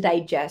you to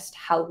digest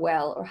how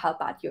well or how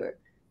bad you're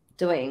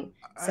doing.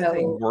 So I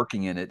think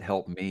working in it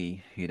helped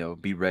me,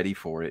 be ready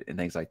for it and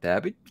things like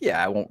that. But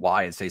yeah, I won't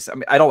lie and say I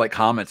mean, I don't let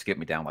comments get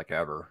me down like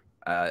ever.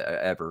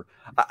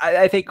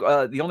 I think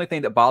the only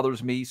thing that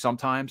bothers me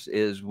sometimes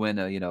is when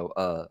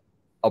a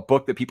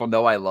book that people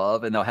know I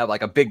love and they'll have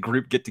like a big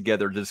group get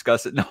together to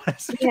discuss it. No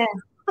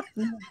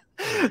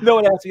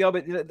one asks me,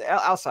 but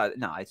outside,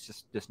 no, it's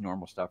just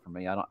normal stuff for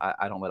me. I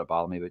don't let it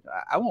bother me, but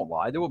I won't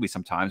lie. There will be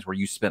some times where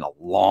you spend a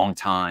long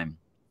time.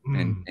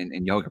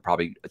 And Yoga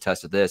probably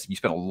attest to this. You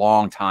spend a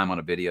long time on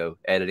a video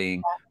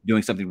editing,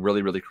 doing something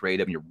really, really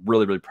creative, and you're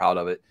really, really proud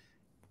of it,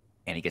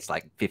 and it gets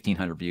like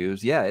 1,500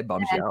 views. Yeah, it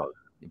bums you out.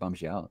 It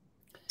bums you out.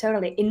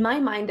 Totally. In my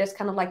mind, there's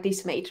kind of like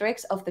this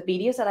matrix of the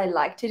videos that I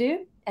like to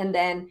do, and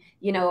then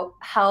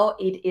how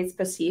it is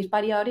perceived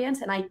by the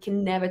audience, and I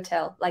can never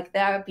tell. Like,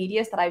 there are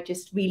videos that I've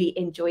just really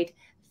enjoyed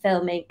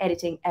filming,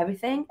 editing,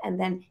 everything, and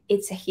then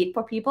it's a hit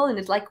for people, and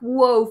it's like,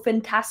 whoa,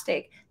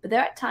 fantastic. But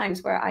there are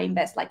times where I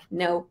invest like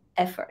no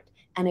effort,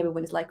 and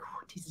everyone is like,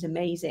 this is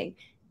amazing.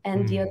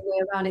 And the other way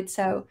around, it's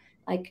so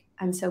like,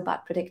 I'm so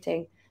bad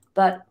predicting.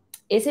 But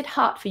is it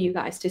hard for you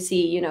guys to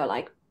see,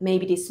 like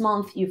maybe this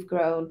month you've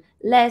grown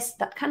less,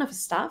 that kind of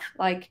stuff?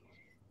 Like,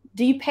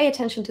 do you pay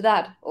attention to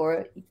that,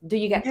 or do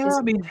you get?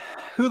 I mean,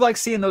 who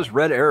likes seeing those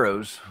red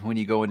arrows when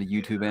you go into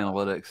YouTube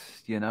analytics?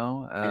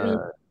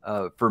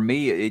 For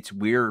me, it's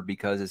weird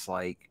because it's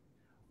like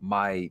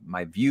my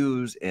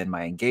views and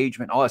my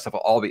engagement, all that stuff will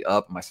all be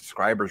up. My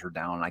subscribers are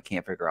down, and I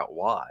can't figure out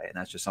why. And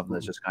that's just something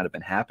that's just kind of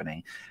been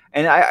happening.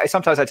 And I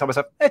sometimes I tell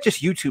myself, it's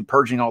just YouTube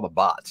purging all the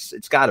bots.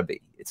 It's got to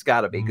be. It's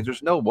got to be, because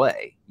there's no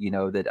way,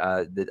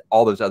 that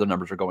all those other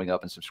numbers are going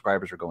up and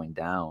subscribers are going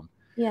down.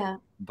 Yeah.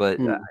 But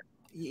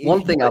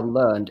one thing I've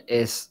learned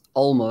is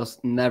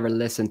almost never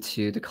listen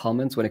to the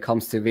comments when it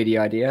comes to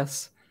video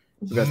ideas,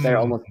 because they're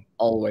almost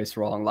always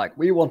wrong. Like,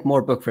 we want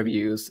more book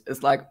reviews.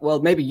 It's like,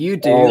 well, maybe you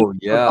do. Oh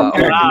yeah.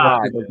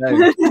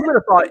 You would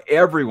have thought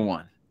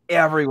everyone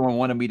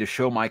wanted me to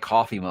show my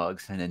coffee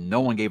mugs, and then no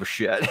one gave a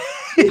shit.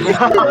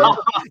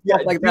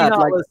 Like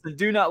that.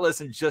 Do not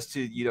listen just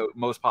to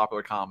most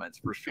popular comments,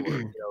 for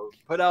sure.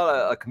 Put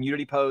out a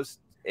community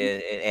post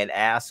and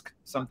ask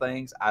some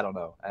things. I don't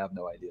know. I have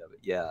no idea, but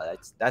yeah,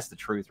 that's the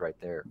truth right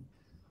there.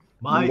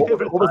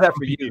 What was that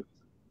for you?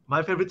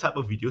 My favorite type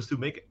of videos to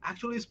make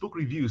actually is book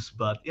reviews,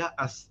 but yeah,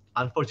 as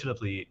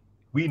unfortunately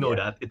we know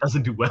that it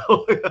doesn't do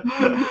well.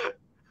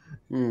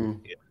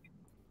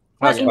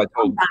 But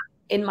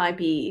it might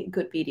be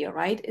good video,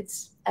 right?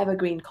 It's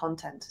evergreen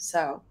content,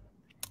 so.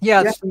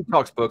 Yeah, Steve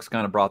Talks Books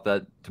kind of brought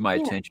that to my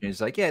attention.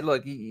 It's like, yeah,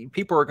 look,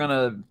 people are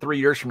gonna 3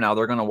 years from now,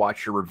 they're gonna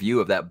watch your review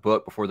of that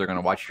book before they're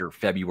gonna watch your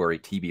February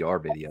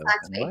TBR video.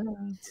 Exactly.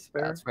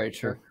 That's very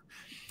true.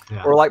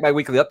 Yeah. Or like my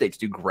weekly updates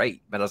do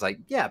great. But I was like,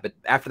 yeah, but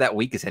after that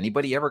week, is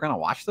anybody ever going to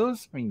watch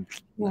those? I mean,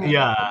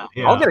 yeah.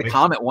 I'll get a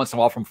comment once in a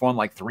while from one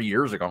like 3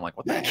 years ago. I'm like,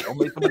 what the hell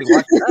made somebody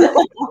watch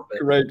that?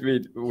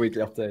 Great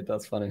weekly update.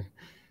 That's funny.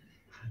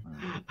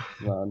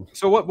 Man.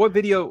 So what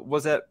video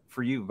was that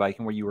for you,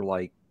 Viking, where you were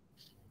like,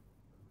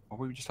 what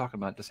were we just talking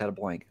about? Just had a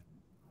blank.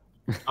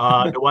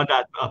 The one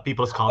that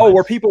people's comments. Oh,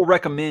 where people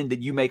recommend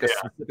that you make a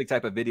specific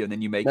type of video and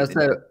then you make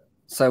it.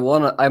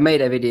 So I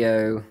made a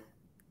video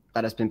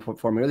that has been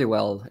performing really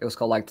well. It was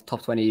called like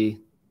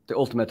the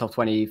ultimate top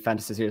 20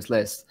 fantasy series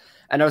list.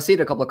 And I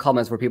received a couple of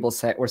comments where people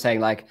were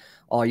saying like,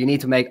 oh, you need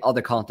to make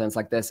other contents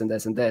like this and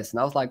this and this. And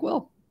I was like,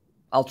 well,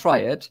 I'll try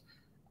it.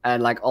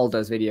 And like all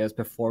those videos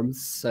performed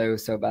so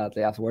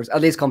badly afterwards,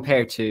 at least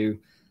compared to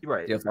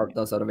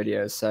those other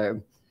videos. So,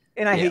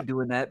 and I hate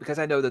doing that because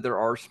I know that there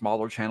are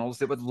smaller channels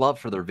that would love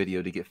for their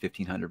video to get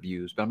 1,500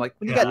 views. But I'm like,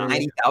 when you got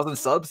 90,000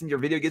 subs and your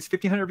video gets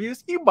 1,500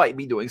 views, you might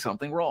be doing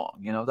something wrong.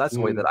 You know, that's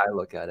the way that I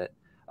look at it.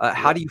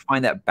 How do you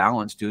find that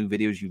balance doing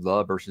videos you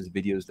love versus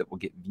videos that will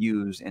get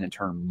views and in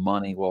turn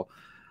money? Well,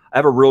 I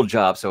have a real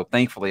job, so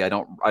thankfully I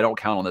don't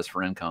count on this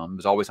for income.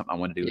 There's always something I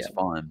want to do. It's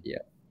fun. Yeah.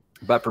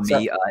 But for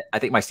me, I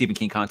think my Stephen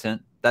King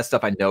content, that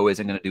stuff I know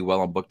isn't going to do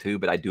well on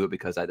BookTube, but I do it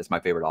because that's my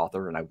favorite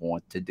author and I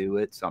want to do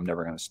it, so I'm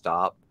never going to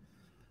stop.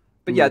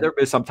 But yeah, there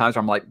is sometimes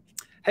where I'm like,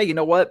 hey, you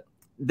know what?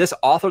 This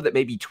author that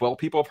maybe 12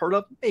 people have heard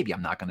of, maybe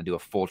I'm not going to do a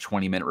full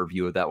 20-minute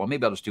review of that one.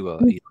 Maybe I'll just do a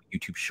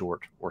YouTube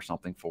short or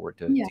something for it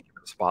to give it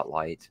a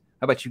spotlight.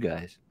 How about you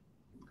guys?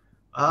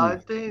 I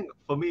think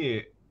for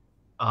me,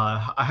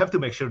 I have to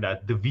make sure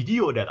that the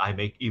video that I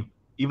make,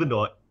 even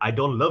though I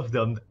don't love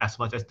them as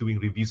much as doing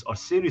reviews or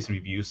series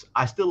reviews,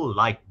 I still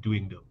like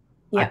doing them.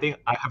 I think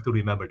I have to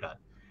remember that.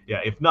 Yeah,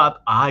 if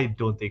not, I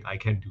don't think I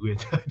can do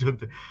it.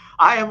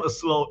 I am a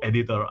slow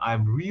editor.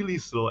 I'm really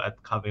slow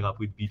at coming up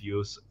with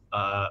videos.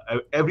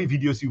 Every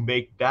videos you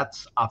make,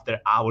 that's after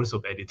hours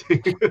of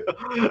editing.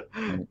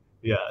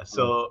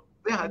 So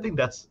I think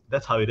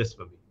that's how it is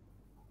for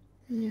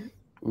me.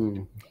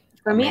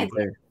 For me,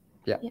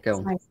 go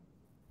on. Nice.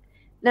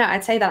 No,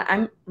 I'd say that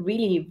I'm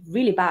really,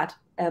 really bad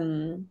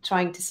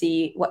trying to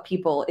see what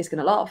people is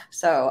gonna love.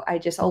 So I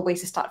just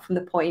always start from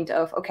the point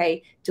of,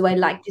 okay, do I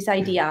like this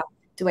idea?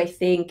 Do I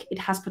think it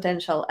has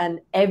potential? And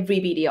every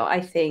video I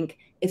think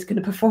is going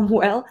to perform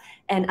well.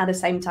 And at the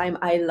same time,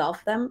 I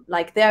love them.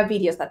 Like there are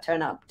videos that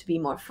turn out to be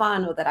more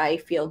fun or that I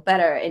feel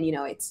better. And,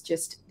 it's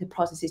just the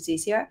process is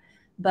easier.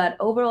 But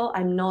overall,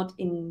 I'm not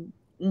in,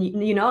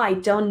 I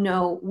don't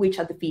know which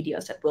are the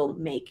videos that will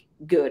make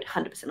good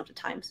 100% of the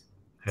times.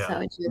 Yeah. So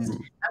it's just,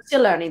 I'm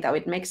still learning though.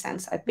 It makes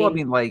sense. Well, I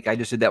mean, like I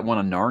just did that one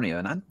on Narnia,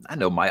 and I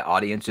know my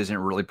audience isn't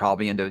really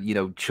probably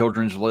into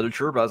children's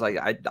literature, but I was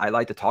like, I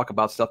like to talk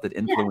about stuff that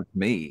influenced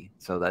me,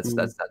 so that's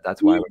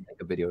why I would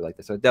make a video like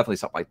this. So definitely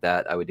something like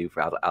that I would do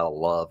out of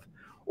love,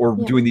 or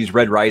doing these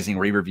Red Rising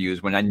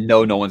re-reviews when I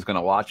know no one's going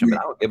to watch them, but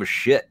I don't give a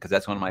shit because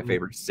that's one of my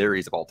favorite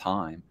series of all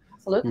time.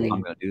 Absolutely,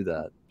 I'm going to do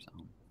that. So.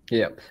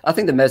 Yeah, I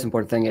think the most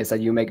important thing is that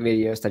you make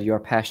videos that you're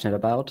passionate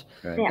about,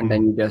 and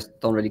then you just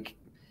don't really.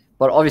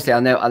 But obviously, I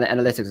know the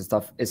analytics and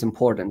stuff is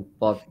important.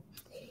 But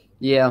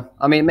yeah,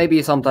 I mean,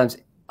 maybe sometimes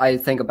I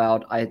think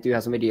about I do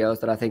have some videos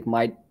that I think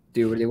might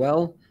do really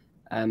well,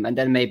 and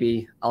then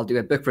maybe I'll do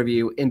a book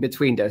review in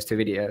between those two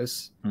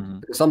videos.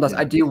 Because sometimes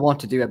I do want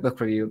to do a book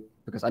review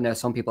because I know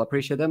some people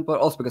appreciate them, but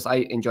also because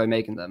I enjoy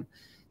making them.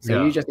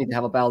 So you just need to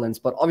have a balance.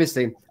 But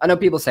obviously, I know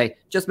people say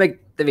just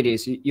make the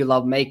videos you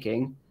love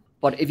making.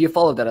 But if you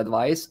follow that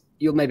advice,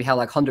 you'll maybe have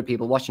like 100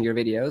 people watching your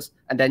videos,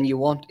 and then you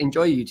won't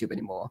enjoy YouTube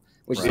anymore,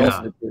 which is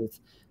also the truth.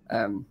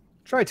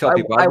 Try to tell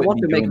people I want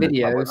to make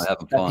videos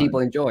that people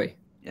enjoy.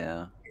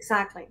 Yeah,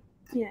 exactly.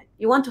 Yeah,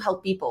 you want to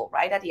help people,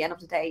 right? At the end of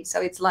the day, so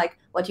it's like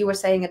what you were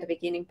saying at the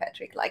beginning,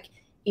 Petrik. Like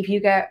if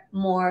you get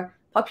more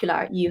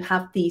popular, you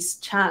have this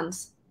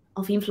chance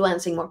of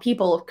influencing more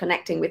people, of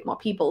connecting with more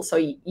people. So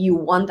you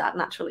want that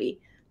naturally,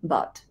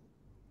 but.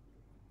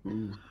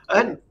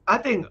 And I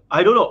think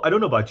I don't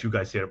know about you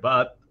guys here,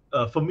 but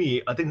for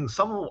me, I think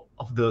some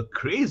of the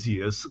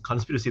craziest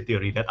conspiracy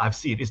theory that I've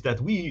seen is that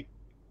we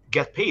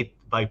get paid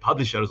by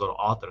publishers or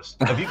authors.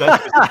 Have you guys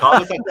seen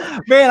comments like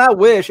that? Man, I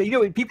wish.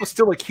 People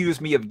still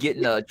accuse me of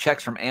getting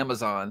checks from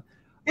Amazon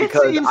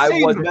because it's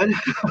insane, man.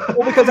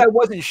 because I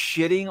wasn't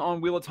shitting on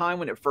Wheel of Time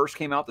when it first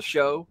came out the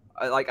show.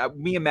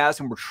 Me and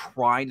Madison were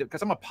trying to,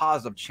 because I'm a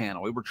positive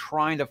channel. We were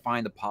trying to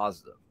find the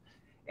positive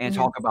and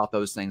talk about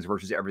those things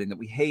versus everything that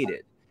we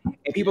hated.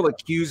 And people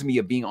accuse me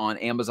of being on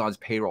Amazon's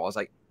payroll. I was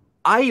like,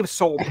 I have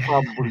sold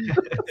probably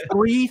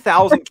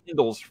 3,000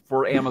 Kindles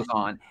for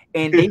Amazon,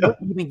 and they don't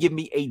even give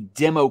me a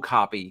demo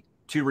copy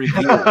to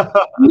review.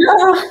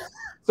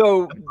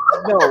 So,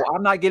 no,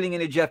 I'm not getting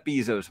any Jeff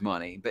Bezos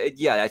money. But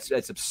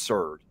that's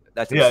absurd.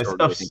 That's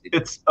absurd.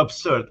 It's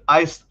absurd.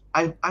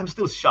 I'm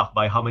still shocked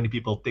by how many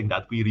people think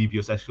that we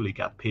reviewers actually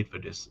got paid for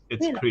this.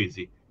 It's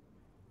crazy.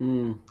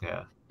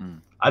 Yeah.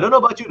 I don't know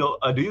about you though.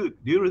 Do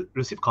you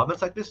receive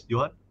comments like this,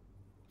 Johan?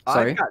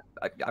 Sorry,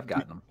 I've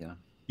gotten them. Yeah.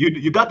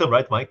 You got them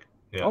right, Mike?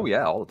 Yeah. Oh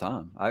yeah, all the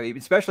time. I mean,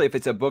 especially if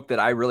it's a book that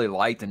I really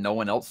liked and no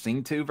one else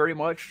seemed to very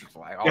much. It's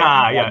like, oh, Yeah,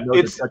 I yeah, know that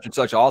it's- such and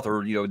such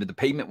author, you know, the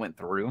payment went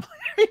through.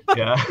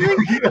 Yeah.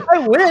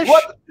 I wish.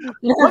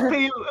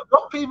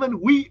 What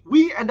payment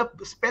we end up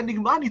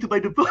spending money to buy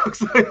the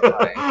books.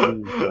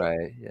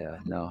 Right. Yeah.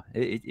 No,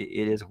 it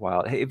is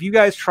wild. Hey, have you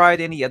guys tried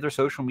any other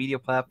social media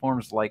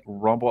platforms like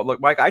Rumble?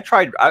 Look, Mike,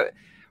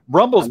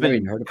 Rumble's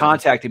been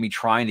contacting me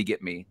trying to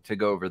get me to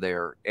go over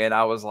there. And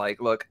I was like,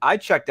 look, I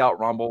checked out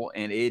Rumble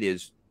and it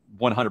is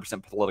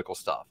 100% political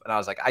stuff. And I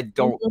was like, I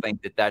don't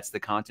think that that's the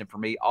content for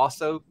me.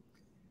 Also,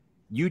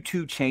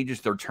 YouTube changes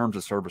their terms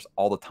of service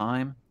all the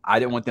time. I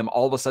didn't want them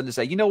all of a sudden to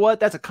say, you know what,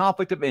 that's a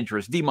conflict of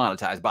interest,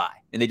 demonetized, bye.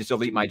 And they just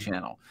delete my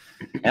channel.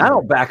 And I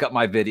don't back up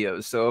my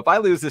videos. So if I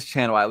lose this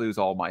channel, I lose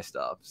all my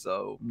stuff.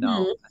 So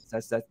no,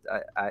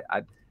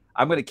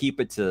 I'm going to keep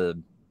it to,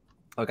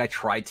 like, I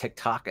tried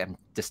TikTok. I'm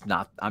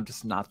not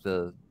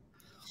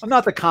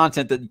the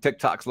content that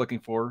TikTok's looking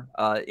for.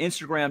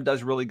 Instagram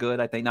does really good.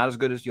 I think not as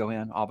good as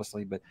Johan,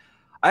 obviously, but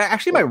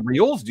my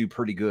reels do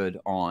pretty good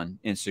on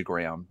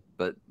Instagram,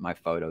 but my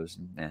photos,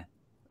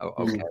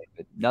 okay.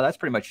 But no, that's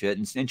pretty much it.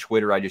 And in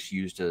Twitter, I just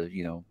use to,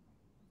 you know,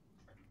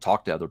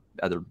 talk to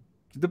other,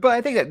 but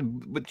I think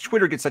that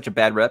Twitter gets such a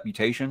bad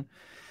reputation.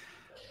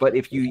 But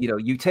if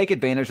you take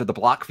advantage of the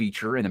block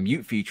feature and the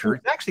mute feature,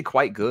 it's actually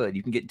quite good.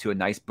 You can get into a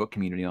nice book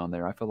community on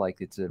there. I feel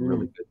like it's a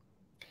really good.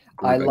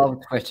 I love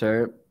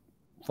Twitter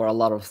for a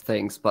lot of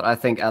things, but I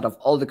think out of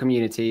all the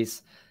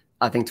communities,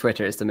 I think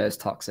Twitter is the most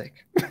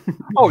toxic.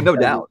 Oh, no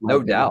doubt.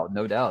 Like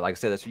I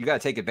said, you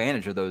got to take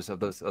advantage of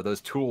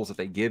those tools that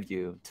they give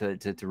you to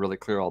really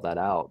clear all that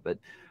out. But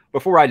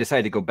before I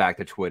decided to go back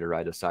to Twitter,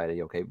 I decided,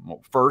 okay,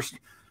 well, first,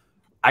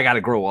 I got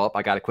to grow up.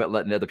 I got to quit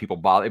letting other people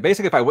bother.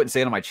 Basically, if I wouldn't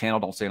say it on my channel,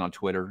 don't say it on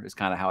Twitter is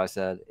kind of how I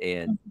said.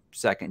 And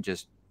second,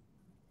 just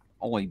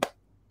only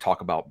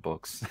talk about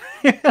books,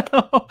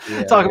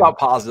 talk about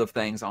positive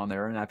things on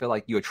there. And I feel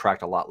like you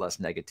attract a lot less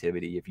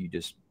negativity if you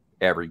just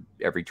every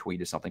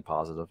tweet is something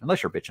positive,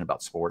 unless you're bitching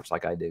about sports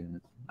like I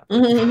do.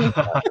 That's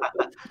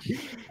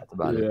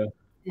about it.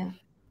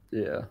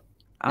 Yeah.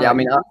 I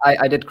mean,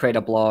 I did create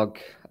a blog,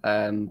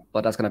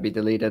 but that's going to be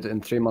deleted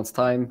in 3 months'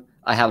 time.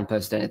 I haven't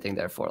posted anything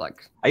there for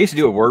like. I used to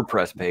do a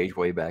WordPress page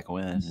way back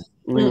when.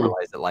 I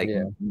realized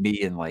that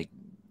me and like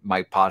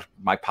my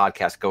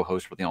podcast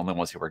co-hosts were the only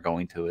ones who were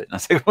going to it. And I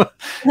said, well,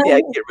 yeah,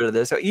 I can get rid of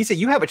this. So Issa,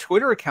 you have a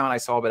Twitter account I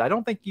saw, but I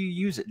don't think you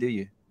use it, do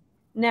you?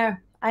 No,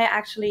 I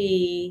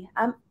actually,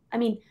 I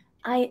mean,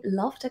 I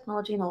love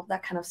technology and all of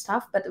that kind of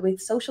stuff, but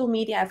with social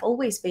media, I've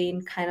always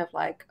been kind of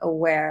like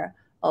aware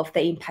of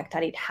the impact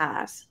that it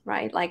has,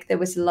 right? Like there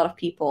was a lot of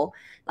people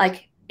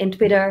like in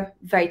Twitter,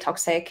 very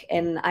toxic.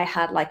 And I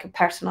had like a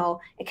personal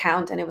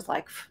account and it was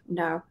like,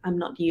 no, I'm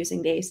not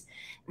using this.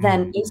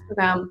 Then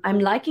Instagram, I'm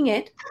liking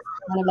it.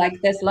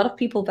 Like there's a lot of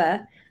people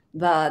there,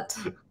 but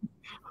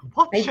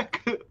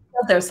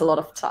there's a lot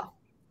of stuff.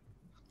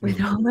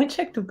 With all my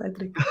check to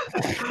Petrik.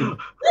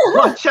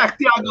 What check,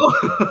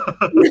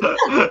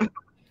 Tiago?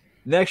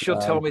 Next, you'll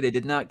tell me they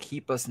did not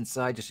keep us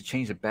inside just to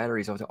change the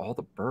batteries of all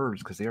the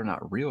birds because they are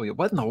not real.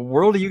 What in the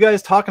world are you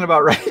guys talking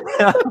about right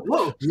now?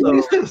 Whoa, what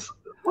is this?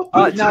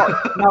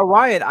 Now,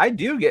 Ryan, I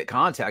do get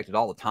contacted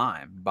all the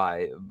time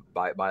by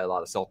a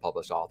lot of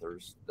self-published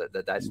authors.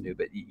 That's new,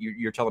 but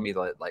you're telling me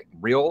that like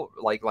real,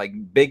 like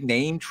big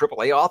name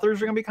AAA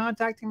authors are going to be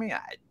contacting me?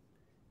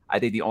 I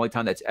think the only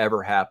time that's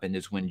ever happened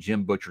is when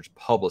Jim Butcher's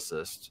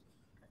publicist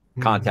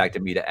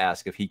contacted me to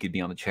ask if he could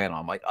be on the channel.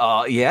 I'm like,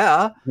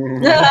 yeah.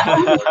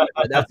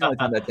 That's the only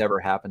time that's ever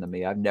happened to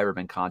me. I've never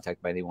been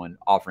contacted by anyone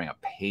offering a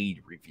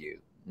paid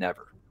review.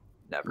 Never.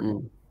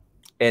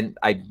 And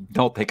I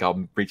don't think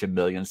I'll reach 1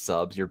 million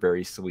subs. You're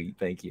very sweet.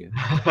 Thank you.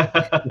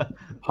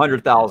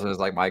 100,000 is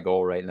like my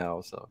goal right now.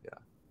 So yeah.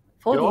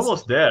 You're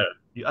almost there.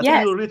 I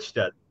think you'll reach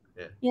that.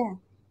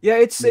 Yeah,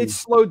 it's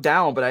slowed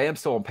down, but I am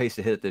still on pace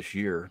to hit it this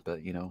year.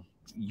 But you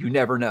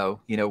never know.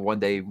 One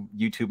day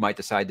YouTube might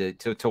decide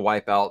to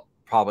wipe out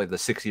probably the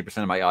 60%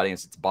 of my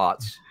audience. It's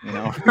bots.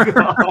 If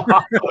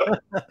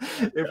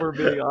we're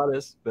being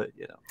honest. But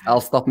I'll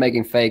stop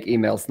making fake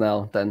emails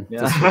now. Then.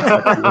 Yeah.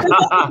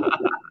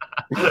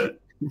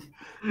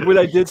 When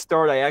I did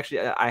start,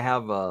 I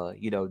have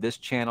this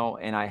channel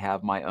and I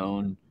have my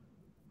own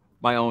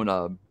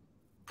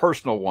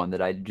personal one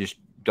that I just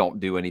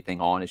don't do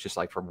anything on. It's just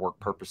like for work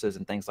purposes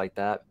and things like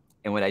that.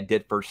 And when I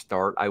did first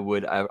start, I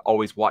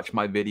always watch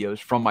my videos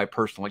from my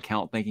personal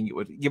account thinking it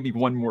would give me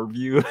one more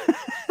view.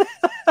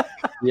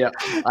 Yeah,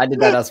 I did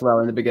that as well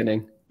in the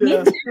beginning.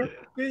 Yeah.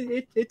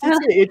 It's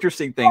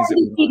interesting things.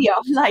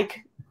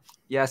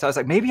 Yeah, so I was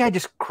like, maybe I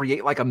just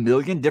create like 1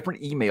 million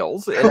different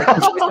emails and I can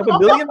have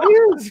 1 million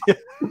views.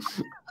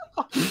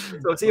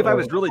 So see, if I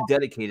was really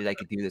dedicated, I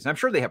could do this. And I'm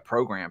sure they have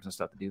programs and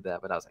stuff to do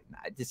that, but I was like, nah,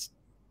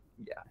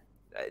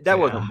 that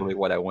wasn't really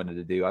what I wanted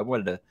to do. I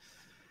wanted to,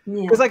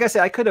 because like I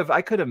said, I could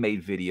have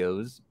made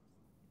videos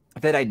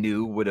that I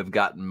knew would have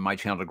gotten my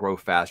channel to grow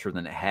faster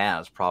than it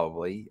has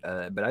probably.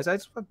 But I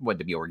just wanted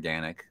to be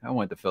organic. I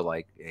wanted to feel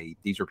like, hey,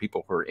 these are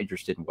people who are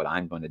interested in what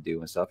I'm going to do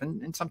and stuff.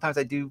 And sometimes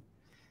I do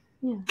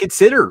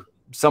consider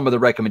some of the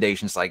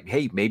recommendations, like,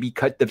 hey, maybe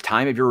cut the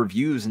time of your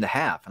reviews into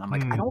half. And I'm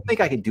like, I don't think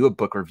I could do a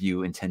book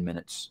review in 10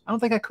 minutes. I don't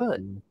think I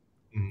could.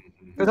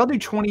 Because I'll do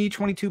 20,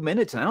 22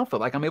 minutes, and I don't feel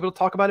like I'm able to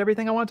talk about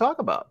everything I want to talk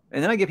about.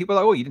 And then I get people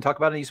like, oh, you didn't talk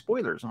about any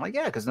spoilers. I'm like,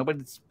 yeah, because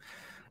nobody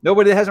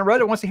that hasn't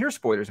read it wants to hear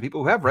spoilers. And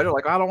people who have read it are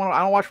like, I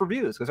don't watch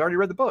reviews because I already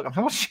read the book. I'm like,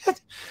 well,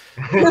 shit.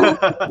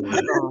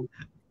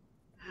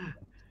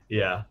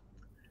 Yeah.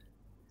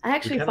 I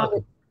actually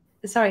found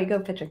it. Sorry, go,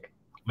 Petrik.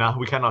 No,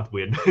 we cannot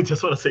win.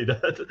 Just want to say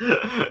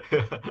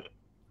that.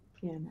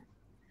 Yeah.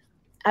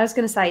 I was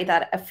going to say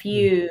that a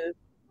few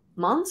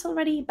months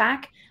already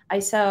back, I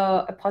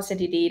saw a post that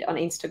you did on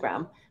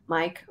Instagram,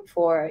 Mike,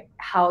 for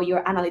how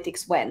your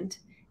analytics went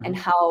and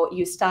how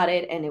you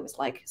started, and it was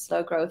like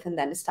slow growth, and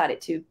then it started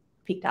to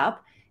pick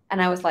up.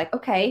 And I was like,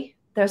 okay,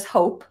 there's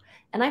hope.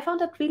 And I found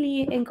that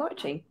really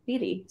encouraging,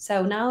 really.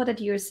 So now that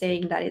you're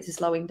saying that it is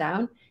slowing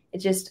down, it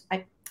just,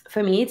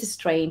 for me, it's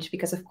strange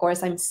because, of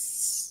course, I'm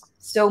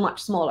so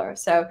much smaller.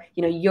 So,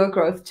 you know, your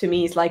growth to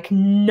me is like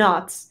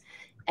nuts.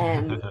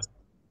 And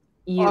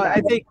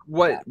I think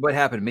what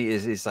happened to me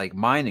is like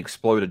mine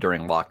exploded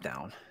during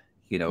lockdown.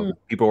 You know,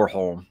 people were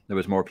home. There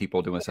was more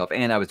people doing stuff.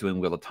 And I was doing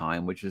Wheel of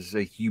Time, which is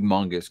a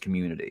humongous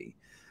community.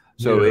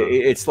 So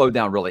it slowed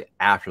down really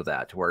after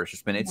that to where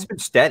it's been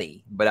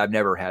steady, but I've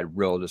never had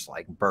real just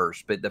like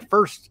bursts. But the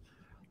first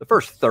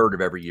third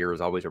of every year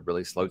is always a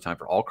really slow time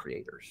for all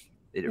creators.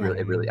 It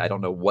really, I don't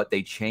know what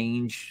they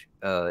change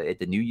at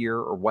the new year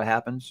or what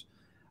happens.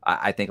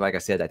 I think, like I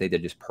said, I think they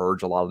just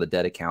purge a lot of the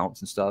dead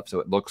accounts and stuff. So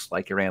it looks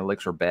like your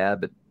analytics are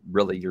bad, but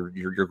really your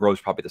growth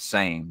is probably the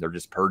same. They're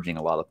just purging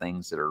a lot of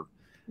things that are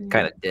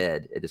kind of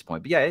dead at this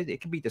point. But yeah,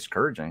 it can be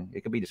discouraging.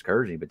 It can be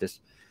discouraging, but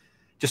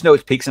just know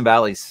it's peaks and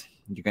valleys.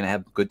 You're going to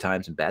have good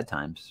times and bad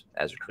times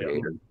as a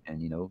creator.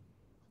 And, you know,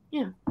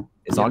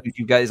 as long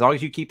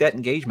as you keep that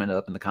engagement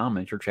up in the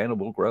comments, your channel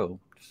will grow.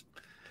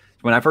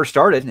 When I first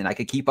started and I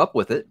could keep up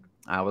with it,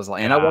 I was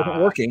like, and I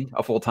wasn't working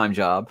a full-time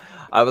job.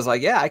 I was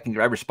like, yeah, I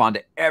respond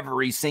to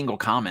every single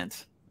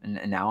comment. And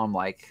now I'm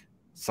like,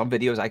 some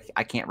videos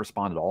I can't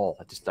respond at all.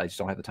 I just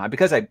don't have the time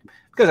because I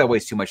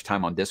waste too much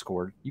time on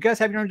Discord. You guys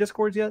have your own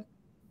Discords yet?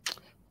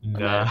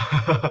 No.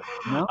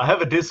 No? I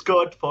have a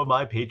Discord for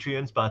my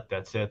Patreons, but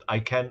that's it. I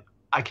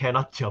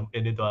cannot jump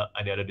into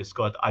any other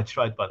Discord. I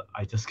tried, but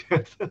I just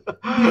can't.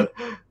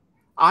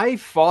 I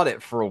fought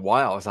it for a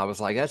while as I was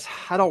like,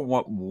 I don't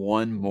want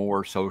one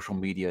more social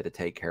media to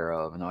take care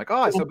of. And they're like,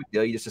 oh, it's no big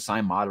deal. You just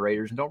assign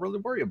moderators and don't really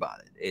worry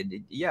about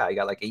it. Yeah, I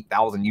got like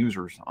 8,000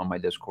 users on my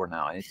Discord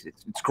now. It's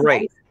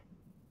great.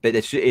 But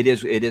it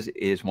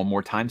is one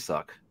more time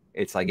suck.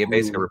 It's like it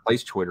basically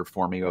replaced Twitter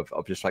for me of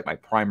just like my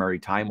primary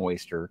time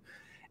waster.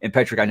 And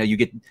Petrik, I know you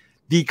get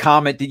the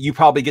comment that you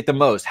probably get the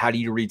most. How do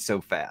you read so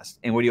fast?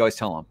 And what do you always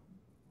tell them?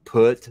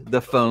 Put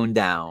the phone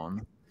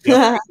down.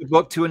 The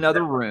book to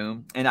another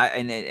room, and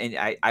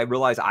I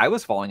realized I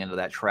was falling into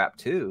that trap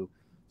too.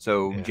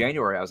 So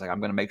January, I was like,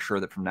 I'm going to make sure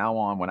that from now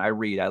on, when I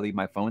read, I leave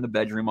my phone in the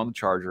bedroom on the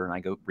charger, and I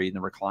go read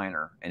in the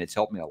recliner. And it's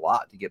helped me a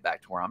lot to get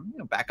back to where I'm,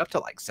 back up to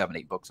like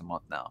 7-8 books a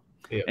month now.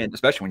 And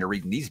especially when you're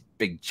reading these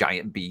big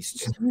giant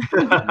beasts.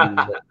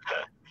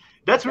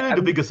 That's really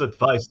the biggest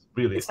advice.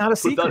 Really, it's not a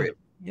secret.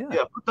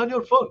 Put down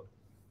your phone.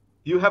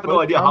 You have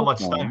no idea how much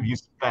time you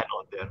spend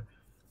on there.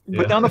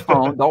 Put down the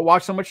phone. Don't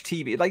watch so much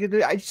TV.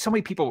 Like so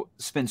many people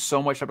spend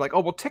so much time like, oh,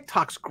 well,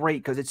 TikTok's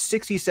great because it's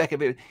 60-second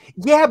video.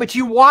 Yeah, but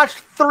you watched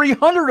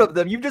 300 of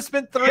them. You've just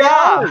spent 3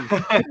 hours.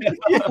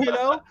 You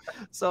know?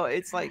 So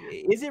it's like,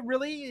 is it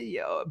really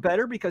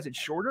better because it's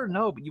shorter?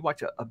 No, but you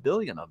watch a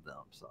billion of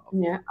them. So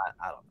yeah,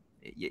 I don't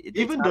know.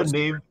 Even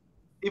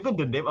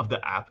the name of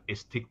the app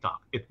is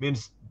TikTok. It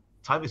means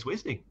time is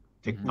wasting.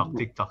 TikTok,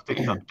 TikTok,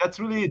 TikTok. That's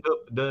really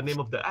the name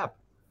of the app.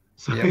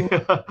 So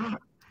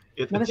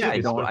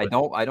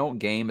I don't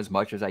game as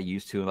much as I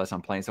used to unless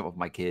I'm playing something with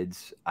my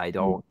kids. I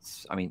don't.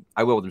 I mean,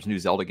 I will. There's a new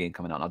Zelda game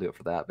coming out, and I'll do it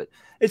for that. But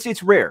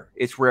it's rare.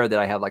 It's rare that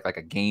I have like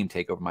a game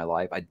take over my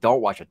life. I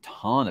don't watch a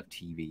ton of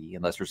TV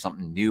unless there's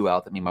something new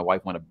out that me and my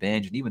wife want to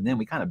binge. And even then,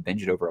 we kind of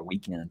binge it over a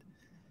weekend.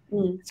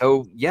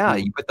 So yeah,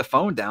 you put the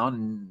phone down,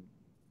 and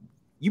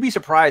you'd be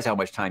surprised how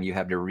much time you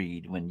have to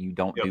read when you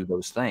don't do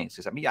those things.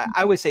 Because I mean,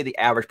 I would say the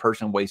average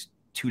person wastes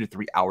 2 to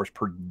 3 hours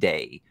per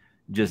day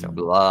just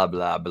blah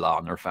blah blah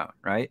on their phone,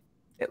 right?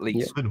 At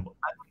least.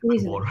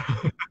 More.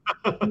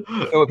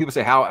 So when people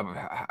say, how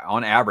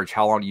on average,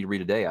 how long do you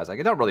read a day? I was like,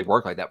 it don't really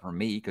work like that for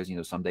me because,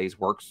 some days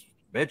works,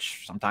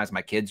 bitch. Sometimes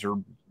my kids are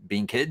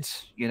being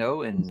kids,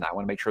 and I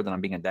want to make sure that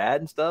I'm being a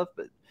dad and stuff.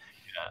 But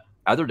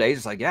other days,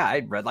 it's like,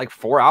 I read like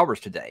 4 hours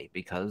today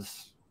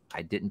because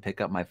I didn't pick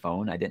up my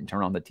phone. I didn't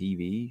turn on the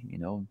TV.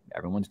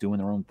 Everyone's doing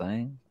their own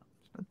thing.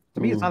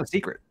 To me, it's not a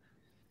secret.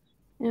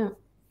 Yeah.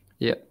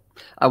 Yeah.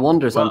 I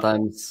wonder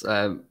sometimes,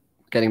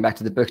 getting back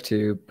to the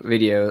booktube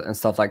video and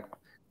stuff like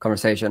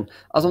conversation,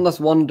 I sometimes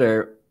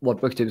wonder what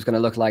booktube is going to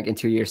look like in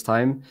 2 years'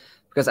 time.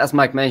 Because as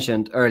Mike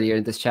mentioned earlier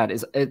in this chat,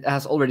 it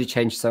has already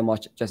changed so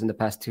much just in the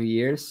past 2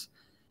 years.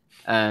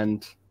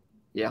 And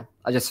yeah,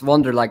 I just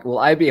wonder, like, will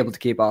I be able to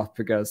keep up?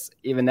 Because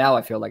even now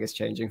I feel like it's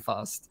changing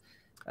fast.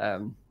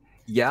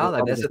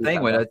 Yeah, that's the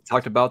thing. When I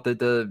talked about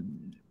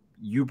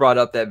you brought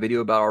up that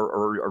video about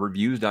our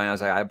reviews dying. I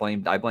was like, I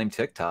blame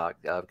TikTok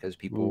because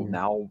people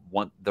now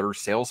want their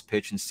sales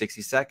pitch in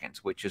 60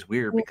 seconds, which is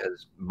weird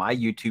because my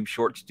YouTube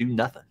shorts do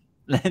nothing.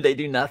 They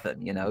do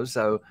nothing, you know.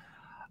 So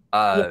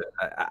I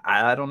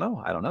don't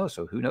know. I don't know.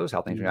 So who knows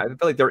how things are. I feel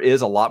like there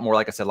is a lot more,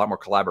 like I said, a lot more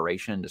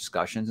collaboration and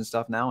discussions and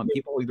stuff now, and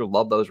people either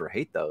love those or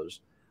hate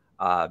those.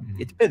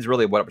 It depends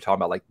really what we're talking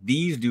about. Like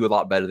these do a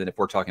lot better than if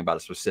we're talking about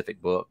a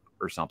specific book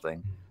or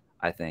something,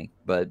 I think.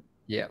 But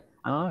yeah.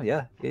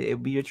 Yeah, it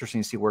would be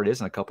interesting to see where it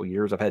is in a couple of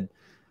years. I've had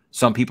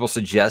some people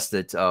suggest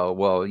that,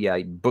 well, yeah,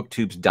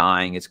 BookTube's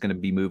dying. It's going to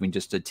be moving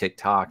just to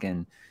TikTok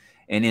and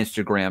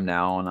Instagram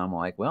now. And I'm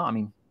like, well, I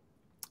mean,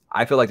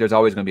 I feel like there's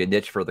always going to be a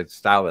niche for the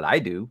style that I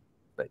do.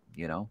 But,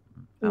 you know,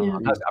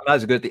 I'm not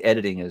as good at the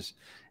editing as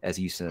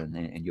Issa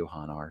and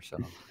Johan are. So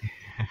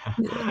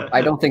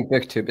I don't think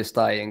BookTube is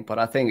dying, but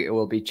I think it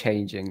will be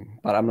changing.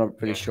 But I'm not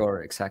pretty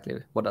sure exactly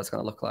what that's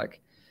going to look like.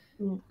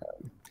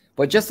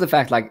 But just the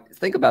fact, like,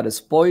 think about it.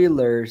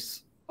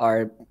 Spoilers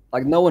are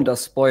like no one does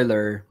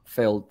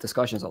spoiler-filled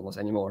discussions almost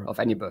anymore of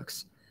any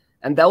books,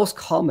 and that was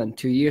common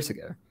 2 years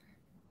ago.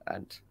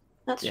 And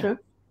that's true.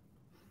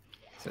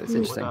 So it's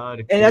interesting,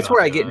 and that's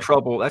where I get in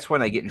trouble. That's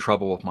when I get in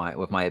trouble with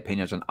my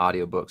opinions on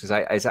audiobooks.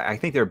 Is I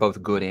think they're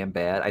both good and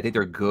bad. I think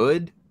they're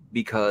good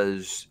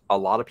because a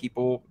lot of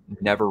people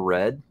never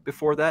read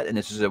before that, and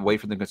this is a way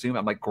for them to consume.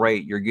 I'm like,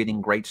 great, you're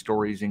getting great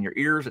stories in your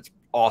ears. It's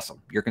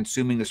awesome. You're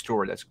consuming the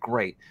story. That's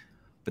great.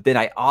 But then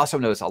I also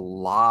notice a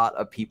lot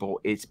of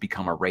people, it's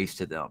become a race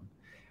to them.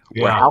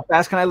 Yeah. Where how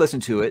fast can I listen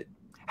to it?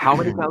 How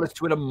many can I listen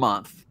to it a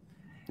month?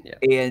 Yeah.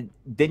 And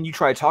then you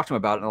try to talk to them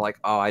about it, and they're like,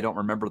 oh, I don't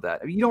remember that.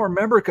 I mean, you don't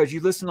remember because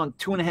you listen on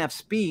 2.5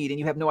 speed, and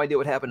you have no idea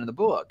what happened in the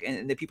book.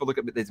 And then people look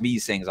at it as me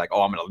saying, like,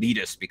 oh, I'm an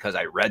elitist because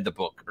I read the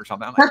book or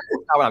something. I'm like,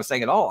 that's not what I'm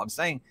saying at all. I'm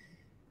saying,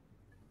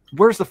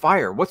 where's the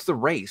fire? What's the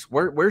race?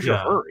 Where's your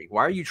hurry?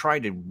 Why are you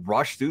trying to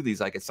rush through these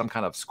like it's some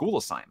kind of school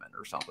assignment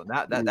or something?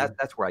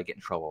 That's where I get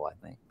in trouble, I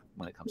think,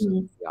 when it comes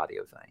to the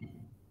audio thing.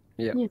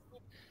 Yeah.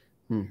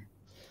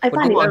 I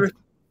find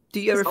do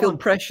you ever feel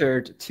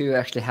pressured to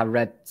actually have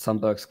read some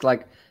books?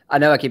 Like, I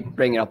know I keep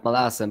bringing up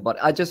Malazan, but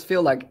I just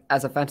feel like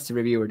as a fantasy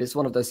reviewer, this is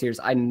one of those series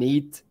I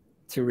need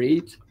to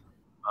read.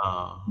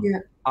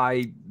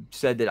 I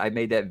said that I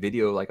made that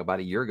video like about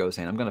a year ago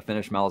saying I'm going to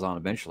finish Malazan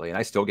eventually, and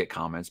I still get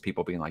comments,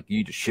 people being like,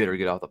 "You just shit or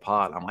get off the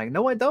pot." I'm like,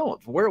 "No, I don't.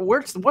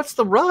 What's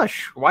the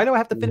rush? Why do I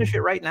have to finish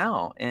it right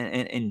now?"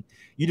 And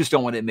you just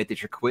don't want to admit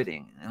that you're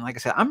quitting. And like I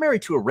said, I'm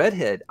married to a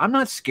redhead. I'm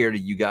not scared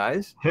of you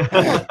guys.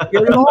 I'm not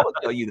scared at all to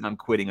tell you that I'm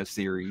quitting a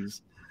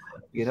series.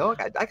 You know,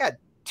 I got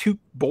 2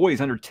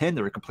 boys under 10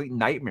 that are complete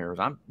nightmares.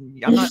 I'm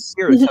not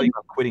scared to tell you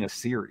I'm quitting a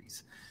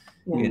series.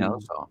 You know,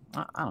 so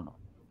I don't know.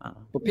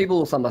 But people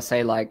will sometimes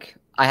say, like,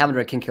 I haven't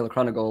read Kingkiller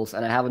Chronicles,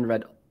 and I haven't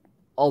read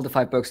all the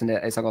 5 books in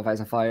the A Song of Ice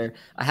and Fire.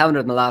 I haven't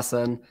read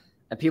Malazan,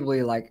 and people will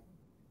be like,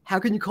 how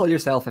can you call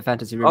yourself a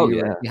fantasy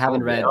reviewer? You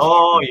haven't read.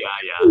 I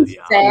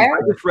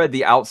just read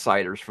The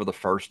Outsiders for the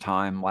first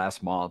time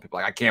last month. People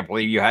are like, I can't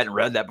believe you hadn't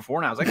read that before.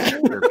 And I was like,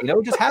 sure. You know,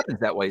 it just happens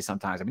that way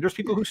sometimes. I mean, there's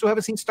people who still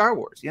haven't seen Star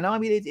Wars. You know, I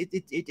mean,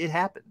 it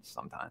happens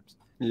sometimes.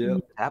 Yeah,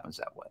 it happens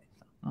that way.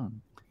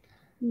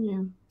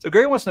 Yeah. So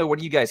Gary wants to know, what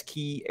are you guys'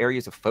 key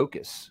areas of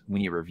focus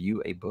when you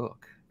review a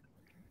book?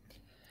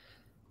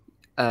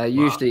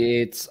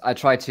 Usually I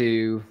try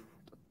to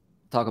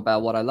talk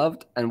about what I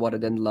loved and what I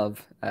didn't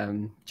love,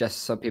 just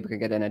so people can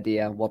get an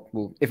idea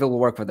if it will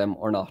work for them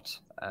or not.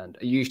 And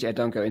usually I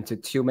don't go into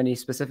too many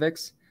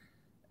specifics,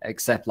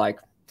 except like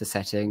the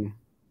setting,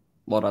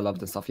 what I loved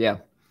and stuff. Yeah.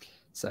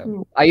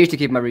 So I usually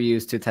keep my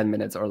reviews to 10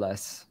 minutes or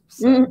less.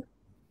 So.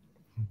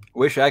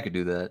 Wish I could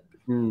do that.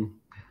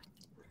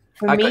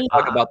 I could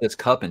talk about this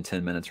cup in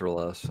 10 minutes or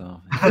less.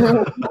 So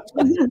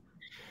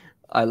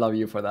I love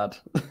you for that.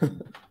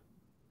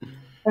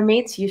 For me,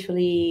 it's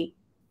usually,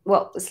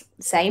 well,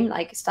 same,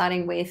 like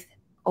starting with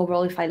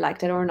overall if I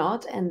liked it or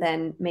not, and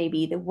then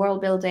maybe the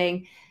world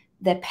building,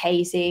 the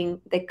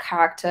pacing, the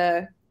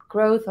character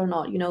growth or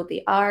not, you know,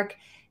 the arc,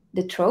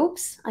 the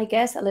tropes, I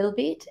guess, a little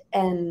bit,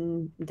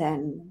 and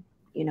then,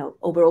 you know,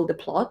 overall the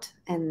plot.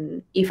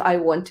 And if I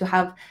want to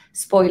have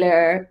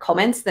spoiler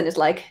comments, then it's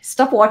like,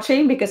 stop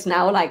watching, because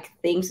now like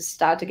things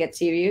start to get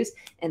serious,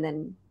 and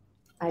then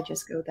I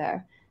just go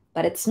there.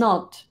 But it's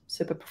not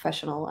super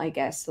professional, I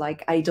guess.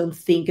 Like, I don't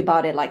think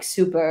about it like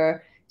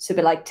super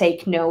like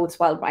take notes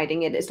while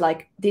writing it. It's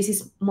like, this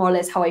is more or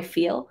less how I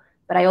feel.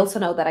 But I also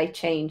know that I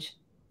change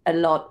a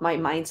lot my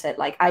mindset.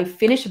 Like, I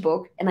finish a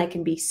book and I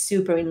can be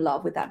super in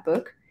love with that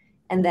book.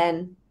 And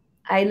then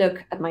I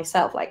look at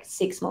myself like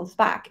 6 months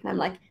back and I'm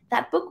like,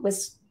 that book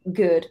was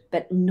good,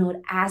 but not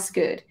as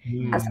good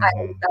as I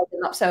felt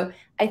it up. So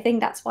I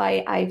think that's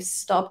why I've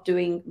stopped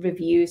doing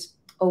reviews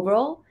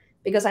overall,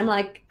 because I'm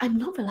like, I'm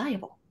not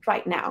reliable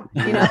right now,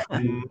 you know.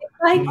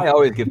 Like, I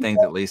always give things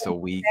at least a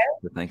week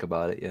to think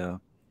about it. Yeah,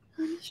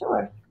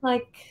 sure.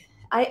 Like,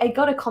 I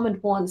got a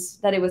comment once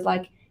that it was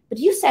like, but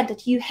you said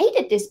that you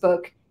hated this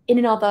book in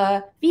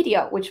another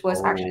video, which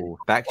was actually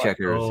fact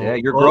checkers. Oh. Yeah,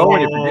 you're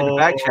growing if you're doing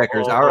the fact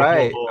checkers. All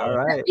right, all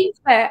right. To be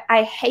fair,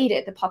 I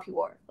hated the Poppy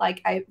War.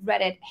 Like I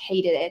read it,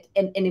 hated it,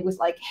 and it was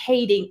like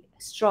hating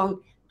strong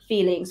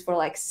feelings for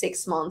like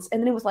 6 months,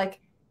 and then it was like,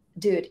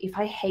 dude, if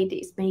I hate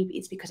this, maybe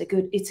it's because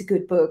it's a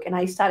good book. And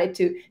I started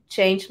to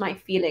change my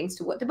feelings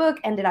toward the book,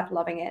 ended up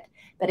loving it.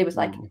 But it was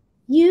like,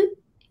 you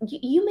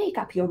make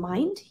up your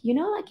mind, you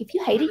know, like if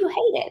you hate it, you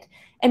hate it.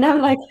 And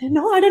I'm like,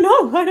 no, I don't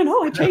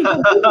know. I changed.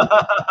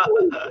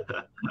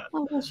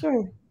 I'm not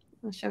sure.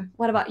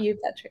 What about you,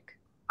 Petrik?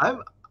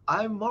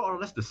 I'm more or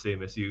less the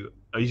same as you.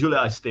 Usually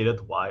I stated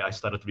why I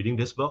started reading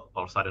this book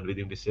or started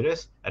reading this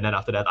series. And then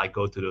after that, I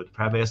go to the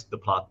premise, the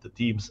plot, the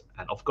themes,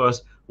 and of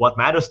course, what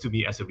matters to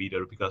me as a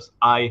reader, because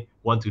I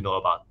want to know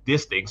about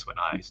these things when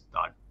I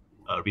start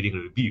reading a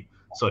review.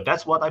 So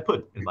that's what I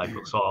put in my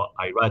book. So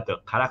I read the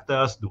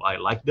characters, do I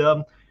like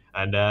them?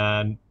 And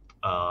then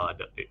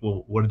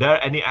were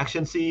there any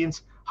action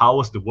scenes? How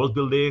was the world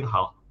building?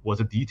 How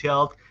was it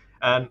detailed?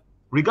 And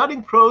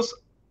regarding prose,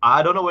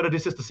 I don't know whether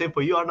this is the same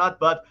for you or not,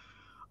 but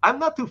I'm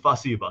not too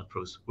fussy about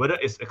prose. Whether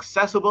it's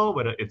accessible,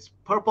 whether it's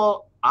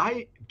purple,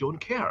 I don't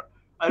care.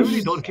 I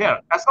really don't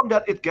care. As long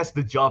as it gets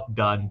the job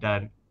done,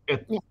 then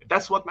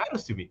that's what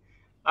matters to me.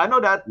 I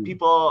know that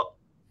people,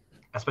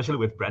 especially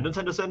with Brandon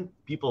Sanderson,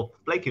 people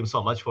plague him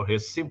so much for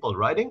his simple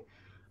writing.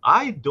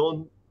 I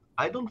don't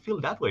feel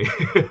that way.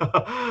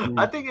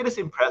 I think it is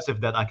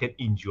impressive that I can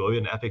enjoy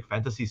an epic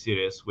fantasy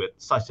series with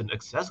such an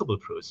accessible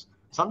prose.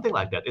 Something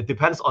like that. It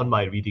depends on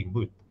my reading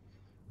mood.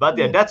 But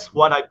yeah, that's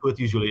what I put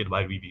usually in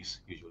my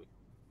reviews. Usually,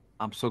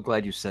 I'm so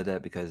glad you said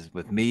that, because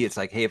with me, it's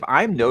like, hey, if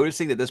I'm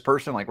noticing that this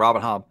person, like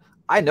Robin Hobb,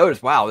 I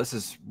notice, wow, this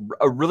is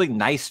a really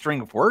nice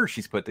string of words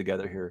she's put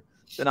together here.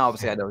 Then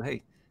obviously I know,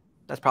 hey,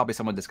 that's probably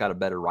someone that's got a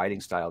better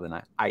writing style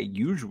than I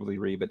usually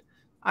read. But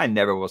I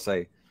never will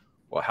say,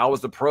 well, how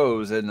was the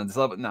prose and the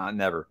stuff? No,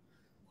 never.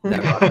 I'm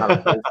not a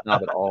prose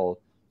snob at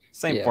all.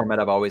 Same format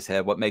I've always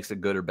had. What makes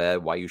it good or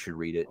bad? Why you should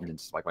read it, and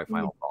it's like my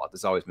final thought.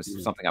 It's always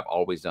something I've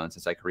always done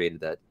since I created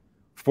that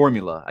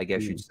formula, I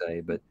guess you'd say.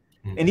 But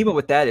and even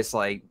with that, it's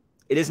like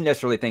it isn't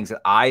necessarily things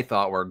that I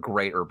thought were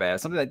great or bad.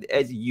 Something that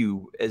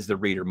as the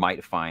reader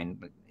might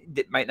find,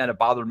 it might not have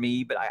bothered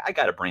me, but I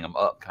got to bring them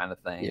up, kind of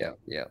thing.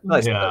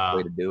 That's the best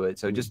way to do it.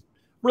 So just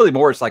really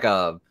more, it's like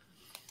a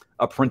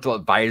parental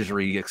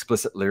advisory,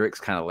 explicit lyrics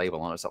kind of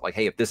label on it. So like,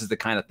 hey, if this is the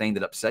kind of thing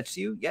that upsets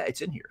you, yeah,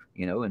 it's in here,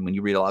 you know. And when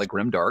you read a lot of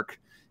grimdark,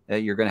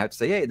 you're going to have to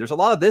say, hey, there's a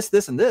lot of this,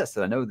 this, and this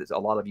that I know that a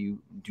lot of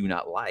you do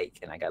not like,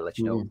 and I got to let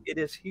you know it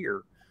is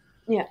here.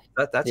 Yeah,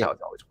 that's how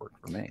it's always worked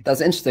for me.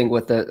 That's interesting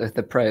with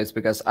the prose,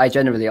 because I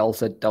generally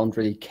also don't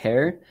really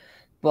care.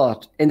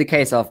 But in the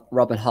case of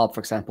Robin Hobb,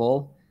 for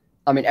example,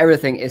 I mean,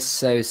 everything is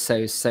so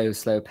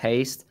slow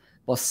paced.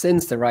 But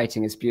since the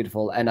writing is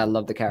beautiful and I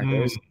love the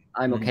characters,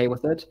 I'm okay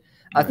with it.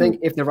 I think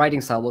if the writing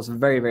style was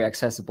very, very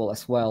accessible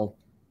as well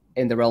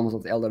in the realms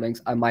of the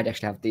Elderlings, I might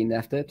actually have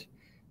DNF'd it.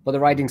 But the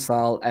writing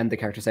style and the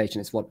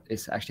characterization is what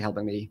is actually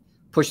helping me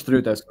push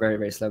through those very,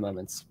 very slow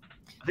moments.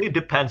 I think it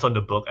depends on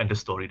the book and the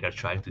story they're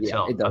trying to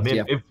tell. It does, I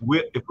mean, if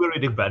we're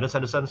reading Brandon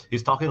Sanderson,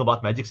 he's talking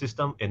about magic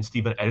system in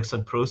Steven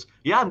Erikson prose.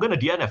 Yeah, I'm gonna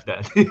DNF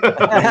that.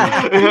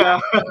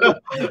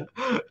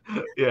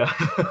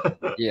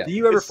 Yeah. Do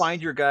you ever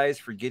find your guys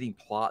forgetting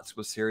plots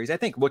with series? I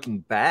think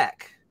looking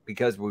back,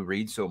 because we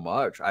read so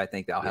much, I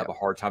think I'll have a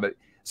hard time. But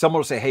someone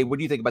will say, hey, what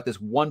do you think about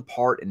this one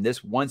part in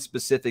this one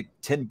specific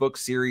 10-book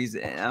series?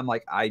 And I'm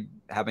like, I'm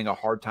having a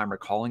hard time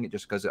recalling it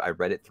just because I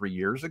read it 3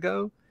 years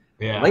ago.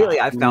 Yeah. Lately,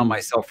 I found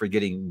myself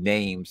forgetting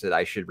names that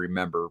I should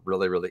remember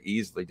really, really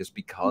easily, just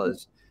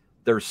because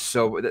there's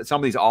some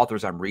of these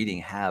authors I'm reading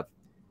have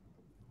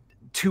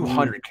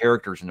 200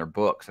 characters in their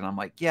books. And I'm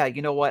like, yeah,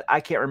 you know what? I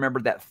can't remember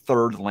that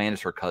third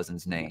Lannister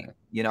cousin's name.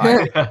 You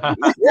know,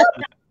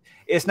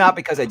 it's not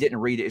because I didn't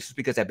read it. It's just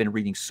because I've been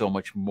reading so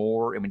much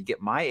more. And when you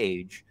get my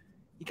age,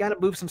 you got to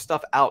move some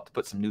stuff out to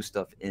put some new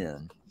stuff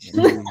in. You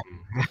know?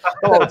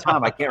 All the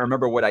time, I can't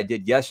remember what I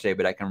did yesterday,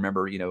 but I can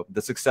remember, you know,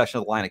 the succession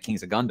of the line of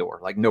Kings of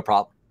Gondor. Like no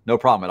problem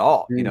at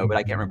all. You know, but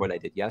I can't remember what I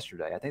did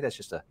yesterday. I think that's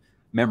just a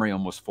memory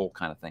almost full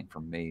kind of thing for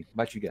me. How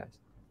about you guys?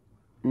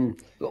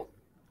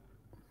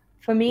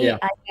 For me,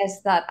 I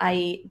guess that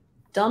I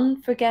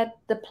don't forget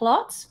the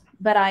plots,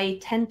 but I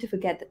tend to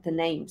forget the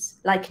names.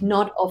 Like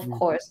not, of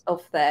course,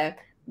 of the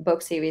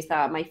book series that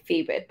are my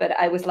favorite, but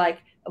I was like,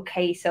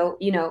 okay, so,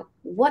 you know,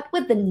 what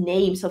were the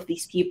names of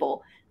these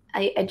people?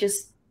 I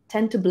just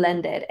tend to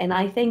blend it. And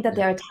I think that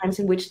there are times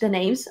in which the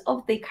names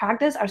of the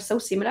characters are so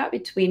similar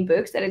between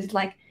books that it's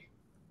like,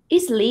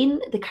 is Lean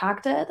the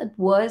character that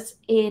was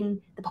in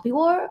the Poppy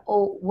War,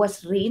 or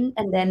was Rin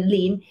and then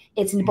Lean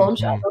it's in Bone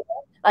Shop?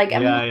 Like,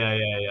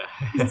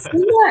 it's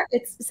similar.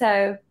 It's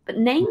so, but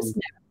names,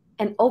 no.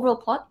 And overall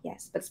plot,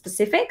 yes. But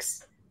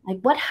specifics, like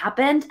what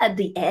happened at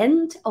the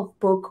end of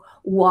book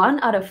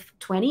 1 out of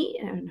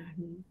 20?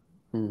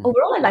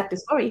 Overall, I like the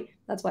story.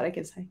 That's what I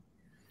can say.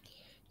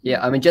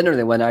 Yeah, I mean,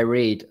 generally when I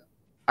read,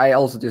 I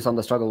also do some of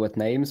the struggle with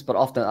names, but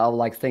often I'll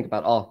like think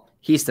about, oh,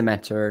 he's the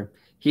mentor,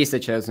 he's the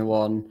chosen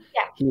one.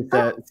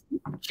 Yeah.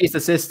 She's the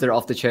sister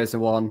of the chosen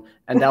one,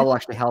 and that will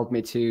actually help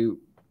me to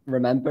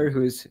remember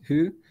who's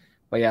who.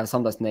 But yeah,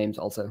 some of those names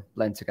also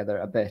blend together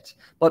a bit.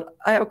 But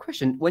I have a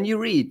question. When you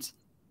read,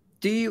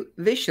 do you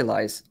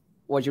visualize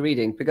what you're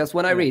reading? Because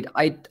when I read,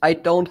 I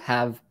don't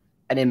have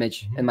an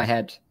image in my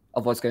head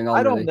of what's going on.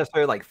 I don't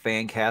necessarily like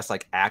fan cast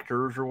like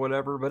actors or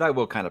whatever, but I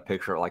will kind of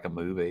picture it like a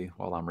movie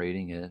while I'm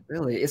reading it.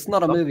 Really? It's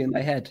not a movie in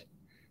my head.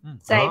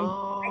 Same.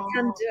 I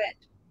can't do it.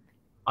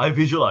 I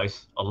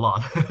visualize a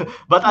lot,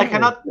 but I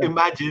cannot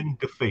imagine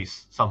the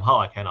face. Somehow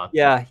I cannot.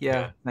 Yeah.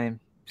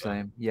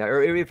 Same. Yeah.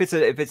 Or if it's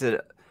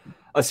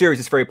a series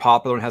that's very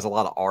popular and has a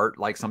lot of art,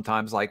 like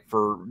sometimes like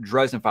for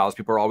Dresden Files,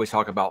 people are always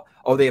talking about,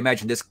 oh, they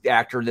imagine this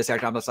actor and this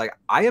actor. I'm just like,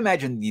 I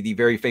imagine the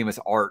very famous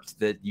art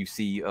that you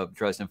see of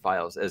Dresden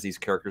Files as these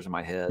characters in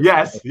my head.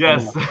 Yes.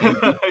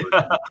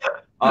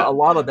 A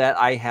lot of that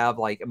I have,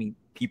 like, I mean,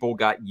 people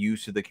got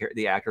used to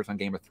the actors on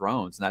Game of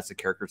Thrones, and that's the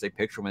characters they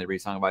picture when they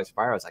read Song of Ice and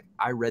Fire. I was like,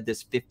 I read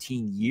this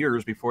 15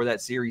 years before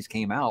that series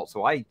came out,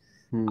 so I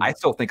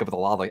still think of it a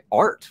lot of like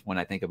art when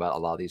I think about a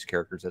lot of these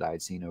characters that I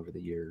had seen over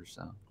the years.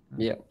 So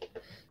yeah,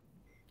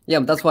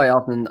 but that's why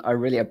I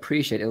really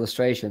appreciate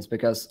illustrations,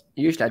 because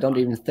usually I don't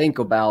even think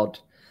about,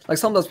 like,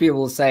 some of those people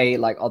will say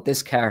like, oh,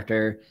 this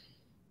character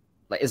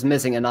like is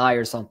missing an eye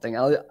or something.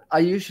 I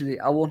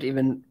won't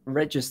even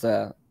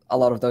register a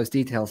lot of those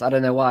details. I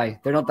don't know why.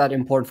 They're not that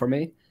important for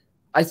me.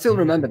 I still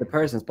remember the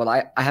persons, but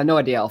I have no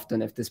idea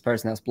often if this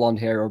person has blonde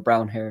hair or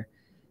brown hair.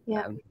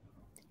 Yeah.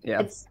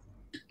 It's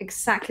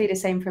exactly the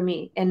same for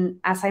me. And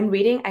as I'm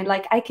reading,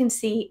 I can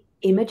see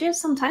images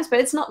sometimes, but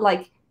it's not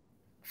like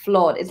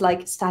flawed. It's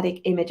like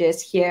static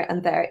images here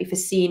and there. If a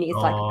scene is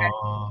like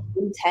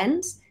very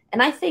intense.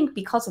 And I think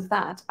because of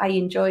that, I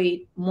enjoy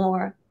it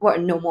more. Well,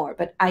 no more,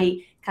 but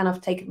I kind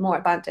of take more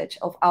advantage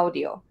of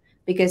audio,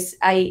 because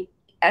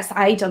as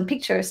I don't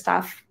picture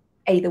stuff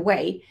either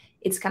way,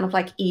 it's kind of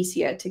like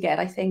easier to get.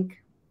 I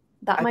think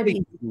that might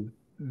be.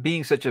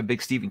 Being such a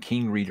big Stephen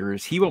King reader,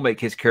 is he will make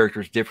his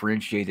characters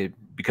differentiated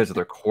because of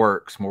their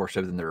quirks more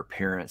so than their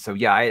appearance. So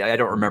yeah, I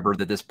don't remember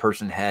that this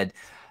person had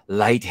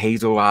light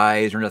hazel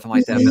eyes or nothing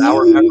like that. But I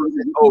remember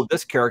that, oh,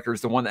 this character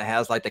is the one that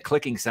has like the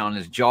clicking sound in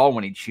his jaw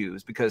when he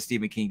chews, because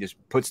Stephen King just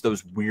puts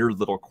those weird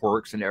little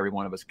quirks into every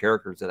one of his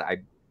characters that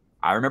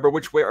I remember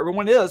which way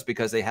everyone is,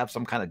 because they have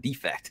some kind of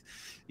defect.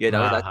 You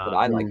know, that's what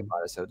I like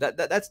about it. So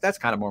that's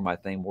kind of more my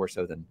thing, more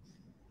so than,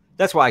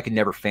 that's why I can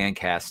never fan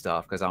cast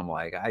stuff, because I'm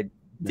like, I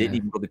didn't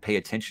even really pay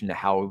attention to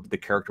how the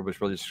character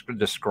was really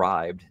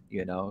described,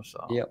 you know.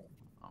 So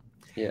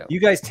you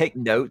guys take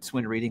notes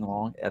when reading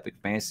along epic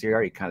fantasy? I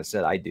already kind of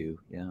said I do.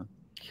 Yeah,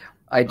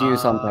 I do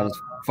sometimes.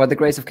 For The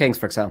Grace of Kings,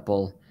 for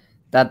example,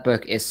 that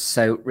book is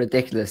so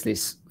ridiculously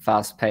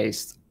fast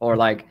paced. Or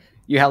like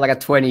you have like a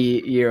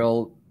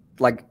 20-year-old,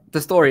 like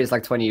the story is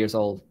like 20 years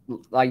old.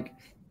 Like,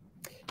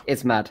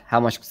 it's mad how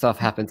much stuff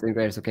happens in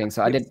Grace of Kings.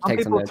 So I did take some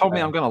notes. Some people told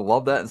me I'm going to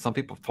love that, and some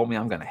people told me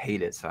I'm going to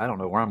hate it. So I don't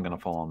know where I'm going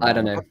to fall on that. I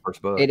don't know.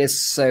 First book. It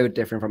is so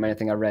different from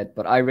anything I read,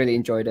 but I really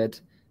enjoyed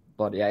it.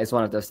 But yeah, it's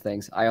one of those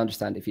things. I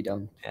understand if you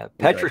don't. Yeah,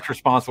 Petrik's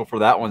responsible for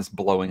that one's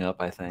blowing up,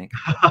 I think.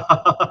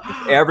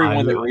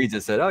 Everyone that reads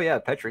it said, oh yeah,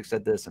 Petrik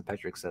said this and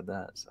Petrik said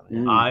that. So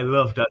yeah. I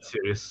love that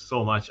series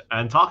so much.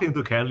 And talking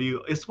to Ken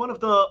Liu is one of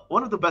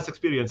the best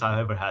experience I've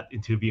ever had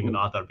interviewing an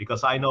author,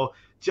 because I know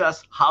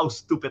just how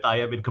stupid I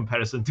am in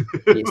comparison to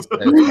him. He's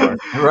so smart.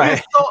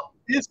 Right.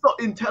 He's so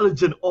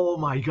intelligent. Oh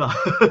my god.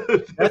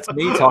 That's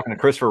me talking to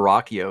Christopher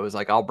Rocchio. Is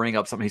like, I'll bring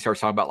up something, he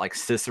starts talking about like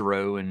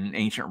Cicero and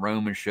ancient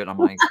Rome and shit. I'm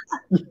like,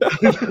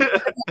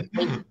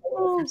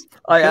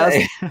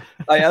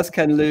 I asked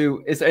Ken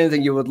Liu, is there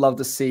anything you would love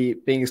to see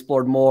being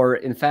explored more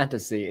in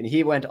fantasy? And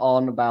he went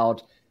on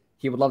about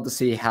he would love to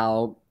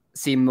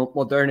see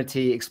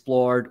modernity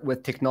explored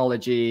with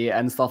technology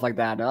and stuff like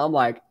that. And I'm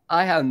like,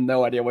 I have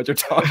no idea what you're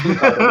talking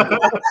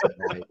about.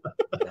 Right.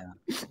 Yeah.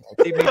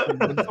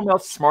 When someone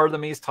else smarter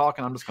than me is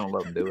talking, I'm just going to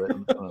let them do it.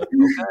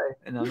 Okay.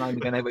 And I'm not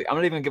even going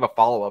to give a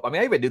follow up. I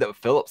mean, I even do that with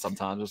Philip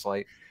sometimes. It's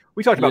like,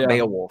 we talked about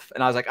Beowulf,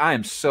 and I was like, I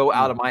am so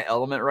out of my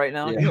element right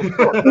now. Yeah.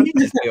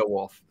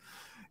 Beowulf.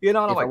 You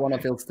know, and if I want to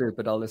feel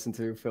stupid, I'll listen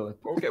to Philip.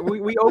 Okay,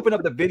 we open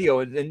up the video,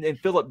 and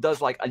Philip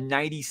does like a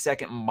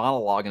 90-second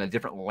monologue in a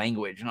different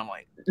language, and I'm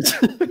like,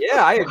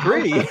 yeah, I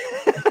agree.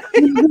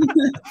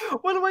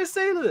 What do I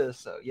say to this?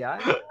 So yeah,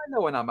 I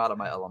know when I'm out of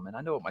my element.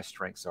 I know what my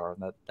strengths are,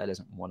 and that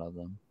isn't one of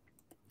them.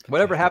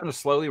 Whatever happened to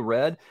Slowly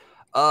Read?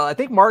 I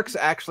think Mark's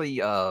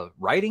actually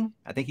writing.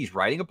 I think he's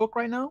writing a book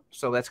right now,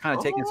 so that's kind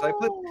of taking its life.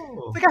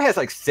 The guy has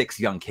like 6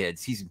 young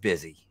kids. He's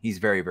busy. He's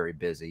very, very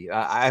busy.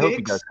 I hope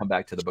he does come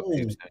back to the book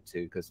soon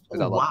too, because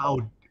I love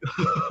him.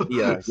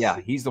 Yeah,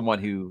 he's the one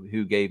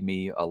who gave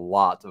me a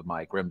lot of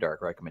my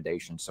grimdark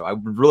recommendations. So I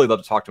would really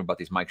love to talk to him about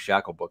these Mike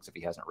Shackle books if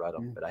he hasn't read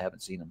them, but I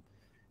haven't seen them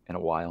in a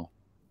while.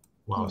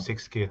 Wow,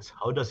 6 kids.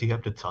 How does he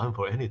have the time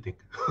for anything?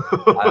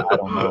 I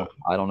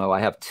don't know. I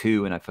have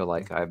 2, and I feel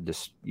like I've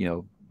just,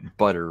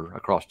 butter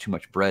across too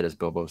much bread, as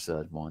Bilbo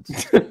said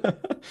once.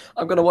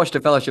 I'm going to watch the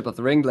Fellowship of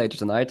the Ring later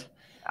tonight.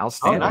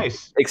 Outstanding. Oh,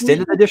 nice.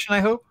 Extended edition, I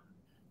hope?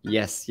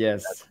 Yes.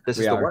 This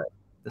is the way.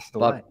 This is the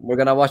way. But we're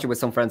gonna watch it with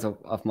some friends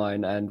of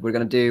mine, and we're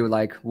gonna do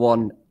like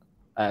one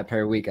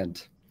per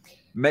weekend.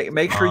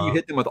 Make sure you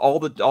hit them with all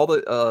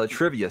the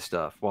trivia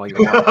stuff while you're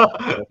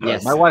watching.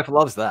 Yes. My wife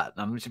loves that.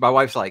 My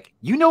wife's like,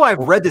 I've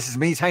read this as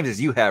many times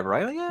as you have,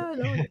 right? Like, yeah.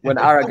 No. When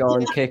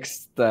Aragorn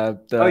kicks the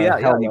Oh yeah,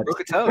 helmet. he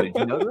broke a toe. Did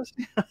you know this?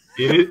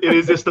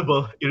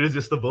 Irresistible.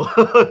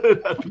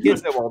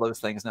 Kids know all those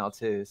things now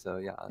too. So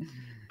yeah,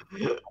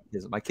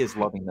 my kids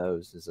loving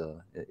those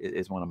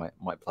is one of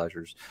my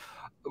pleasures.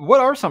 What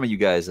are some of you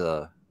guys?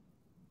 I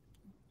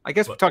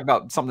guess we're talking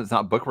about something that's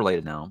not book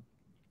related now.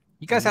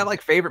 You guys have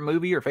like favorite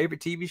movie or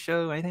favorite TV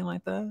show, anything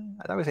like that?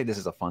 I always say this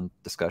is a fun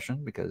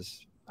discussion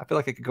because I feel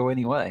like it could go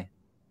any way.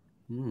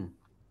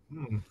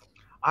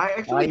 I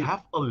actually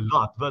have a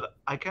lot, but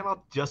I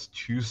cannot just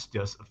choose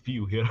just a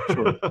few here.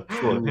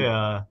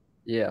 Sure.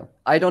 Yeah.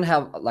 I don't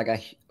have like a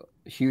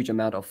huge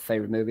amount of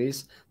favorite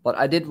movies, but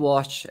I did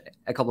watch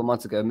a couple of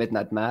months ago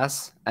Midnight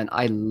Mass, and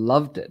I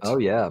loved it. Oh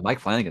yeah, Mike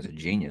Flanagan's a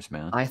genius,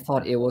 man. I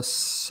thought it was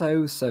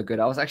so good.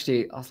 I was like,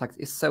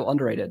 it's so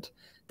underrated.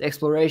 The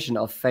exploration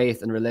of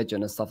faith and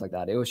religion and stuff like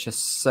that. It was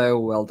just so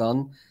well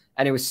done.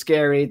 And it was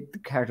scary. The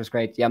character was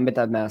great. Yeah,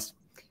 Midnight Mass.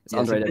 It's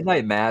underrated.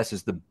 Midnight Mass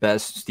is the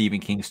best Stephen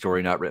King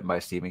story not written by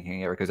Stephen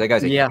King ever. Because that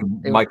guy's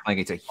Mike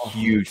Flanagan's a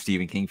huge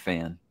Stephen King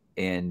fan.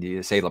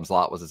 And Salem's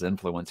Lot was his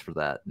influence for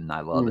that. And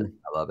I love it.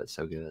 I love it.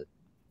 So good.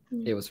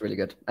 It was really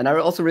good. And I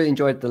also really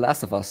enjoyed The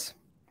Last of Us.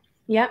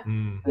 Yeah.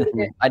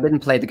 I didn't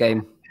play the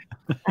game.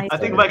 I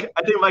think Mike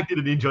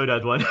didn't enjoy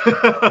that one.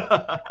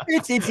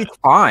 It's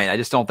fine. I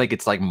just don't think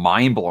it's like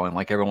mind blowing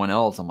like everyone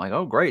else. I'm like,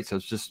 oh great, so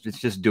it's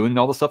just doing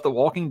all the stuff that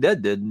Walking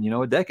Dead did,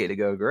 a decade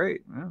ago.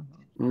 Great.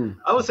 Yeah.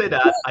 I would say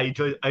that I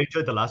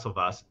enjoyed The Last of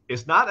Us.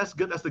 It's not as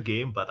good as the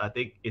game, but I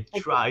think it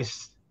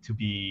tries to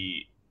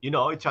be,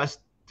 it tries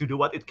to do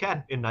what it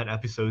can in 9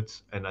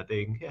 episodes, and I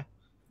think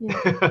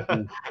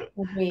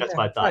that's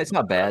my thought. It's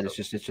not bad. It's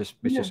just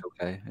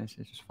okay. It's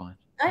just fine.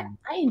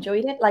 I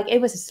enjoyed it. Like, it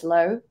was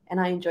slow, and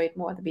I enjoyed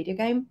more the video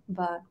game,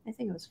 but I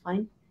think it was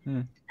fine.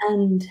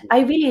 And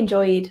I really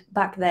enjoyed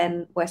back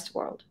then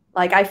Westworld.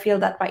 Like, I feel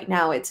that right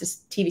now it's a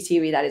TV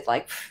series that is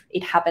like,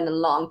 it happened a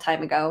long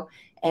time ago,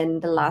 and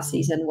the last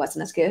season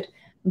wasn't as good.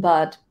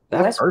 But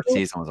that first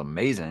season was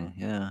amazing.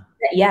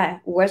 Yeah,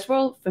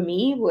 Westworld for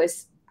me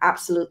was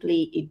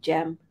absolutely a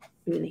gem,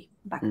 really,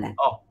 back then.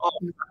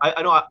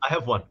 I know. I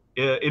have one.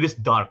 It is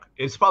Dark.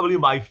 It's probably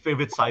my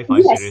favorite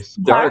sci-fi series.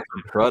 Dark,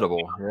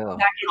 incredible.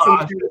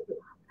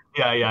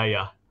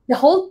 Yeah. The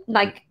whole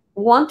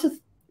 1 to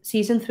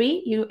season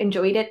 3, you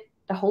enjoyed it,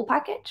 the whole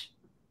package,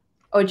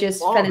 or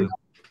just all fell in?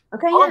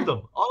 Okay, all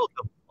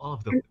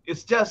of them.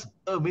 It's just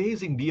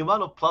amazing. The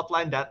amount of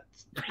plotline that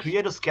the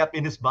creators kept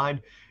in his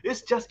mind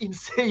is just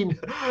insane.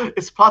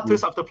 It's plot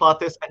twist after plot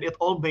twist, and it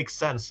all makes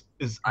sense.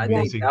 It's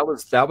amazing. I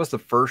think that was the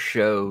first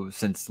show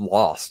since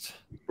Lost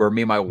where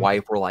me and my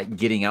wife were like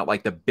getting out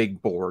like the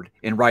big board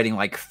and writing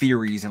like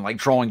theories and like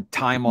drawing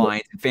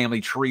timelines and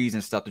family trees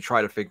and stuff to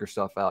try to figure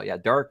stuff out. Yeah,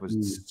 Dark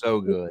was so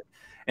good.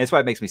 And that's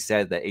why it makes me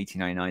sad that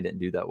 1899 didn't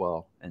do that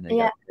well, and they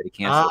got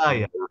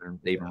canceled. And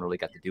they even really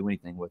got to do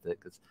anything with it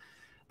because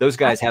those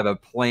guys have a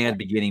planned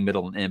beginning,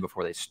 middle, and end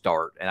before they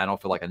start, and I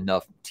don't feel like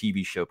enough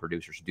TV show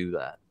producers do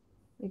that.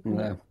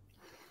 No,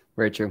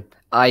 very true.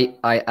 I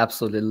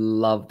absolutely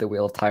love the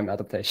Wheel of Time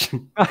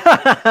adaptation.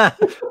 I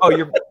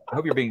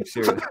hope you're being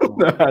serious.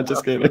 No, I'm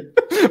just kidding.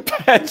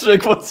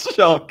 Petrik was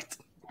shocked.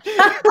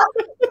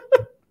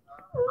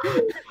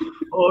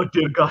 Oh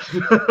dear God.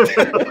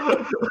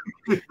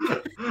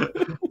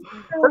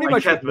 Pretty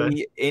much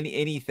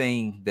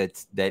anything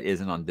that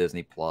isn't on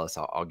Disney Plus,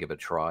 I'll give it a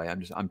try.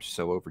 I'm just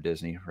so over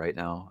Disney right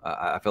now.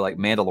 I feel like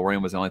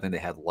Mandalorian was the only thing they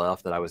had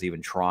left that I was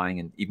even trying,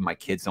 and even my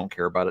kids don't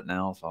care about it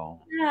now.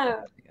 So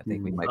I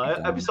think we might be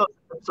done.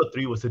 Episode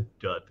 3 was a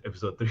dud.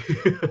 Episode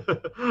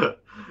 3.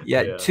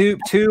 Yeah. Two.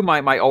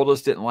 My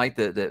oldest didn't like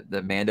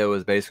that Mando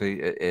was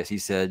basically, as he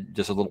said,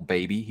 just a little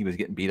baby. He was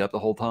getting beat up the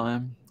whole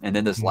time. And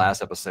then this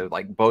last episode,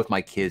 like both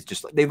my kids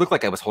they looked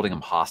like I was holding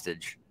them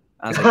hostage.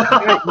 I was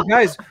like, you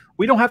guys,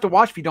 we don't have to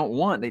watch if you don't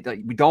want.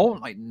 We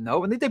don't, like,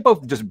 no. And they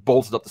both just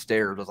bolted up the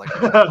stairs. I was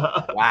like,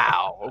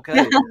 wow,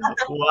 okay.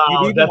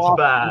 Wow, that's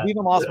bad. You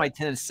even lost my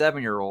 10 and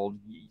 7-year-old.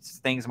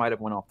 Things might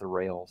have went off the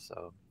rails.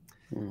 So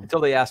until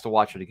they ask to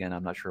watch it again,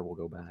 I'm not sure we'll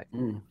go back.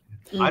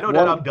 I know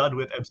that I'm done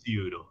with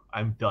MCU, though.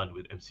 I'm done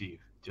with MCU.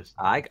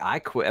 I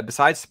quit.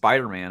 Besides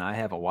Spider-Man, I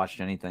haven't watched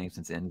anything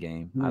since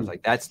Endgame. I was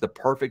like, that's the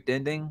perfect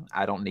ending.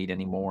 I don't need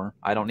any more.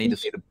 I don't need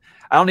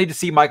to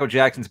see Michael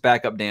Jackson's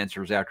backup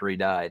dancers after he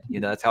died.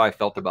 That's how I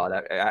felt about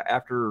it.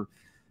 After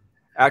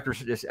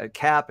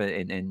Cap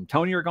and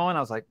Tony are gone, I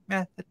was like,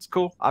 it's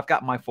cool. I've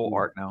got my full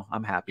arc now.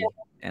 I'm happy.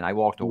 And I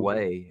walked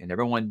away, and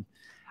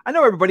I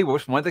know everybody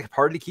wanted the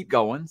party to keep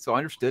going, so I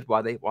understood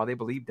why they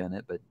believed in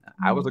it, but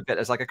I was looked at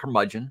as like a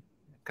curmudgeon.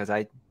 Because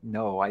I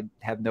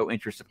have no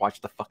interest to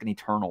watch the fucking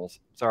Eternals.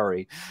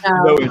 Sorry,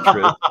 no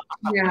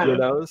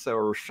interest.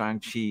 Or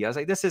Shang-Chi. I was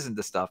like, this isn't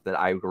the stuff that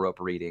I grew up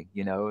reading.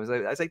 I was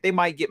like, they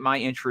might get my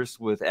interest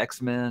with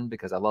X-Men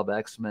because I love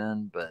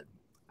X-Men, but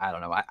I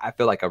don't know. I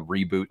feel like a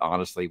reboot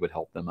honestly would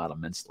help them out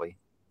immensely.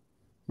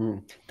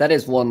 That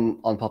is one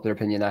unpopular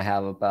opinion I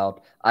have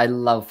about. I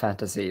love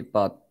fantasy,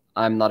 but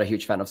I'm not a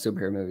huge fan of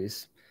superhero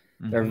movies.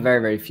 There are very,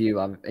 very few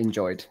I've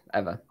enjoyed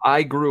ever.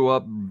 I grew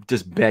up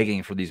just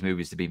begging for these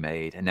movies to be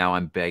made, and now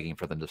I'm begging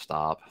for them to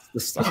stop.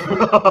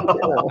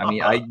 I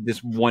mean, I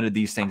just wanted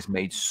these things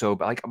made so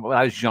bad. Like when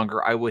I was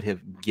younger, I would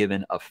have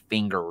given a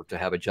finger to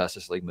have a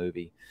Justice League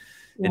movie.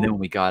 And then when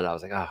we got it, I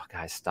was like, oh,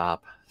 guys,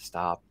 stop.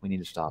 We need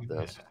to stop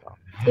this.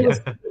 It was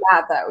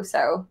bad, though,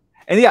 so.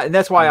 And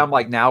that's why I'm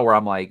like now where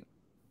I'm like,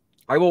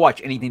 I will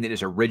watch anything that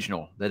is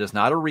original, that is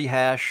not a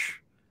rehash,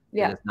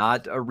 that is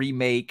not a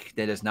remake,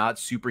 that is not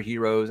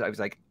superheroes. I was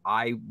like,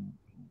 I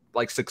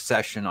like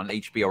Succession on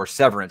HBO or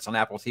Severance on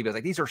Apple TV. I was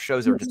like, these are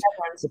shows that are just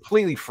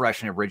completely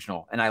fresh and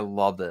original, and I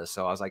love this.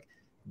 So I was like,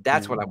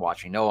 that's what I'm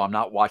watching. No, I'm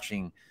not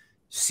watching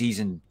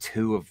season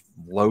 2 of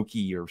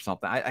Loki or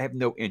something. I have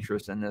no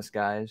interest in this,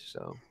 guys.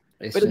 So,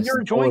 but if you're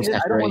enjoying it,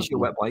 I don't want you to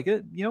wet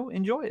blanket. You know,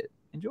 enjoy it.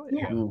 Enjoy it.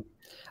 Yeah.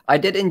 I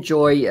did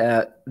enjoy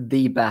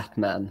the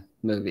Batman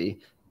movie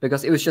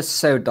because it was just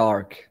so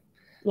dark.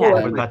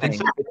 Yeah.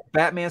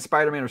 Batman,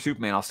 Spider-Man, or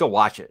Superman, I'll still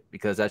watch it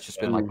because that's just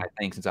been like my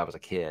thing since I was a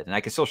kid, and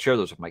I can still share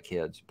those with my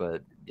kids.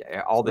 But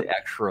yeah, all the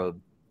extra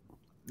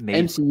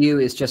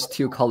MCU is just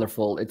too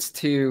colorful. It's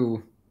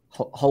too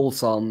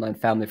wholesome and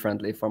family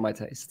friendly for my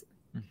taste.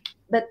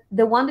 But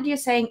the one that you're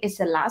saying is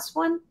the last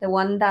one, the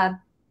one that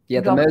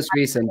the most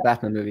recent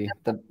Batman movie.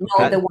 The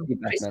one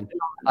Batman.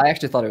 I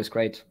actually thought it was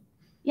great.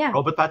 Yeah,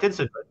 Robert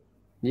Pattinson.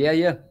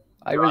 Yeah.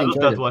 I really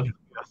enjoyed that it. one.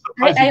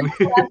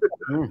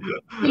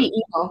 Really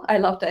evil. I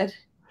loved it.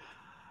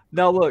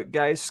 Now, look,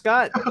 guys,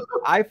 Scott,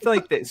 I feel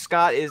like that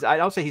Scott is, I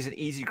don't say he's an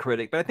easy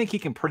critic, but I think he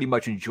can pretty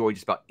much enjoy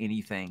just about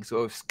anything.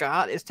 So if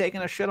Scott is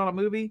taking a shit on a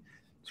movie,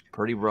 it's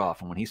pretty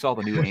rough. And when he saw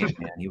the new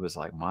Ant-Man, he was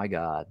like, my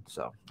God.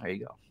 So there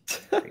you go.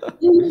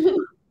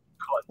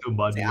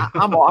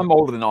 I'm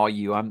older than all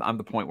you. I'm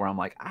the point where I'm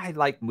like, I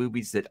like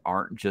movies that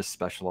aren't just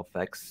special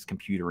effects,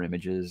 computer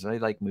images. I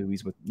like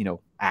movies with,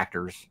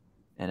 actors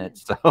in it.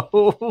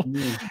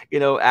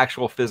 So,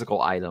 actual physical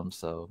items.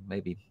 So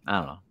maybe, I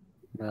don't know.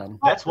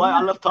 That's why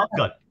I love Top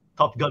Gun.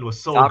 Top Gun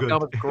was so good. Top Gun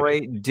was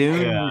great.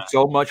 Dune,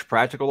 so much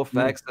practical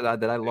effects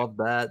that I love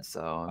that.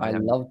 So I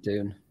love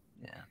Dune.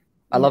 Yeah,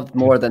 I loved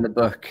more than the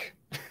book.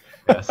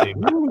 Yeah,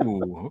 same.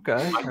 Ooh,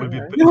 okay.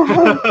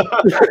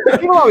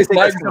 People always think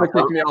Mike's gonna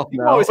kick me off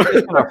now. Always think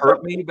it's gonna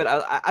hurt me, but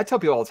I tell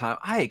people all the time,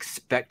 I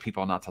expect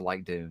people not to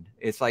like Dune.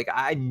 It's like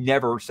I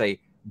never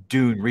say,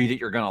 Dune, read it,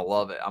 you're gonna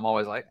love it. I'm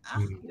always like,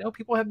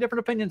 people have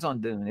different opinions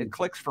on Dune. It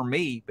clicks for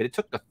me, but it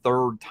took the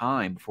 3rd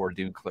time before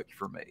Dune clicked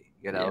for me.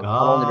 I've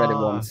only read it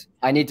once.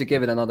 I need to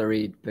give it another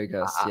read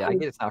because I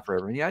get it's not for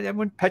everyone. Yeah,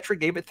 when Petrik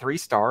gave it 3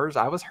 stars,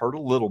 I was hurt a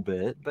little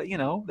bit, but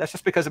that's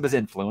just because of his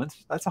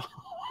influence. That's all.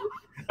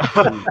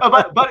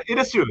 but it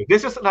is true.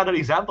 This is another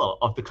example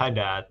of the kind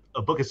that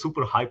a book is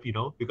super hype,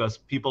 because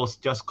people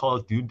just call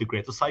Dune the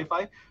greatest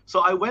sci-fi. So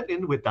I went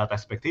in with that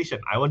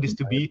expectation. I want this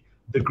to be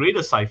the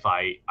greatest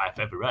sci-fi I've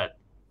ever read.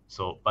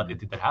 So, but it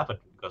didn't happen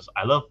because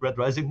I love Red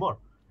Rising more.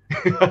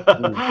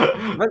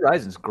 Red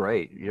Rising's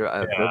great.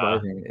 Red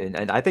Rising,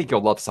 and I think you'll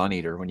love Sun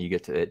Eater when you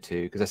get to it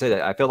too. Because I said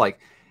I feel like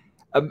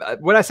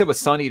what I said with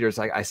Sun Eaters,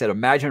 I said,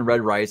 imagine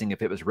Red Rising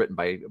if it was written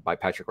by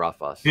Petrik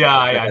Rothfuss.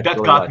 Yeah, that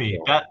really got me.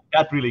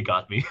 That really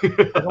got me.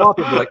 A lot of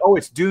people are like, oh,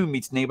 it's Dune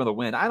meets Name of the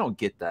Wind. I don't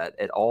get that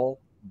at all,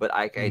 but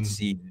I can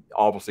see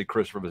obviously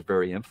Christopher was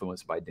very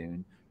influenced by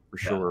Dune for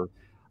sure.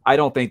 I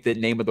don't think that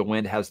Name of the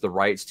Wind has the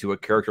rights to a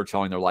character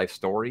telling their life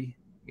story.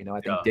 I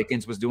think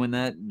Dickens was doing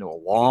that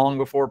long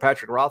before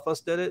Petrik Rothfuss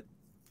did it.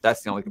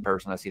 That's the only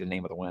comparison I see to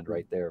Name of the Wind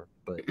right there.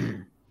 But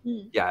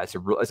yeah, it's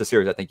a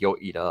series I think you'll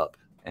eat up.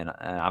 And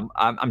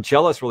I'm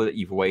jealous really that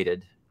you've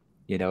waited,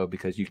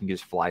 because you can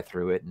just fly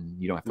through it and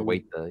you don't have to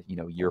wait the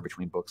year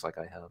between books like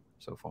I have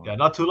so far. Yeah,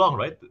 not too long,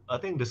 right? I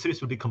think the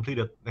series will be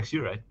completed next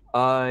year, right?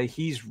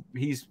 He's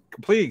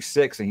completing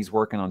 6 and he's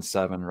working on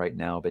 7 right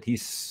now. But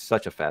he's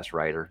such a fast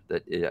writer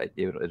that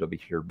it'll be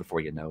here before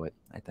you know it,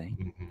 I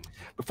think.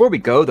 Before we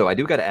go though, I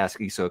do got to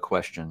ask Isa a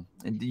question.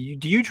 And do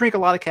you drink a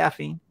lot of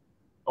caffeine?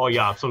 Oh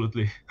yeah,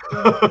 absolutely.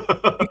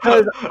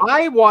 Because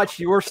I watch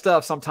your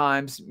stuff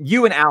sometimes,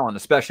 you and Alan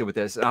especially with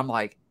this, and I'm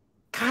like,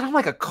 God, I'm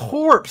like a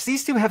corpse.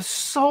 These two have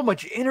so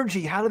much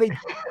energy. How do they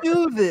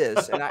do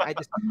this? And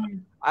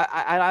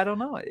I don't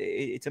know.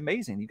 It's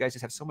amazing. You guys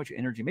just have so much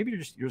energy. Maybe you're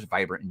just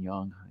vibrant and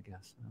young, I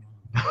guess.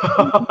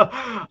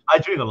 I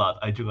drink a lot.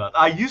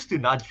 I used to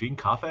not drink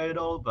coffee at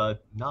all,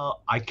 but now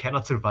I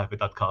cannot survive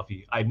without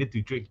coffee. I need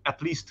to drink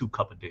at least 2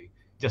 cups a day.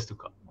 Just 2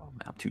 cups. Oh,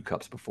 man, 2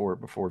 cups before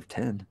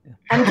 10. Yeah.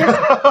 I'm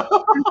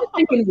just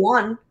drinking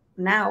 1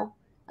 now.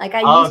 Like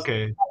I used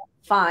to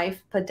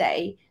 5 per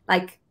day,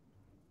 like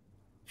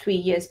 3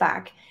 years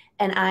back,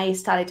 and I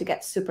started to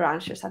get super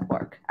anxious at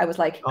work. I was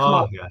like,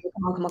 come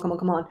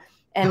on.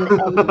 And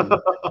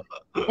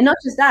not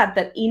just that,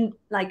 but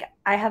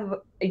I have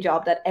a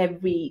job that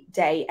every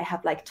day I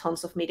have like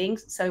tons of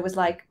meetings. So it was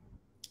like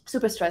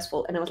super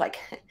stressful. And I was like,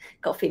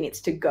 coffee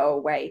needs to go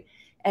away.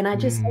 And I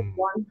just had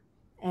 1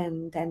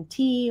 and then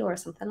tea or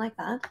something like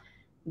that.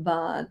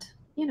 But,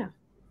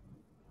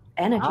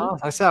 energy.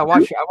 I said I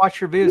watch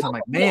your videos. I'm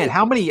like, man,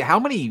 how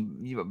many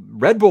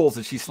Red Bulls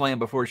did she slam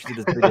before she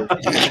did this video?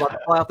 She's about to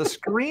fly off the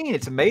screen.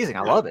 It's amazing.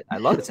 I love it. I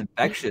love it. It's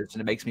infectious,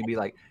 and it makes me be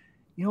like,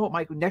 you know what,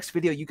 Mike? Next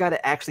video, you got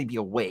to actually be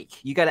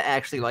awake. You got to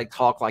actually like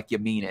talk like you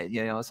mean it.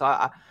 You know. So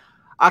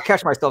I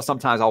catch myself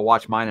sometimes. I'll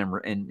watch mine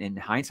in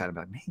hindsight. I'm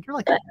like, man,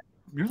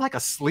 you're like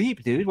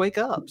asleep, dude. Wake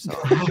up. So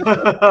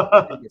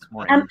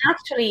I'm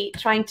actually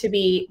trying to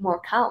be more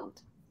calm.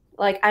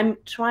 Like I'm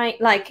trying,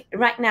 like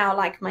right now,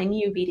 like my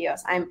new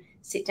videos, I'm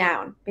sit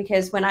down,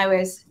 because when I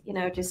was,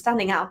 just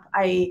standing up,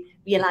 I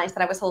realized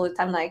that I was all the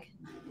time like,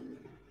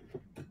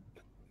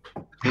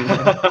 and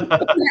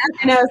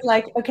I was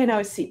like, okay,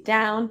 now sit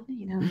down,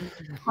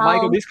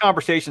 Michael, these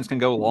conversations can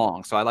go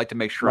long, so I like to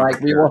make sure.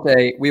 Like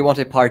we want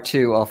a part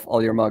 2 of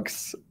all your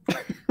mugs.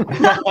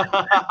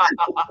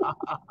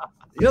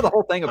 The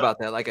whole thing about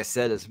that, like I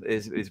said,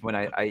 is when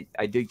I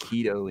did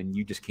keto, and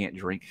you just can't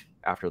drink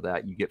after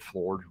that. You get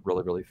floored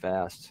really, really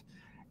fast.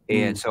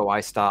 And so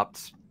I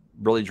stopped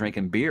really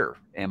drinking beer.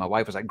 And my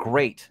wife was like,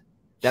 great.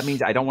 That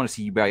means I don't want to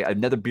see you buy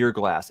another beer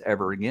glass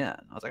ever again.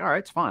 I was like, all right,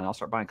 it's fine. I'll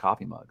start buying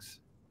coffee mugs.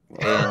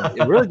 And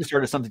it really just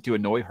started something to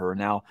annoy her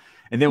now.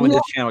 And then when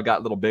this channel got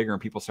a little bigger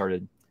and people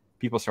started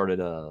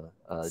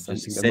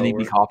just sending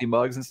me coffee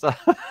mugs and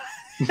stuff.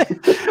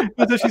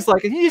 So she's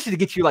like, you should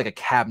get you like a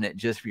cabinet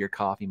just for your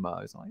coffee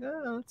mugs. I'm like,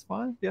 oh, that's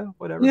fine. Yeah,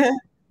 whatever. Yeah.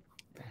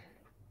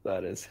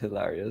 That is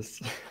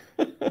hilarious.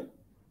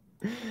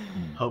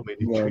 How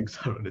many drinks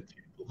are on the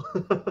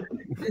table?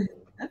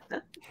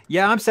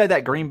 Yeah, I'm sad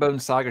that Greenbone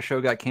Saga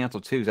show got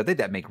canceled too, because I think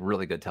that make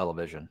really good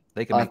television.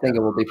 They can. I think it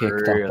will be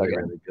picked up again.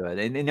 Really good.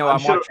 And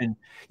I'm watching.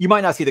 You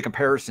might not see the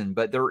comparison,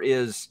 but there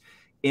is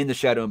in the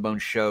Shadow and Bone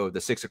show,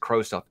 the Six of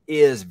Crows stuff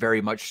is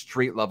very much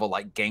street level,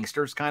 like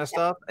gangsters kind of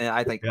stuff. And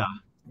I think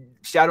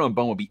Shadow and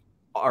Bone would be,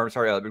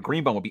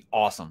 Greenbone would be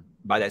awesome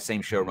by that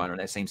same showrunner,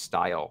 that same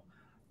style,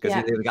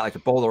 because they've got like the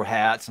bowler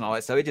hats and all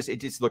that. So it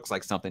just looks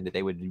like something that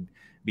they would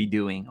be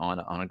doing on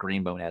a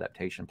Greenbone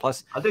adaptation.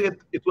 Plus, I think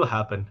it will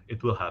happen.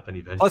 It will happen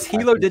eventually. Plus,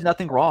 Hilo did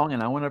nothing wrong,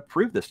 and I want to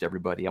prove this to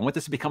everybody. I want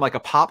this to become like a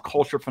pop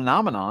culture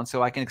phenomenon,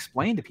 so I can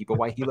explain to people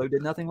why Hilo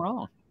did nothing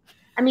wrong.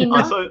 I mean,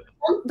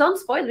 don't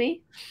spoil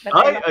me. You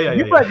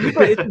read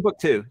it's in book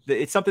 2.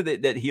 It's something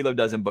that Hilo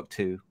does in book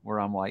 2, where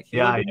I'm like,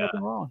 Hilo did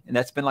nothing wrong, and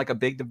that's been like a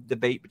big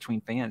debate between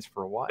fans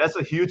for a while. That's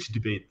a huge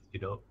debate,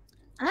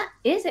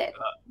 Is it?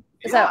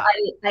 So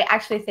I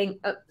actually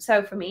think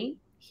so. For me,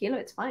 Hilo,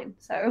 it's fine.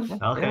 So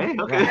okay.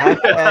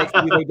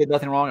 Hilo did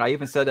nothing wrong. I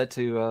even said that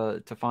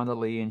to Fonda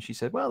Lee, and she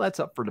said, "Well, that's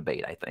up for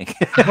debate, I think."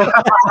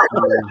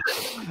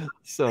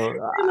 So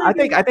I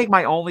think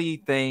my only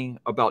thing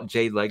about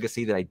Jade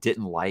Legacy that I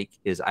didn't like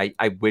is I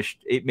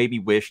made me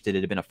wish that it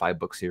had been a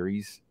 5-book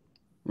series.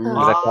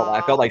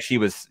 I felt like she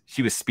was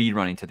speed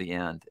running to the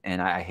end,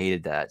 and I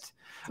hated that.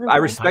 I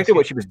respected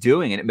what she was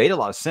doing, and it made a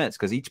lot of sense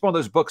because each one of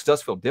those books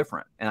does feel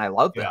different, and I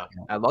love that.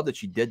 I love that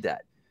she did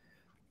that.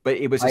 But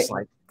it was just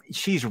like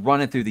she's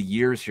running through the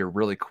years here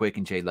really quick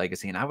in Jade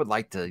Legacy, and I would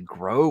like to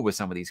grow with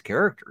some of these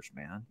characters,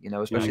 man.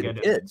 Especially the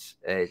kids.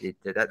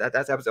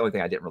 That was the only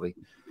thing I didn't really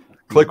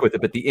click with it.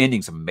 But the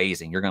ending's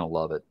amazing. You're gonna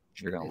love it.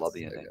 You're gonna love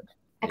the ending.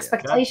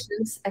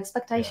 Expectations.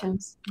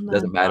 No.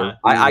 Doesn't matter.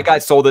 I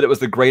got sold that it was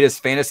the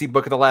greatest fantasy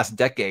book of the last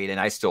decade, and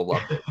I still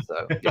love it.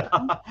 So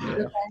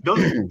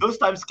those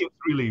time skips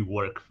really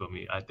work for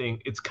me. I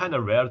think it's kind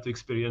of rare to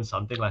experience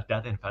something like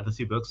that in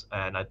fantasy books,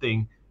 and I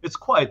think it's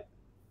quite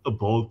a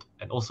bold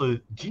and also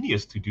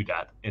genius to do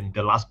that in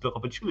the last book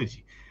of a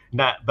trilogy.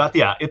 But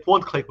it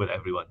won't click with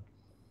everyone.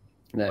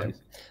 No,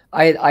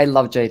 I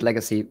love Jade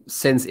Legacy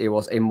since it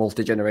was a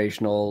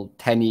multi-generational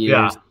 10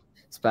 years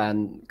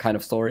span kind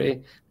of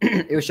story.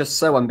 It was just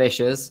so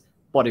ambitious,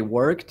 but it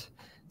worked.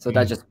 So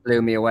that just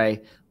blew me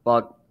away.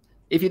 But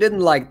if you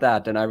didn't like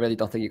that, then I really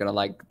don't think you're going to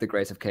like The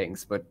Grace of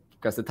Kings. But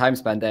because the time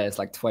span there is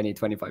like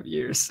 20-25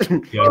 years.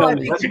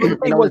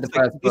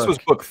 This was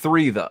book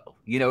 3, though.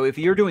 If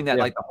you're doing that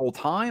like the whole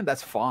time,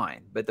 that's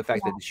fine. But the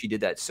fact that she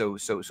did that so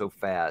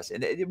fast,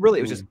 and it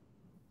was just,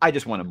 I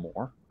just wanted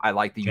more. I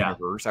like the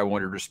universe. I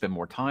wanted her to spend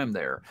more time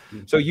there.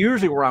 So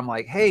usually where I'm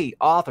like, hey,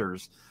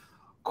 authors,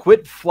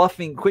 quit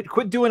fluffing,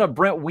 quit doing a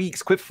Brent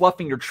Weeks, quit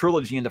fluffing your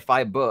trilogy into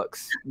 5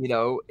 books,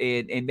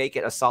 and make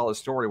it a solid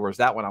story. Whereas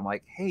that one, I'm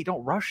like, hey,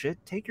 don't rush it.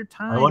 Take your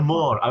time. I want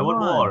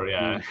more.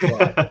 Yeah.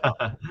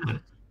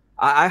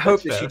 I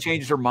hope that she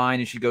changes her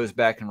mind and she goes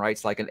back and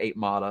writes like an 8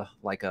 Mata,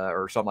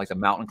 or something like the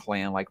Mountain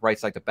Clan, like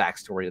writes like the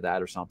backstory of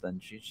that or something.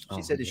 She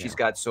said that she's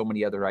got so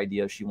many other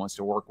ideas she wants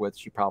to work with.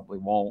 She probably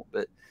won't,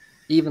 but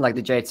even like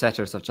the Jade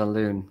Setters of John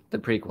Loon, the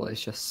prequel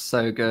is just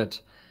so good.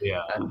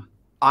 Yeah.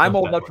 I'm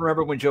old enough to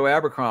remember when Joe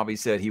Abercrombie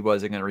said he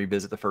wasn't going to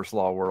revisit the First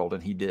Law world,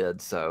 and he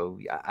did. So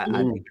I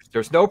think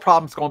there's no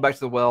problems going back to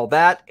the well.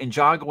 That and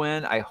John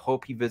Gwynne, I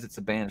hope he visits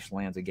the Banished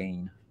Lands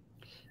again.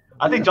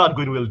 I think John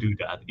Gwynne will do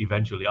that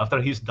eventually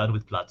after he's done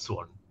with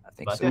Bloodsworn. I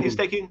think so. He's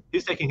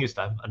taking his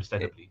time,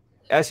 understandably.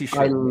 As he should.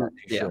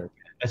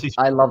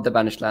 I love the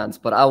Banished Lands,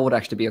 but I would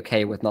actually be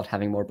okay with not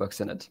having more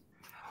books in it.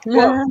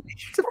 Well,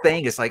 the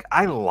thing is, like,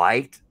 I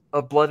liked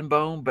of Blood and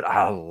Bone, but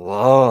I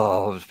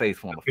love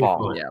Faithful in the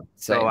Fallen. Yeah.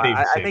 So Same.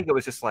 I think it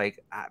was just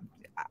like,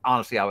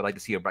 honestly, I would like to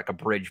see like a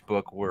bridge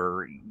book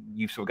where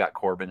you've still got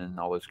Corbin and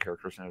all those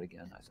characters in it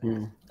again. I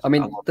think. I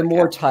mean, the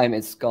more time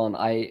it's gone,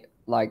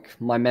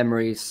 my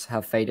memories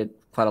have faded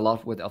quite a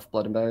lot with Of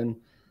Blood and Bone.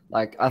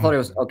 Like, I thought it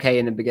was okay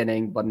in the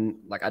beginning, but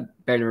like I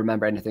barely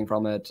remember anything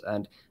from it,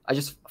 and I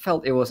just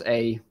felt it was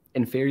a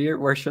inferior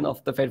version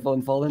of the Faithful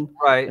and Fallen.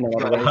 Right. In a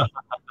lot of ways.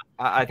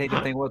 I think the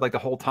thing was like the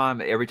whole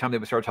time, every time they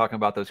would start talking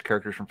about those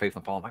characters from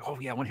Faithful and Fallen, I'm like, oh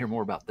yeah, I want to hear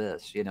more about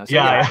this. You know? So,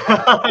 yeah.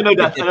 I know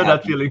that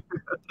feeling.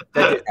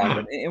 That did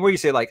happen. And where you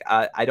say like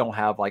I don't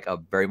have like a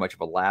very much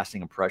of a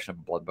lasting impression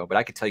of Blood and Bone, but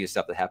I could tell you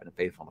stuff that happened in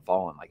Faithful and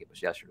Fallen like it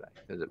was yesterday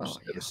because it was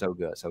so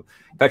good. So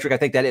Petrik, I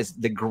think that is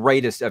the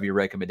greatest of your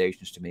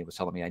recommendations to me, was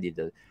telling me I need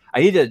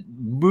to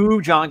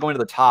move John going to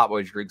the top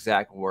was your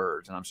exact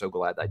words, and I'm so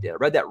glad that I did. I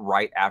read that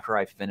right after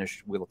I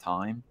finished Wheel of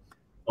Time.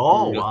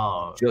 Oh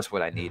wow! Just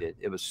what I needed.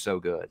 It was so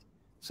good.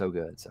 So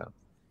good. So,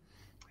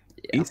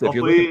 yeah. Issa, if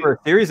you're looking for a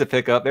series to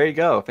pick up, there you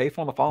go.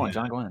 Faithful and the Fallen,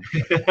 John Glenn.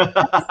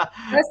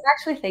 I was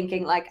actually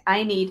thinking, like,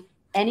 I need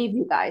any of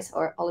you guys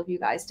or all of you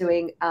guys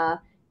doing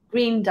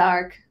Green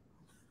Dark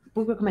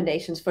book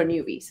recommendations for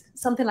newbies,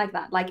 something like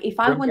that. Like, if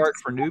I want Dark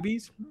for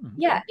newbies,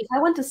 yeah, if I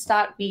want to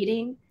start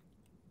reading,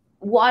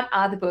 what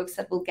are the books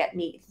that will get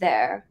me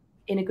there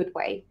in a good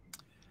way?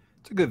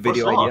 It's a good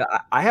video idea.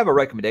 I have a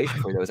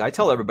recommendation for those. I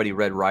tell everybody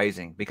Red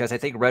Rising because I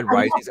think Red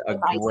Rising is a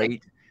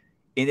great.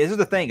 And this is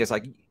the thing, it's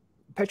like,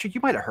 Petrik,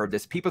 you might have heard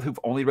this. People who've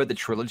only read the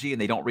trilogy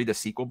and they don't read the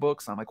sequel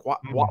books. I'm like,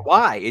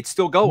 why? It's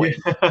still going.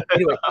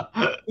 Anyway,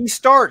 he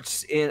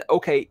starts in,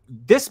 okay,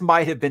 this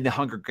might have been the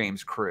Hunger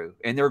Games crew,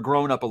 and they're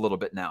grown up a little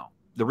bit now,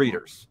 the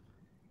readers.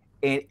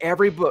 And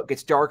every book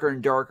gets darker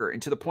and darker,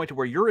 and to the point to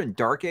where you're in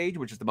Dark Age,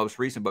 which is the most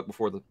recent book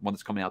before the one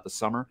that's coming out this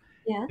summer.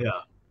 Yeah.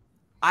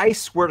 I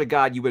swear to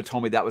God, you would have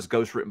told me that was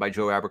ghost written by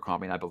Joe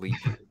Abercrombie, and I believe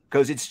you.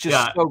 Because it's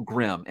just so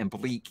grim and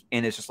bleak.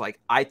 And it's just like,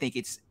 I think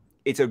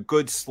it's a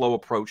good slow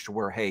approach to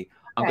where, hey,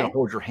 I'm going to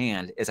hold your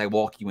hand as I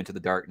walk you into the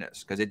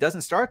darkness, because it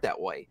doesn't start that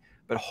way,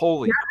 but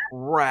holy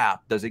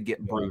crap, does it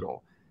get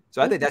brutal.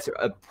 So I think that's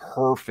a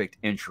perfect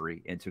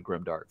entry into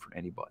grimdark for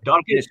anybody.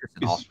 Dark Age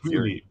is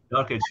really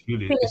dark.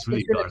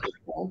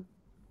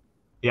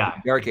 Yeah,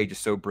 Dark Age is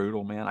so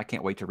brutal, man. I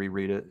can't wait to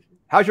reread it.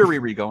 How's your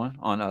reread going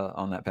on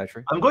that,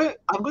 Petrik? I'm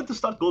going to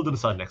start Golden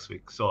Sun next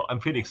week, so I'm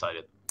pretty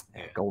excited.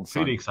 Yeah, Golden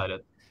Sun. Pretty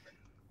excited.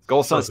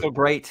 Golden Sun is still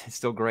great. It's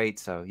still great.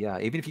 So yeah,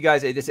 even if you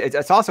guys,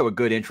 it's also a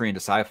good entry into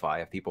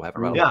sci-fi if people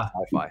haven't read a lot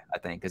of sci-fi, I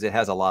think, because it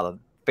has a lot of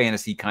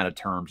fantasy kind of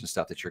terms and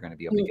stuff that you're going to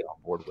be able to get on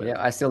board with.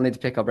 Yeah, I still need to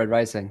pick up Red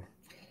Rising.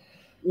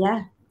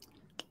 Yeah.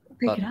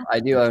 But I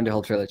do own the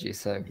whole trilogy,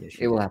 so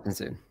it will happen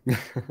soon.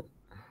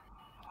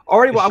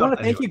 Alrighty, well, I want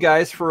to thank you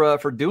guys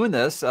for doing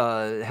this,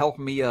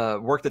 helping me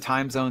work the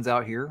time zones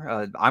out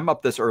here. I'm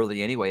up this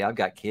early anyway. I've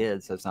got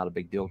kids, so it's not a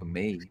big deal to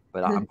me.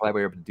 But I'm glad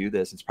we were able to do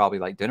this. It's probably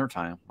like dinner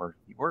time, or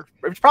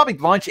it's probably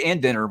lunch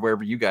and dinner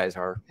wherever you guys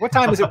are. What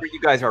time is it where you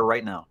guys are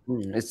right now?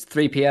 It's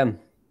 3 p.m.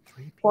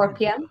 4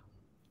 p.m.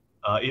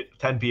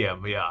 10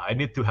 p.m. Yeah, I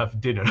need to have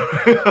dinner.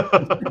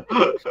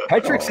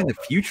 Petrik's in the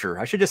future.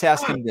 I should just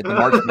ask him the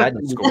March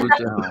Madness score.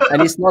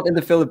 And he's not in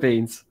the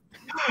Philippines.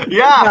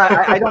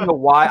 Yeah, I don't know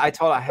why.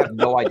 I have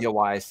no idea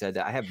why I said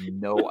that. I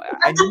know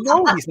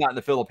he's not in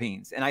the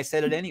Philippines, and I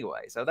said it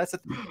anyway. So that's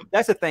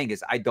the thing,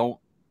 is I don't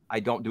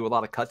do a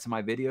lot of cuts in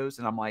my videos,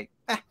 and I'm like,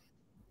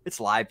 it's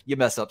live. You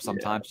mess up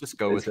sometimes. Just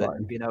go with it.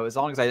 You know, as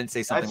long as I didn't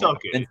say something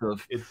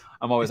offensive,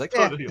 I'm always like,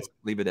 just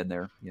leave it in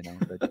there. You know.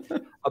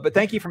 But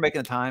thank you for making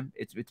the time.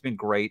 It's been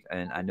great,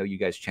 and I know you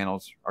guys'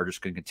 channels are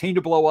just going to continue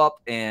to blow up,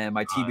 and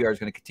my TBR is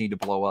going to continue to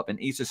blow up. And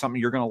this is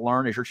something you're going to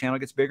learn as your channel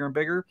gets bigger and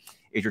bigger.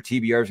 Is your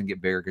TBRs going to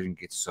get bigger because you can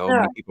get so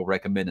many people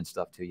recommending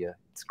stuff to you.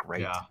 It's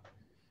great. Yeah.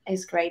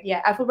 It's great.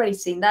 Yeah, I've already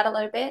seen that a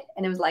little bit,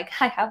 and it was like,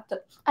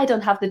 I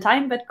don't have the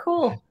time, but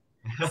cool.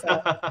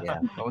 So, yeah,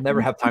 I'll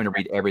never have time to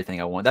read everything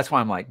I want. That's why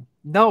I'm like,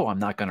 no, I'm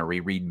not going to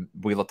reread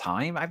Wheel of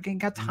Time. I've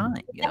got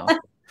time, you know.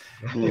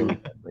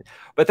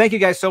 But thank you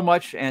guys so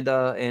much, and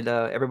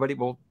everybody,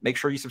 will make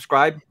sure you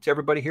subscribe to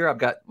everybody here. I've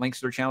got links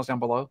to their channels down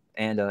below,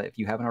 and if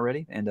you haven't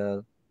already, and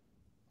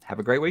have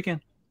a great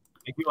weekend.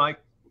 Thank you, Mike.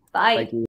 Bye. Thank you.